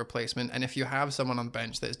think of a replacement. And if you have someone on the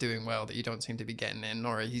bench that's doing well that you don't seem to be getting in,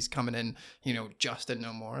 or he's coming in, just and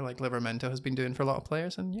no more, like Livramento has been doing for a lot of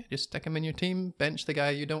players, and just stick him in your team, bench the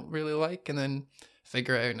guy you don't really like, and then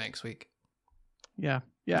figure it out next week. Yeah.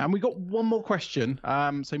 And we got one more question.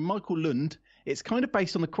 So Michael Lund, it's kind of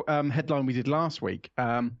based on the headline we did last week.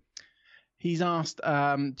 He's asked,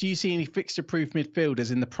 do you see any fixture-proof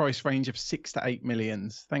midfielders in the price range of 6 to 8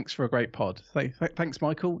 millions? Thanks for a great pod. So, thanks,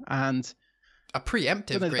 Michael. And a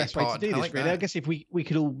preemptive great pod. I guess if we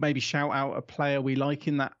could all maybe shout out a player we like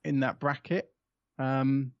in that bracket.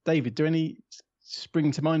 David, do any spring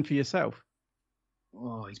to mind for yourself?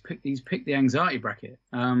 Oh, he's picked the anxiety bracket.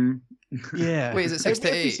 Yeah. Wait, is it 6 to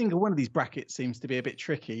 8? Every single one of these brackets seems to be a bit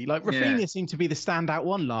tricky. Like Rafinha seemed to be the standout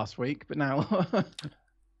one last week, but now.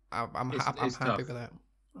 I'm happy with that.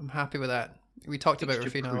 I'm happy with that. We talked about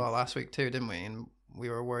Rafinha a lot last week too, didn't we? And we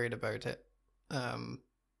were worried about it. I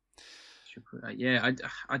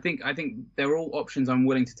think they're all options I'm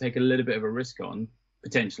willing to take a little bit of a risk on,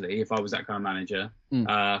 potentially, if I was that kind of manager,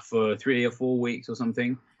 for 3 or 4 weeks or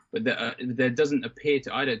something. But there doesn't appear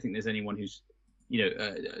to. I don't think there's anyone who's,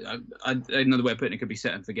 another way of putting it could be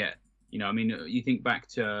set and forget. You think back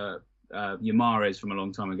to Yamares from a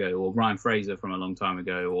long time ago, or Ryan Fraser from a long time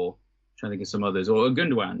ago, or I'm trying to think of some others, or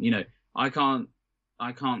Gundogan. I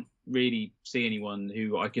can't really see anyone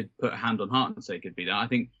who I could put a hand on heart and say could be that. I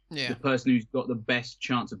think the person who's got the best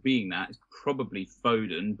chance of being that is probably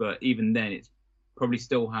Foden, but even then, it probably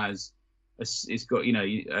still has it's got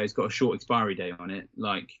it's got a short expiry date on it.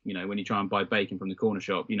 Like when you try and buy bacon from the corner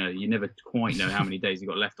shop, you never quite know how many days you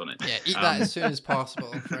got left on it. Yeah, eat that as soon as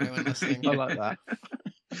possible for anyone listening. I like that.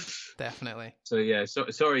 Definitely. So yeah,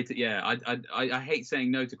 sorry to I hate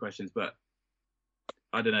saying no to questions, but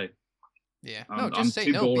I don't know. Yeah, no, just say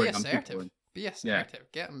no. Boring. Be assertive. Be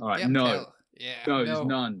assertive. Get them. All right, get them no. killed. Yeah, no, there's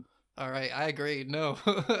none. All right, I agree. No,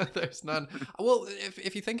 there's none. Well,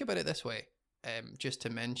 if you think about it this way, just to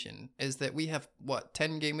mention, is that we have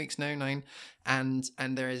 10 game weeks now, 9, and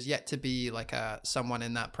there is yet to be like someone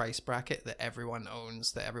in that price bracket that everyone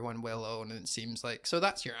owns, that everyone will own, and it seems like. So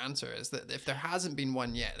that's your answer, is that if there hasn't been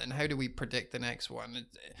one yet, then how do we predict the next one?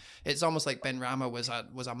 It's almost like Benrahma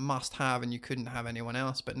was a must have, and you couldn't have anyone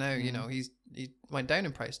else. But now he went down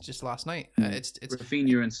in price just last night. It's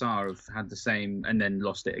Rafinha and Sarr have had the same and then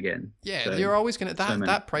lost it again. Yeah, so, you're always gonna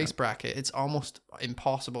that price bracket. It's almost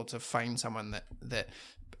impossible to find someone that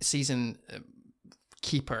season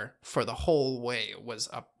keeper for the whole way was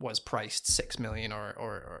priced 6 million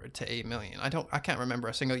or to 8 million. I can't remember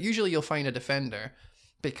a single. Usually you'll find a defender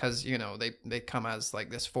because they come as like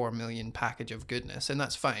this 4 million package of goodness, and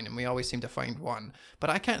that's fine, and we always seem to find one. But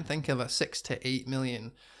I can't think of a 6 to 8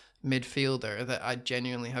 million midfielder that I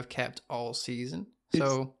genuinely have kept all season.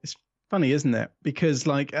 So it's funny, isn't it? Because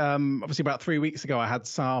obviously about 3 weeks ago I had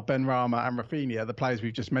Sarr, Benrahma and Rafinha, the players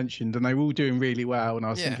we've just mentioned, and they were all doing really well, and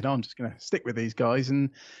I was thinking, I'm just going to stick with these guys.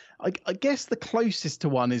 And I guess the closest to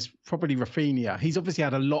one is probably Rafinha. He's obviously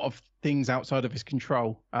had a lot of things outside of his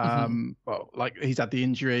control. Well, like he's had the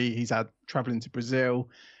injury, he's had traveling to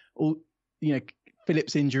Brazil,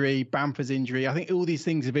 Phillips' injury, Bamford's injury. I think all these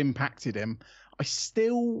things have impacted him. I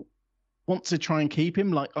still want to try and keep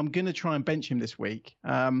him. Like, I'm going to try and bench him this week.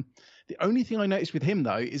 The only thing I noticed with him,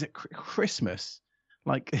 though, is at Christmas,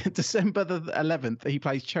 like December the 11th, he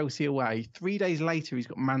plays Chelsea away. 3 days later, he's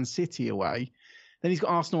got Man City away. Then he's got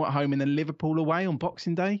Arsenal at home and then Liverpool away on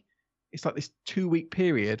Boxing Day. It's like this 2-week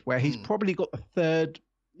period where he's probably got the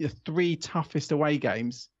 3 toughest away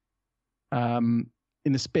games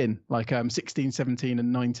in the spin, like 16, 17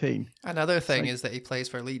 and 19. Another thing is that he plays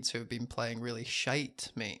for Leeds, who have been playing really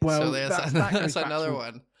shite, mate. Well, so that's another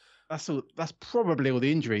one. That's probably all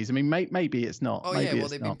the injuries. I mean, maybe it's not. Oh, maybe yeah, well,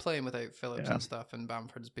 they've been playing without Phillips and stuff, and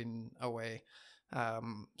Bamford's been away.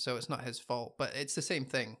 So it's not his fault, but it's the same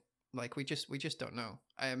thing. Like, we just don't know.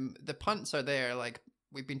 The punts are there, like,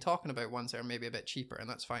 we've been talking about ones that are maybe a bit cheaper, and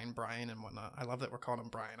that's fine. Brian and whatnot. I love that we're calling him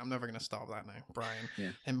Brian. I'm never going to stop that now. Brian,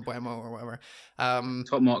 Mbeumo or whatever.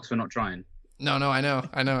 Top marks for not trying. No, I know.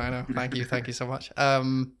 Thank you so much.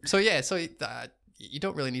 So you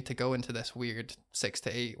don't really need to go into this weird 6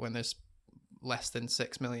 to 8 when there's less than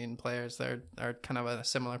 6 million players that are kind of a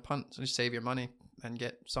similar punt. So just save your money and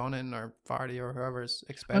get Son in or Vardy or whoever's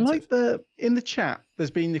expensive. I like in the chat,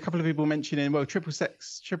 there's been a couple of people mentioning, Triple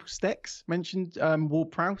Stecks mentioned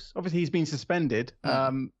Ward-Prowse. Obviously, he's been suspended.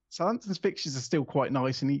 Southampton's fixtures are still quite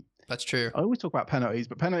nice, and that's true. I always talk about penalties,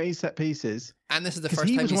 but penalties, set pieces. And this is the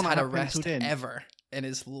first time he's had a rest ever in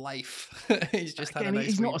his life. He's just had a nice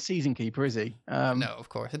He's week. not a season keeper, is he? No, of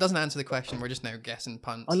course. It doesn't answer the question. We're just now guessing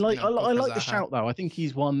punts. I like the shout, though. I think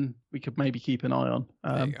he's one we could maybe keep an eye on.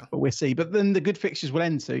 But we'll see. But then the good fixtures will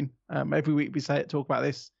end soon. Every week we talk about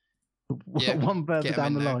this. One further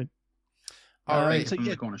down the line. All right. From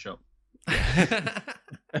the corner shop.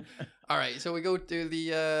 All right. So we go to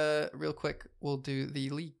the real quick. We'll do the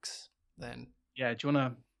leaks then. Yeah. Do you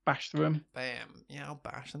want to bash through them? Bam. Yeah, I'll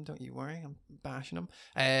bash them. Don't you worry. I'm bashing them.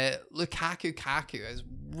 Lukaku has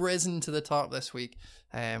risen to the top this week.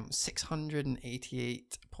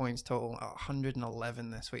 688 points total,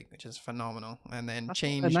 111 this week, which is phenomenal. And then That's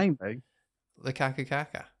change their name, though. Lukaku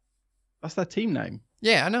Kaka. That's their team name.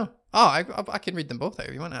 Yeah, I know. Oh, I can read them both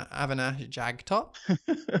out. You want to Avinash Jagtop?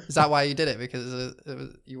 Is that why you did it? Because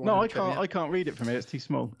you wanted I can't read it from here. It's too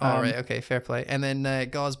small. All right, okay, fair play. And then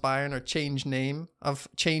Gauze Byron, or change name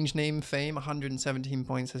fame, 117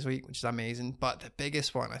 points this week, which is amazing. But the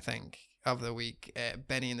biggest one, I think, of the week,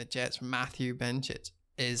 Benny and the Jets, Matthew Benchit,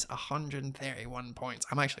 is 131 points.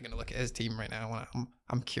 I'm actually going to look at his team right now.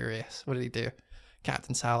 I'm curious. What did he do?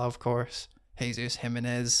 Captain Salah, of course. Jesus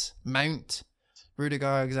Jimenez, Mount, Rudiger,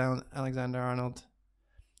 Alexander-Arnold.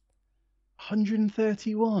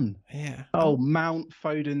 131. Yeah. Oh, Mount,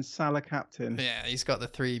 Foden, Salah captain. Yeah, he's got the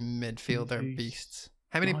 3 midfielder beasts.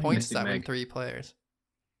 How many points is that with 3 players?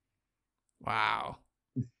 Wow.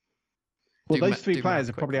 Well, those 3 players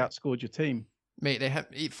have probably outscored your team. Mate, they have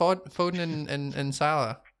Foden and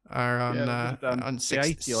Salah are on the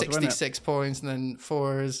 80 odd, wasn't it? 66 points, and then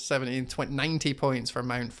 4s, 17, 20, 90 points for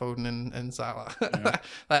Mount, Foden, and Salah. Yeah.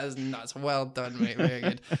 That is nuts. Well done, mate. Very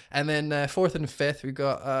good. And then fourth and fifth, we've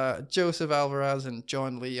got Joseph Alvarez and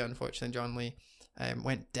John Lee. Unfortunately, John Lee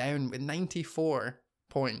went down with 94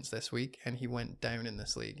 points this week, and he went down in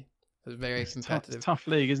this league. It was very competitive. Tough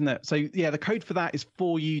league, isn't it? So yeah, the code for that is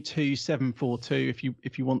 4U2742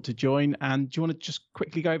 if you want to join. And do you want to just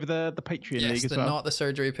quickly go over the Patreon league as well? Not the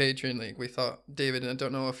Surgery Patreon league. We thought, David, and I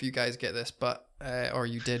don't know if you guys get this, but or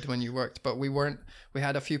you did when you worked, but we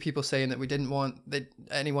had a few people saying that we didn't want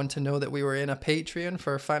anyone to know that we were in a Patreon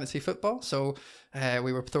for fantasy football. So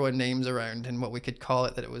we were throwing names around and what we could call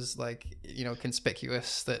it, that it was like,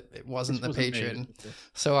 conspicuous that it wasn't the Patreon.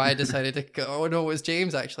 So I decided to go, oh no, it was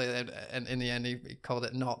James actually. And in the end, he called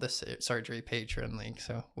it not the Surgery Patreon league.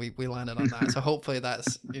 So we landed on that. So hopefully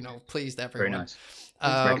that's, pleased everyone. Very nice.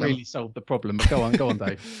 Really solved the problem. But go on,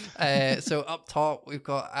 Dave. So up top, we've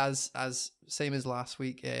got as same as last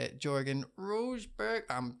week, Jorgen Rosberg.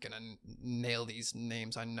 I'm gonna nail these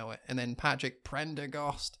names, I know it. And then Patrick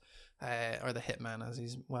Prendergast, or the Hitman as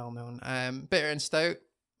he's well known. Bitter and Stout,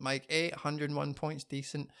 Mike 8, 101 points,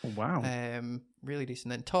 decent. Oh, wow. Really decent.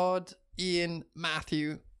 Then Todd, Ian,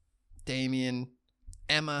 Matthew, Damien,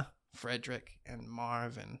 Emma, Frederick, and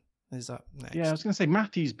Marvin is up next. Yeah, I was going to say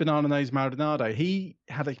Matthew's Banana Nose Maldonado. He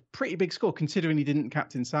had a pretty big score considering he didn't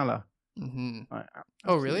captain Salah. Mm-hmm. Like,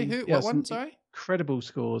 oh, really? Who? What one? Sorry. Incredible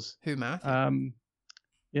scores. Who, Matthew?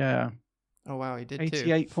 Yeah. Oh wow, he did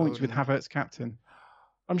 88 too. points Foden. with Havertz captain.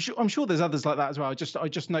 I'm sure there's others like that as well. I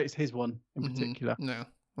just noticed his one in particular. No.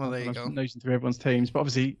 Well, there you go. Nosing through everyone's teams, but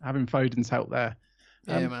obviously having Foden's help there.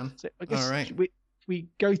 Yeah, man. So I guess all right. we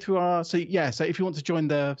go through our so if you want to join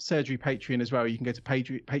the Surgery Patreon as well, you can go to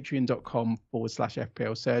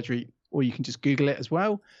patreon.com/FPL Surgery, or you can just Google it as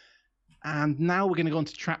well. And now we're going to go on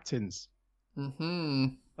to Traptins. Mm-hmm.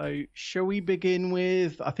 So shall we begin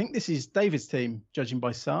with, I think this is David's team, judging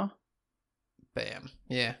by Sar. Bam.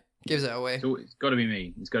 Yeah. Gives it away. So it's got to be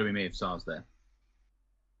me. It's got to be me if Sar's there.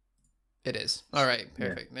 It is. All right.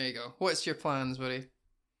 Perfect. Yeah. There you go. What's your plans, buddy?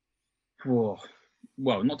 Whoa.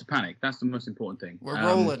 Well, not to panic. That's the most important thing. We're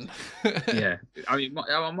rolling. Yeah. I mean,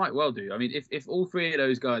 I might well do. I mean, if all three of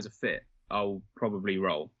those guys are fit, I'll probably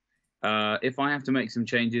roll. If I have to make some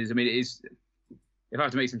changes, I mean, if I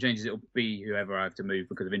have to make some changes, it'll be whoever I have to move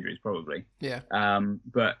because of injuries, probably. Yeah.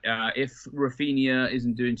 But if Rafinha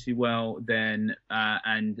isn't doing too well, then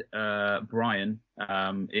and Brian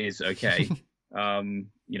is okay.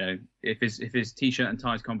 If his t-shirt and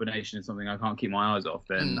ties combination is something I can't keep my eyes off,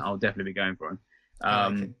 then I'll definitely be going for him.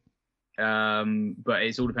 But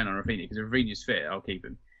it's all dependent on Rafinha, because if Rafinha's fit, I'll keep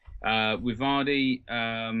him. With Vardy,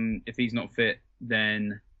 if he's not fit,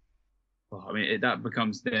 then that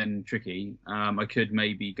becomes then tricky. I could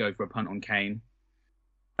maybe go for a punt on Kane.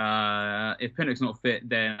 If Pinnock's not fit,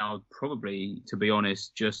 then I'll probably, to be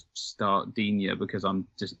honest, just start Digne because I'm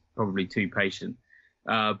just probably too patient.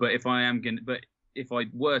 But if I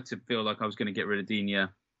were to feel like I was going to get rid of Digne,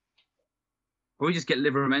 probably just get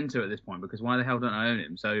Livramento at this point, because why the hell don't I own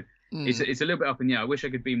him? So it's a little bit up in the air. I wish I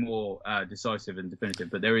could be more decisive and definitive,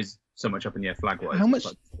 but there is so much up in the air flag-wise. How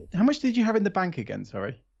much did you have in the bank again?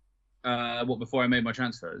 Sorry. Before I made my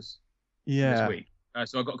transfers? Yeah. This week.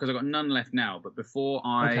 So I got none left now. But before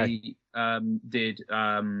I did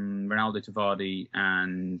Ronaldo to Vardy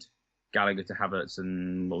and Gallagher to Havertz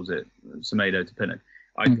and Semedo to Pinnock,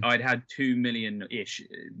 I'd had 2 million ish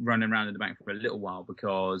running around in the bank for a little while,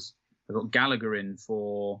 because I got Gallagher in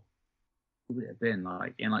for, what would it have been,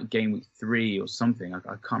 like in game week 3 or something. I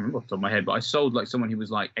can't remember off the top of my head, but I sold someone who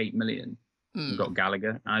was 8 million. And got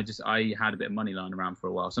Gallagher. I had a bit of money lying around for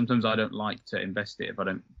a while. Sometimes I don't like to invest it if I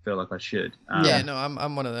don't feel like I should.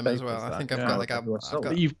 I'm one of them as well. I think I've got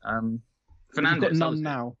you've got none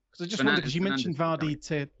now, because I just wondered, because you mentioned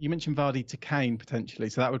Vardy to Kane potentially,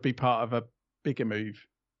 so that would be part of a bigger move.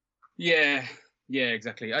 Yeah,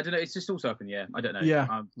 exactly. I don't know. It's just also up in the air. I don't know.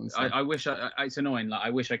 Yeah, I wish it's annoying. I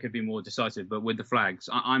wish I could be more decisive, but with the flags,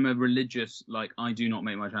 I'm a religious. I do not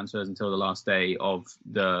make my transfers until the last day of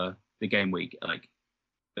the game week.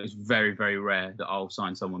 It's very, very rare that I'll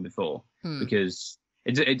sign someone before, because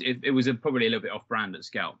it was probably a little bit off brand at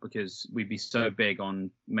Scout, because we'd be so big on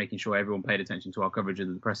making sure everyone paid attention to our coverage of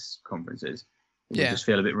the press conferences. It would just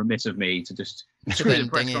feel a bit remiss of me to just screw the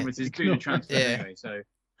press conferences, do the transfer anyway. So,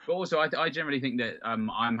 but also I generally think that I'm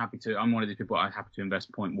one of these people. I'm happy to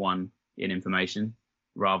invest 0.1 in information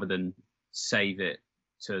rather than save it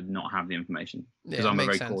to not have the information, because I'm a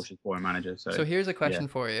very cautious boring manager. So here's a question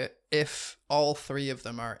for you: if all three of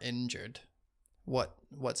them are injured,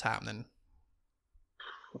 what's happening?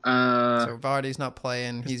 So Vardy's not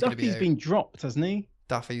playing. He's going to be Duffy's out. been dropped, hasn't he?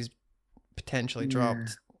 Duffy's potentially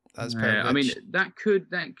dropped. As per I mean, that could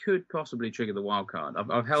possibly trigger the wild card.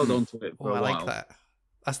 I've held on to it for a while. I like that.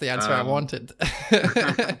 That's the answer I wanted.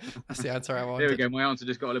 That's the answer I wanted. There we go. My answer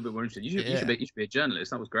just got a little bit more interesting. You should be a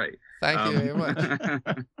journalist. That was great. Thank you very much.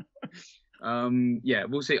 Yeah,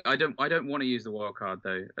 we'll see. I don't want to use the wild card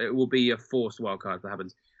though. It will be a forced wild card if that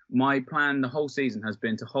happens. My plan the whole season has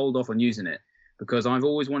been to hold off on using it because I've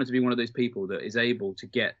always wanted to be one of those people that is able to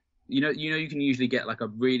get. You can usually get like a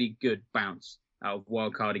really good bounce out of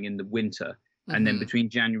wildcarding in the winter. And then between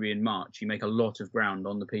January and March, you make a lot of ground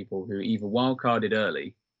on the people who either wildcarded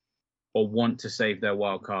early or want to save their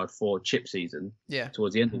wildcard for chip season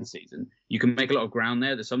towards the end of the season. You can make a lot of ground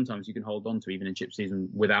there that sometimes you can hold on to even in chip season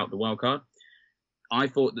without the wildcard. I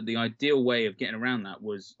thought that the ideal way of getting around that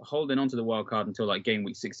was holding onto the wildcard until like game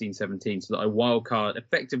week 16, 17, so that I wildcard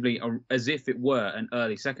effectively as if it were an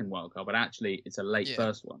early second wildcard, but actually it's a late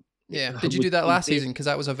first one. Yeah. Did you do that last season? Because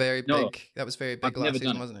that was very big. That was very big last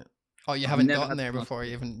season, wasn't it? Oh, you haven't gotten there before.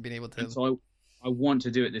 You haven't been able to. And so I want to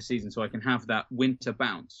do it this season so I can have that winter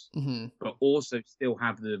bounce, but also still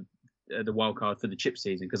have the wild card for the chip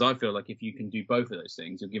season. Because I feel like if you can do both of those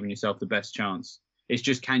things, you're giving yourself the best chance. It's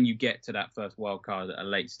just, can you get to that first wild card at a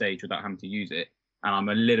late stage without having to use it? And I'm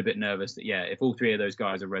a little bit nervous that if all three of those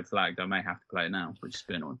guys are red flagged, I may have to play it now, which is a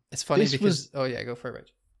bit annoying. It's funny because go for it,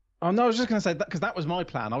 Rich. Oh no, I was just going to say that because that was my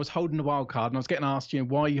plan. I was holding the wild card and I was getting asked,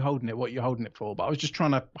 why are you holding it? What are you holding it for? But I was just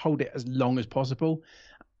trying to hold it as long as possible.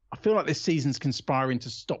 I feel like this season's conspiring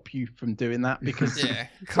to stop you from doing that because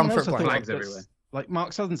comfort flags everywhere. Like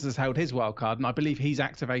Mark Southerns has held his wild card and I believe he's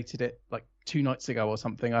activated it like 2 nights ago or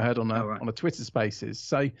something. I heard on a Twitter Spaces.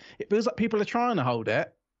 So it feels like people are trying to hold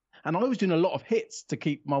it. And I was doing a lot of hits to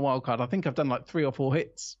keep my wild card. I think I've done like 3 or 4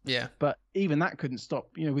 hits. Yeah. But even that couldn't stop,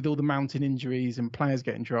 with all the mountain injuries and players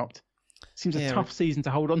getting dropped. Seems a tough season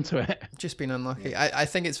to hold on to it. Just been unlucky. I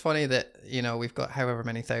think it's funny that, we've got however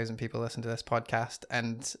many thousand people listen to this podcast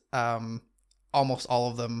and almost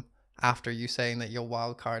all of them, after you saying that you'll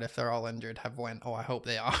wild card if they're all injured, have went, oh, I hope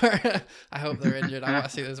they are. I hope they're injured. I want to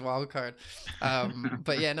see this wild card.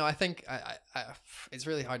 But yeah, no, I think it's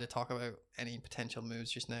really hard to talk about any potential moves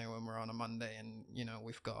just now when we're on a Monday and,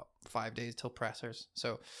 we've got 5 days till pressers.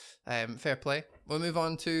 So fair play. We'll move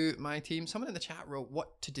on to my team. Someone in the chat wrote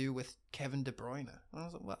what to do with Kevin De Bruyne. I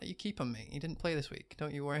was like, well, you keep him, mate. He didn't play this week.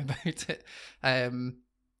 Don't you worry about it.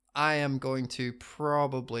 I am going to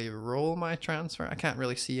probably roll my transfer. I can't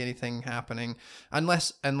really see anything happening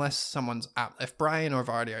unless someone's if Brian or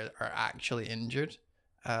Vardy are actually injured.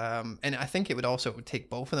 And I think it would take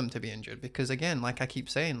both of them to be injured because again, like I keep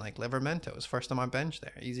saying, like Livramento is first on my bench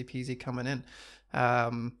there, easy peasy coming in.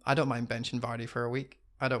 I don't mind benching Vardy for a week.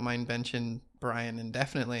 I don't mind benching Brian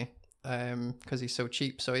indefinitely because he's so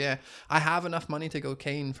cheap. So yeah, I have enough money to go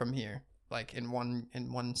Kane from here. Like in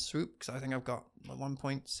one swoop, because I think I've got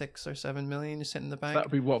 1.6 or 7 million just sitting in the bank. That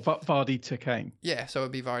would be what Vardy to Kane. Yeah, so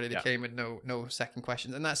it'd be Vardy to Kane with no second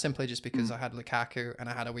questions, and that's simply just because I had Lukaku and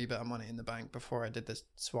I had a wee bit of money in the bank before I did this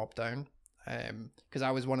swap down. Because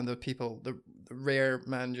I was one of the people, the rare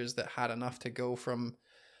managers that had enough to go from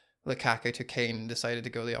Lukaku to Kane and decided to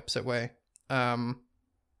go the opposite way.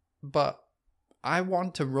 But I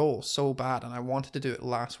want to roll so bad, and I wanted to do it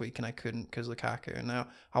last week, and I couldn't because Lukaku, and now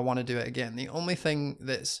I want to do it again. The only thing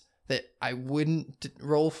that I wouldn't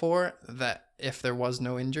roll for, that if there was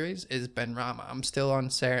no injuries, is Benrahma. I'm still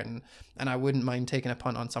uncertain, and I wouldn't mind taking a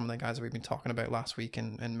punt on some of the guys that we've been talking about last week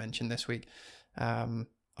and mentioned this week.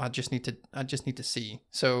 I just need to see.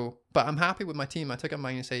 So, but I'm happy with my team. I took a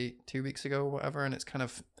 -8 2 weeks ago, or whatever, and it's kind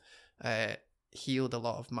of healed a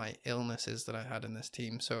lot of my illnesses that I had in this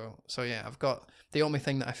team. So yeah, I've got the only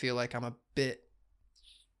thing that I feel like I'm a bit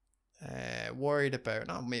worried about,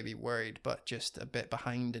 not maybe worried, but just a bit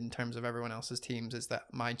behind in terms of everyone else's teams, is that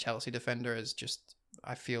my Chelsea defender is just,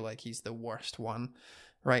 I feel like he's the worst one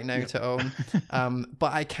right now to own.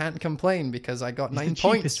 But I can't complain because I got 9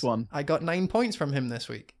 points. I got 9 points from him this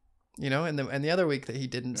week. And the other week that he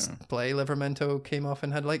didn't play, Livramento came off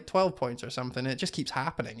and had like 12 points or something. It just keeps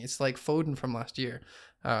happening. It's like Foden from last year.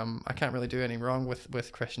 I can't really do any wrong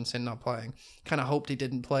with Christensen not playing. Kind of hoped he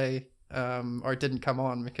didn't play or didn't come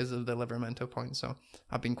on because of the Livramento points. So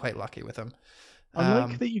I've been quite lucky with him. I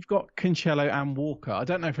like that you've got Cancelo and Walker. I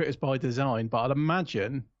don't know if it was by design, but I'd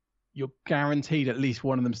imagine you're guaranteed at least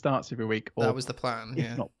one of them starts every week. Or that was the plan,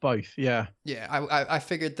 if not both, yeah. Yeah, I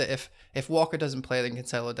figured that if Walker doesn't play, then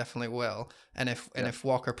Cancelo definitely will. And if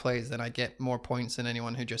Walker plays, then I get more points than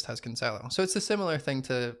anyone who just has Cancelo. So it's a similar thing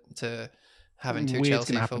to having two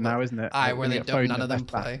Chelsea fullbacks now, isn't it? Where they don't, none of them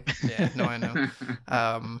play. Yeah, no, I know.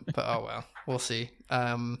 But oh well, we'll see.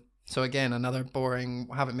 So again, another boring,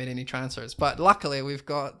 haven't made any transfers. But luckily, we've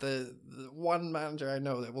got the one manager I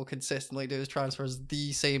know that will consistently do his transfers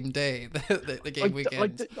the same day, the game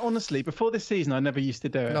weekend. Honestly, before this season, I never used to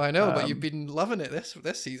do it. No, I know, but you've been loving it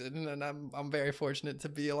this season, and I'm very fortunate to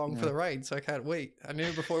be along for the ride, so I can't wait. I knew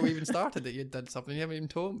before we even started that you'd done something. You haven't even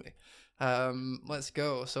told me. Let's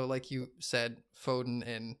go. So like you said, Foden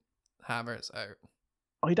in, Havertz out.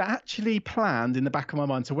 I'd actually planned in the back of my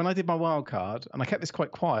mind. So when I did my wild card, and I kept this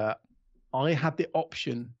quite quiet, I had the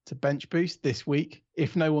option to bench boost this week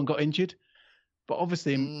if no one got injured. But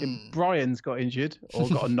obviously, Brian's got injured or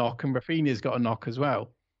got a knock, and Rafinha's got a knock as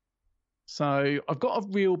well. So I've got a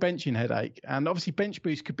real benching headache, and obviously bench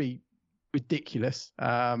boost could be ridiculous.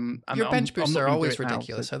 And your bench boosts are always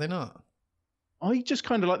ridiculous, are they not? I just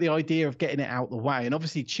kind of like the idea of getting it out the way. And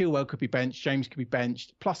obviously Chilwell could be benched, James could be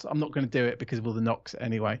benched. Plus, I'm not going to do it because of all the knocks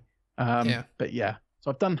anyway. But yeah, so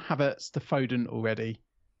I've done Havertz to Foden already.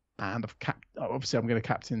 And obviously I'm going to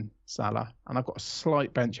captain Salah. And I've got a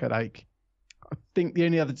slight bench headache. I think the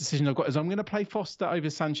only other decision I've got is I'm going to play Foster over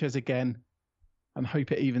Sanchez again and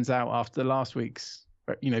hope it evens out after last week's,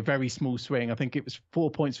 very small swing. I think it was 4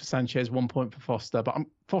 points for Sanchez, 1 point for Foster. But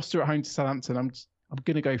Foster at home to Southampton. I'm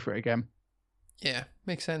going to go for it again. Yeah,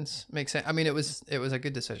 makes sense. I mean, it was a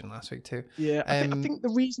good decision last week too. Yeah, I think the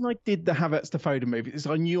reason I did the Havertz to Foden move is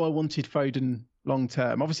I knew I wanted Foden long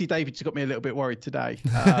term. Obviously, David just got me a little bit worried today.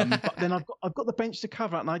 But then I've got the bench to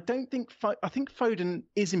cover, and I think Foden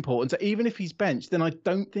is important. So even if he's benched, then I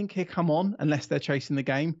don't think he'll come on unless they're chasing the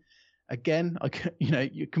game. Again,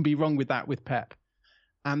 you can be wrong with that with Pep.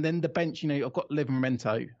 And then the bench, I've got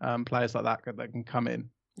Livramento, players like that can come in.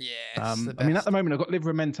 Yes, I mean, at the moment, I've got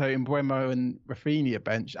Livramento, Mbeumo, and Rafinha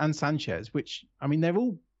bench, and Sanchez, which, I mean, they're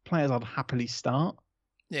all players I'd happily start.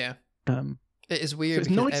 Yeah. It is weird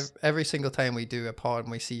so because every single time we do a pod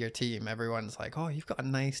and we see your team, everyone's like, "Oh, you've got a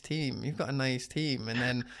nice team. You've got a nice team." And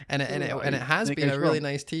then it has been a really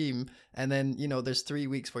nice team. And then there's 3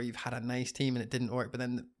 weeks where you've had a nice team and it didn't work. But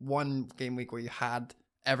then one game week where you had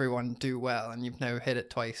everyone do well and you've now hit it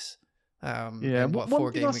twice. In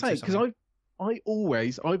 4 game weeks? Because I've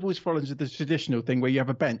always followed the traditional thing where you have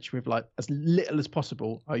a bench with like as little as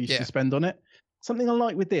possible I used to spend on it. Something I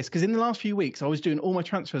like with this, because in the last few weeks I was doing all my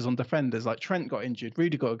transfers on defenders, like Trent got injured,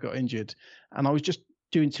 Rudiger got injured, and I was just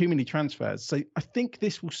doing too many transfers. So I think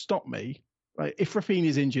this will stop me. Like if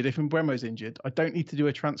Rafinha's injured, if Mbeumo's injured, I don't need to do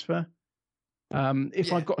a transfer.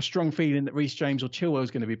 If I've got a strong feeling that Reece James or Chilwell is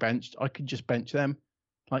going to be benched, I could just bench them.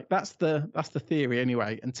 Like that's the theory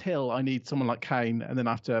anyway, until I need someone like Kane, and then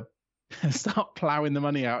I have to start ploughing the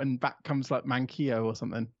money out, and back comes like Manquillo or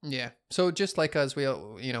something. Yeah. So just like us, we,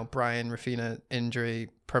 Brian, Rafinha injury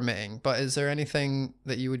permitting, but is there anything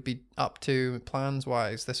that you would be up to plans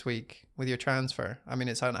wise this week with your transfer? I mean,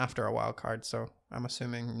 it's after a wild card, so I'm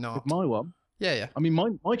assuming not. With my one? Yeah. I mean,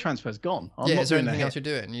 my transfer's gone. Is there anything else you're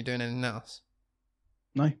doing? You doing anything else?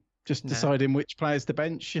 No. Just deciding which players to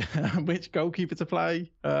bench, which goalkeeper to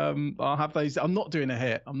play. I'll have those. I'm not doing a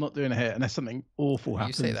hit. Unless something awful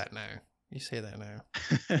happens. You say that now.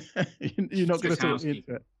 You're not going to talk me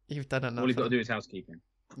into it. You've done enough. All you've got to do is housekeeping.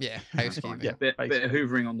 Yeah, housekeeping. A bit of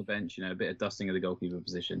hoovering on the bench, a bit of dusting of the goalkeeper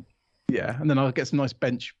position. Yeah, and then I'll get some nice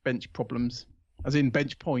bench problems, as in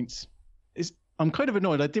bench points. I'm kind of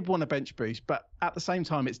annoyed. I did want a bench boost, but at the same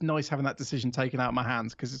time, it's nice having that decision taken out of my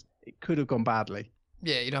hands because it could have gone badly.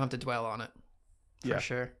 Yeah, you don't have to dwell on it. For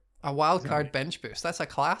sure. A wild card bench boost. That's a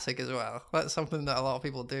classic as well. That's something that a lot of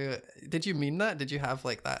people do. Did you mean that? Did you have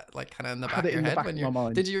like that, like kind of in the back of your head when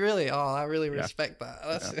you? Did you really? Oh, I really respect that.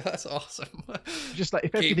 That's awesome. Just like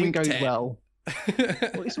if everything goes well,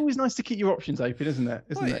 it's always nice to keep your options open, isn't it?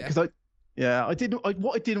 Isn't it? Because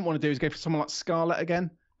what I didn't want to do is go for someone like Scarlett again.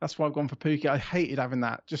 That's why I've gone for Pookie. I hated having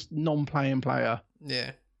that just non-playing player. Yeah.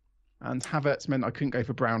 And Havertz meant I couldn't go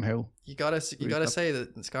for Brownhill. You gotta say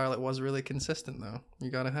that Scarlett was really consistent though. You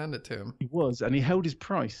gotta hand it to him. He was, and he held his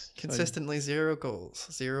price. Consistently 0 goals,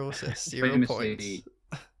 0 assists, 0 points.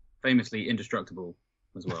 Famously indestructible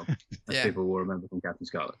as well. As people will remember from Captain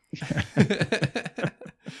Scarlett.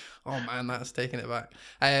 Oh man, that's taking it back.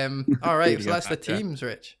 All right, so that's the teams,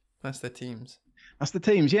 Rich. That's the teams.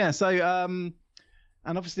 Yeah. So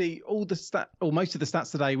and obviously most of the stats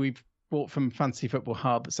today we've bought from Fantasy Football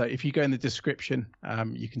Hub. So if you go in the description,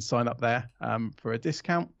 you can sign up there for a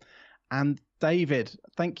discount. And David,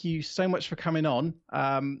 thank you so much for coming on.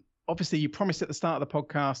 Obviously, you promised at the start of the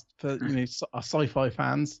podcast for our sci-fi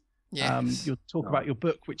fans. Yes. You'll talk about your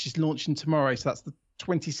book, which is launching tomorrow. So that's the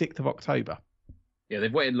 26th of October. Yeah,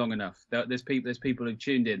 they've waited long enough. There's people who've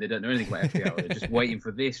tuned in. They don't know anything about FPL. They're just waiting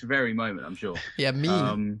for this very moment, I'm sure. Yeah,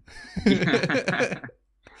 me.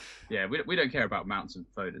 Yeah, we don't care about mounts and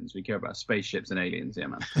Fodens. We care about spaceships and aliens. Yeah,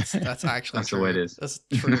 man. That's actually That's true. the way it is. That's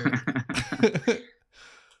true.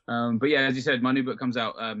 But yeah, as you said, my new book comes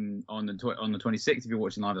out on the 26th. If you're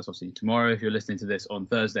watching live, that's obviously tomorrow. If you're listening to this on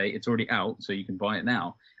Thursday, it's already out, so you can buy it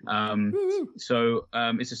now. So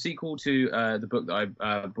it's a sequel to the book that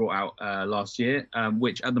I brought out last year,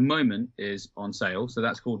 which at the moment is on sale. So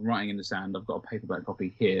that's called Writing in the Sand. I've got a paperback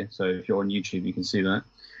copy here, so if you're on YouTube, you can see that.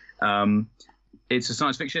 It's a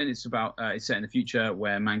science fiction. It's about it's set in the future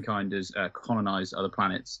where mankind has colonized other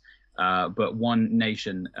planets. But one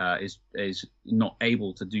nation is not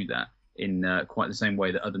able to do that in quite the same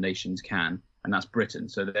way that other nations can, and that's Britain.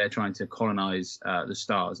 So they're trying to colonize the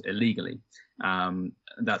stars illegally.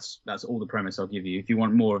 That's all the premise I'll give you. If you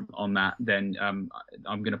want more on that, then I'm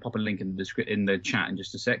going to pop a link in the chat in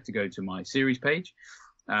just a sec to go to my series page.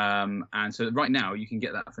 And so right now you can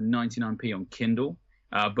get that for 99p on Kindle.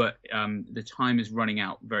 But the time is running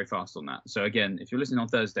out very fast on that. So again, if you're listening on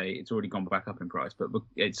Thursday, it's already gone back up in price. But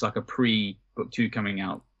it's like a pre-book 2 coming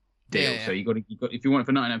out deal. Yeah. So you got if you want it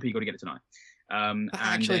for 99p, you got to get it tonight. That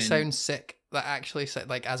actually sounds sick. That actually,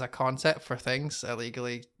 like, as a concept for things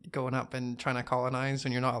illegally going up and trying to colonize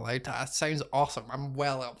when you're not allowed to. That sounds awesome. I'm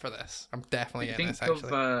well up for this. I'm definitely getting this.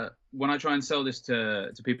 Actually, when I try and sell this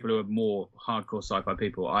to people who are more hardcore sci-fi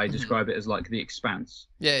people, I describe it as like The Expanse.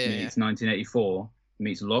 It's 1984.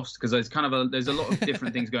 Meets Lost, because there's a lot of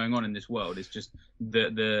different things going on in this world. It's just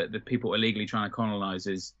the people illegally trying to colonize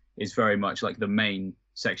is very much like the main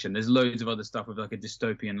section. There's loads of other stuff with like a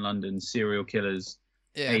dystopian London, serial killers,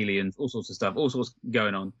 aliens, all sorts of stuff, all sorts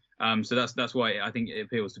going on. So that's why I think it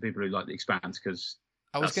appeals to people who like The Expanse, because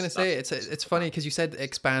I was going to say it's funny because you said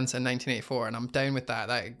Expanse in 1984, and I'm down with that.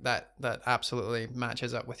 That absolutely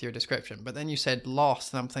matches up with your description. But then you said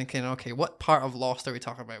Lost, and I'm thinking, okay, what part of Lost are we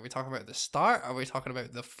talking about? Are we talking about the start? Are we talking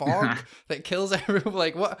about the fog that kills everyone?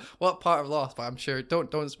 Like what part of Lost? But I'm sure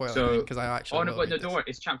don't spoil it because I actually. Don't worry.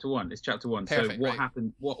 It's chapter one. Perfect,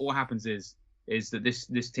 so what happens is that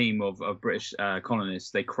this team of British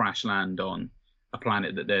colonists, they crash land on a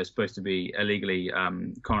planet that they're supposed to be illegally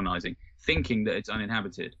colonizing, thinking that it's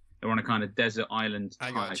uninhabited. They're on a kind of desert island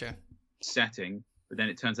type setting, but then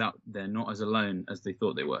it turns out they're not as alone as they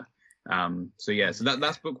thought they were. So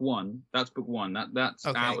that's book one. That's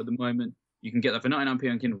okay. Out at the moment. You can get that for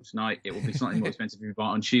 99p on Kindle tonight. It will be slightly more expensive if you buy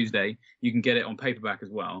it on Tuesday. You can get it on paperback as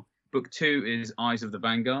well. Book 2 is Eyes of the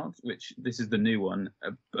Vanguard, which this is the new one.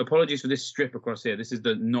 Apologies for this strip across here. This is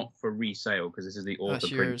the not for resale because this is the author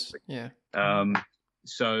print. Yeah. That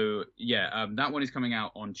one is coming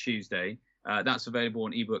out on Tuesday. That's available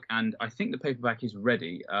on ebook, and I think the paperback is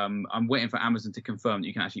ready. I'm waiting for Amazon to confirm that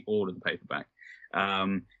you can actually order the paperback.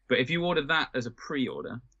 But if you order that as a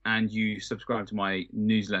pre-order and you subscribe to my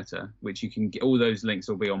newsletter, which you can get, all those links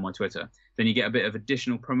will be on my Twitter, then you get a bit of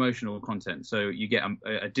additional promotional content. So you get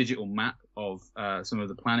a digital map of some of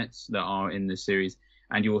the planets that are in this series,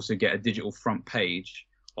 and you also get a digital front page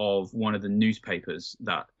of one of the newspapers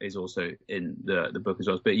that is also in the book as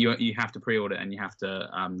well. But you have to pre-order and you have to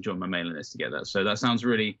join my mailing list to get that. So that sounds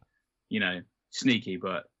really, sneaky,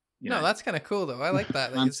 but that's kind of cool though. I like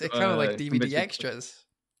that. It's kind of like DVD extras,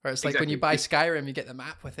 where it's like when you buy Skyrim, you get the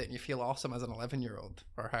map with it, and you feel awesome as an 11-year-old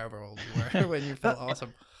or however old you were when you felt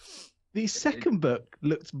awesome. The second book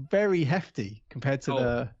looked very hefty compared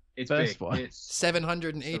to the first one. It's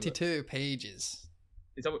 782 pages.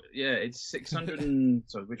 It's 600 and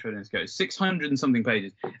sorry, which way did it go? 600 and something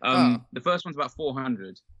pages. The first one's about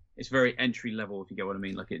 400. It's very entry level, if you get what I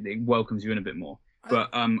mean. Like it welcomes you in a bit more.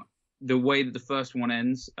 But the way that the first one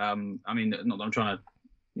ends, I mean, not that I'm trying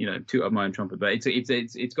to, toot up my own trumpet, but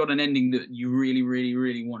it's got an ending that you really, really,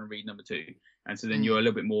 really want to read number 2, and so then you're a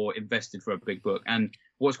little bit more invested for a big book. And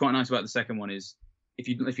what's quite nice about the second one is if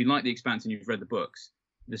you like The Expanse and you've read the books,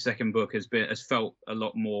 the second book has felt a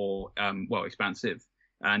lot more expansive.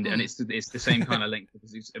 And it's the same kind of length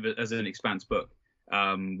as an Expanse book,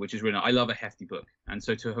 which is really nice. I love a hefty book, and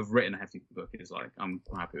so to have written a hefty book is like I'm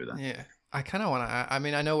happy with that. Yeah, I kind of want to. I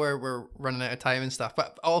mean, I know we're running out of time and stuff,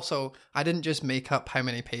 but also I didn't just make up how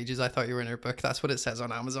many pages I thought you were in your book. That's what it says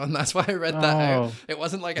on Amazon. That's why I read that out. It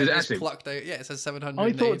wasn't like I just plucked out. Yeah, it says 700.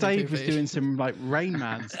 I thought Dave was doing some like Rain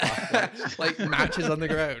Man stuff, like matches on the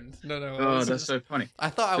ground. No. Oh, that's so funny. I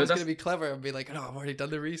thought I was going to be clever and be like, no, I've already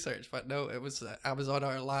done the research, but no, it was Amazon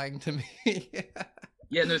are lying to me.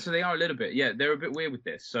 Yeah, no, so they are a little bit. Yeah, they're a bit weird with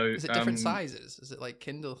this. So is it different sizes? Is it like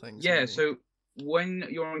Kindle things? Yeah, so when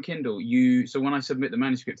you're on Kindle, so when I submit the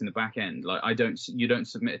manuscript in the back end, like you don't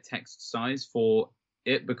submit a text size for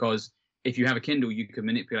it because if you have a Kindle, you can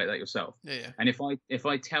manipulate that yourself. Yeah. And if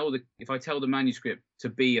I tell the manuscript to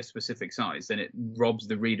be a specific size, then it robs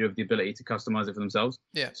the reader of the ability to customize it for themselves.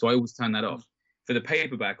 Yeah. So I always turn that off. For the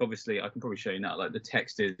paperback, obviously, I can probably show you now. Like the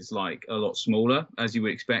text is like a lot smaller, as you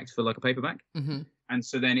would expect for like a paperback. Mm-hmm. And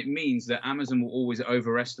so then it means that Amazon will always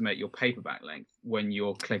overestimate your paperback length when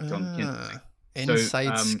you're clicked on Kindle.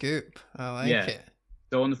 Inside scoop. I like it.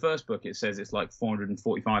 So on the first book, it says it's like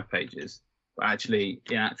 445 pages. But actually,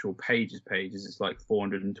 in actual pages, it's like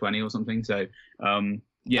 420 or something. So,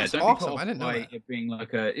 that's don't awesome. be put off I didn't know by that. it being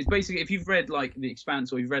like it's basically, if you've read like The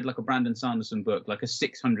Expanse or you've read like a Brandon Sanderson book, like a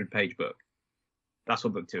 600-page book, that's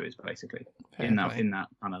what book 2 is basically. In that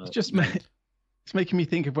kind of. It's just it's making me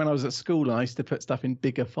think of when I was at school and I used to put stuff in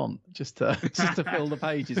bigger font just to fill the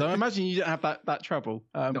pages. I imagine you don't have that trouble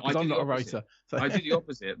because I'm not a writer. So. I do the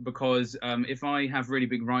opposite because if I have really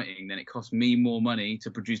big writing, then it costs me more money to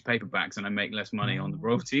produce paperbacks and I make less money on the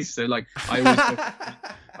royalties. So like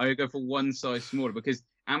I go for one size smaller because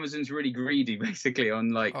Amazon's really greedy basically on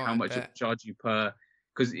like how much it'll charge you per,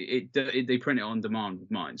 because they print it on demand with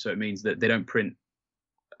mine. So it means that they don't print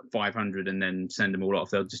 500 and then send them all off.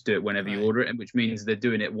 They'll just do it whenever you order it, which means they're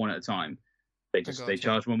doing it one at a time. They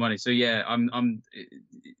charge more money. So yeah,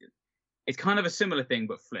 it's kind of a similar thing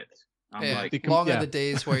but flipped. Long are the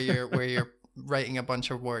days where you're writing a bunch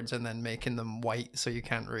of words and then making them white so you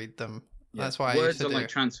can't read them. Yeah. That's why words are like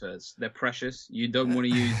transfers. They're precious. You don't want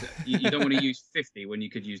to use you don't want to use 50 when you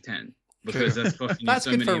could use 10. Because that's costing you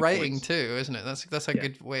so good for writing points. too, isn't it? That's a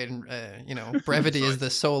good way. Brevity is the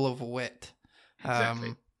soul of wit.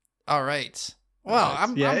 Exactly. All right. Well,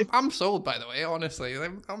 I'm sold. By the way, honestly,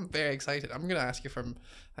 I'm very excited. I'm gonna ask you from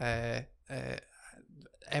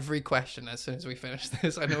every question as soon as we finish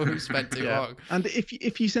this. I know we spent too long. And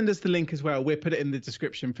if you send us the link as well, we'll put it in the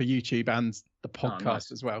description for YouTube and the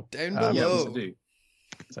podcast as well. Down below.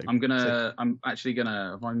 So I'm gonna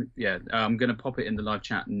pop it in the live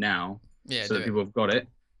chat now. Yeah, so that people have got it.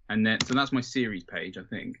 And then, so that's my series page, I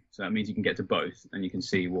think. So that means you can get to both and you can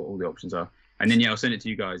see what all the options are. And then, I'll send it to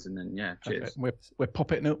you guys. And then, cheers. We're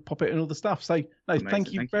pop it in all the stuff. So,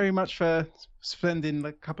 thank you very much for spending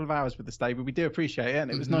a couple of hours with us, David. We do appreciate it.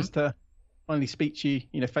 And it was nice to finally speak to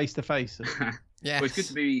you, face to face. Yeah. Well, it's good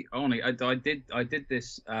to be on. I did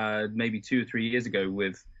this maybe 2 or 3 years ago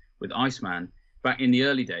with Iceman. Back in the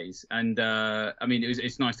early days, and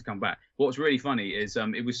it's nice to come back. What's really funny is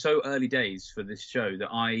it was so early days for this show that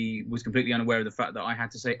I was completely unaware of the fact that I had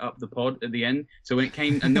to say "up the pod" at the end. So when it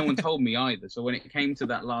came, and no one told me either. So when it came to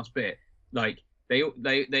that last bit, like they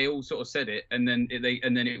all sort of said it, and then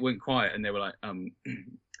it went quiet, and they were like,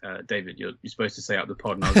 David, you're supposed to say "up the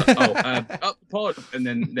pod," and I was like, up the pod, and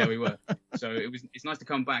then there we were. So it's nice to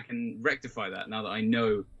come back and rectify that now that I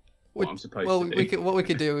know what I'm supposed to do. What we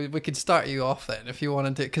could do is we could start you off then if you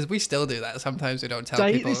wanted to, because we still do that. Sometimes we don't tell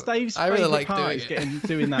people. It's Dave's I really like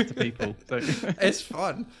doing that to people. So. It's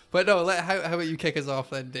fun. But no, how about you kick us off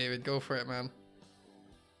then, David? Go for it, man.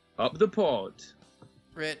 Up the pod.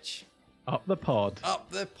 Rich. Up the pod. Up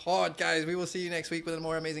the pod, guys. We will see you next week with a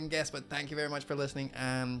more amazing guest. But thank you very much for listening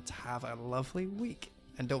and have a lovely week.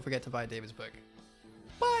 And don't forget to buy David's book.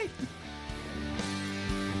 Bye.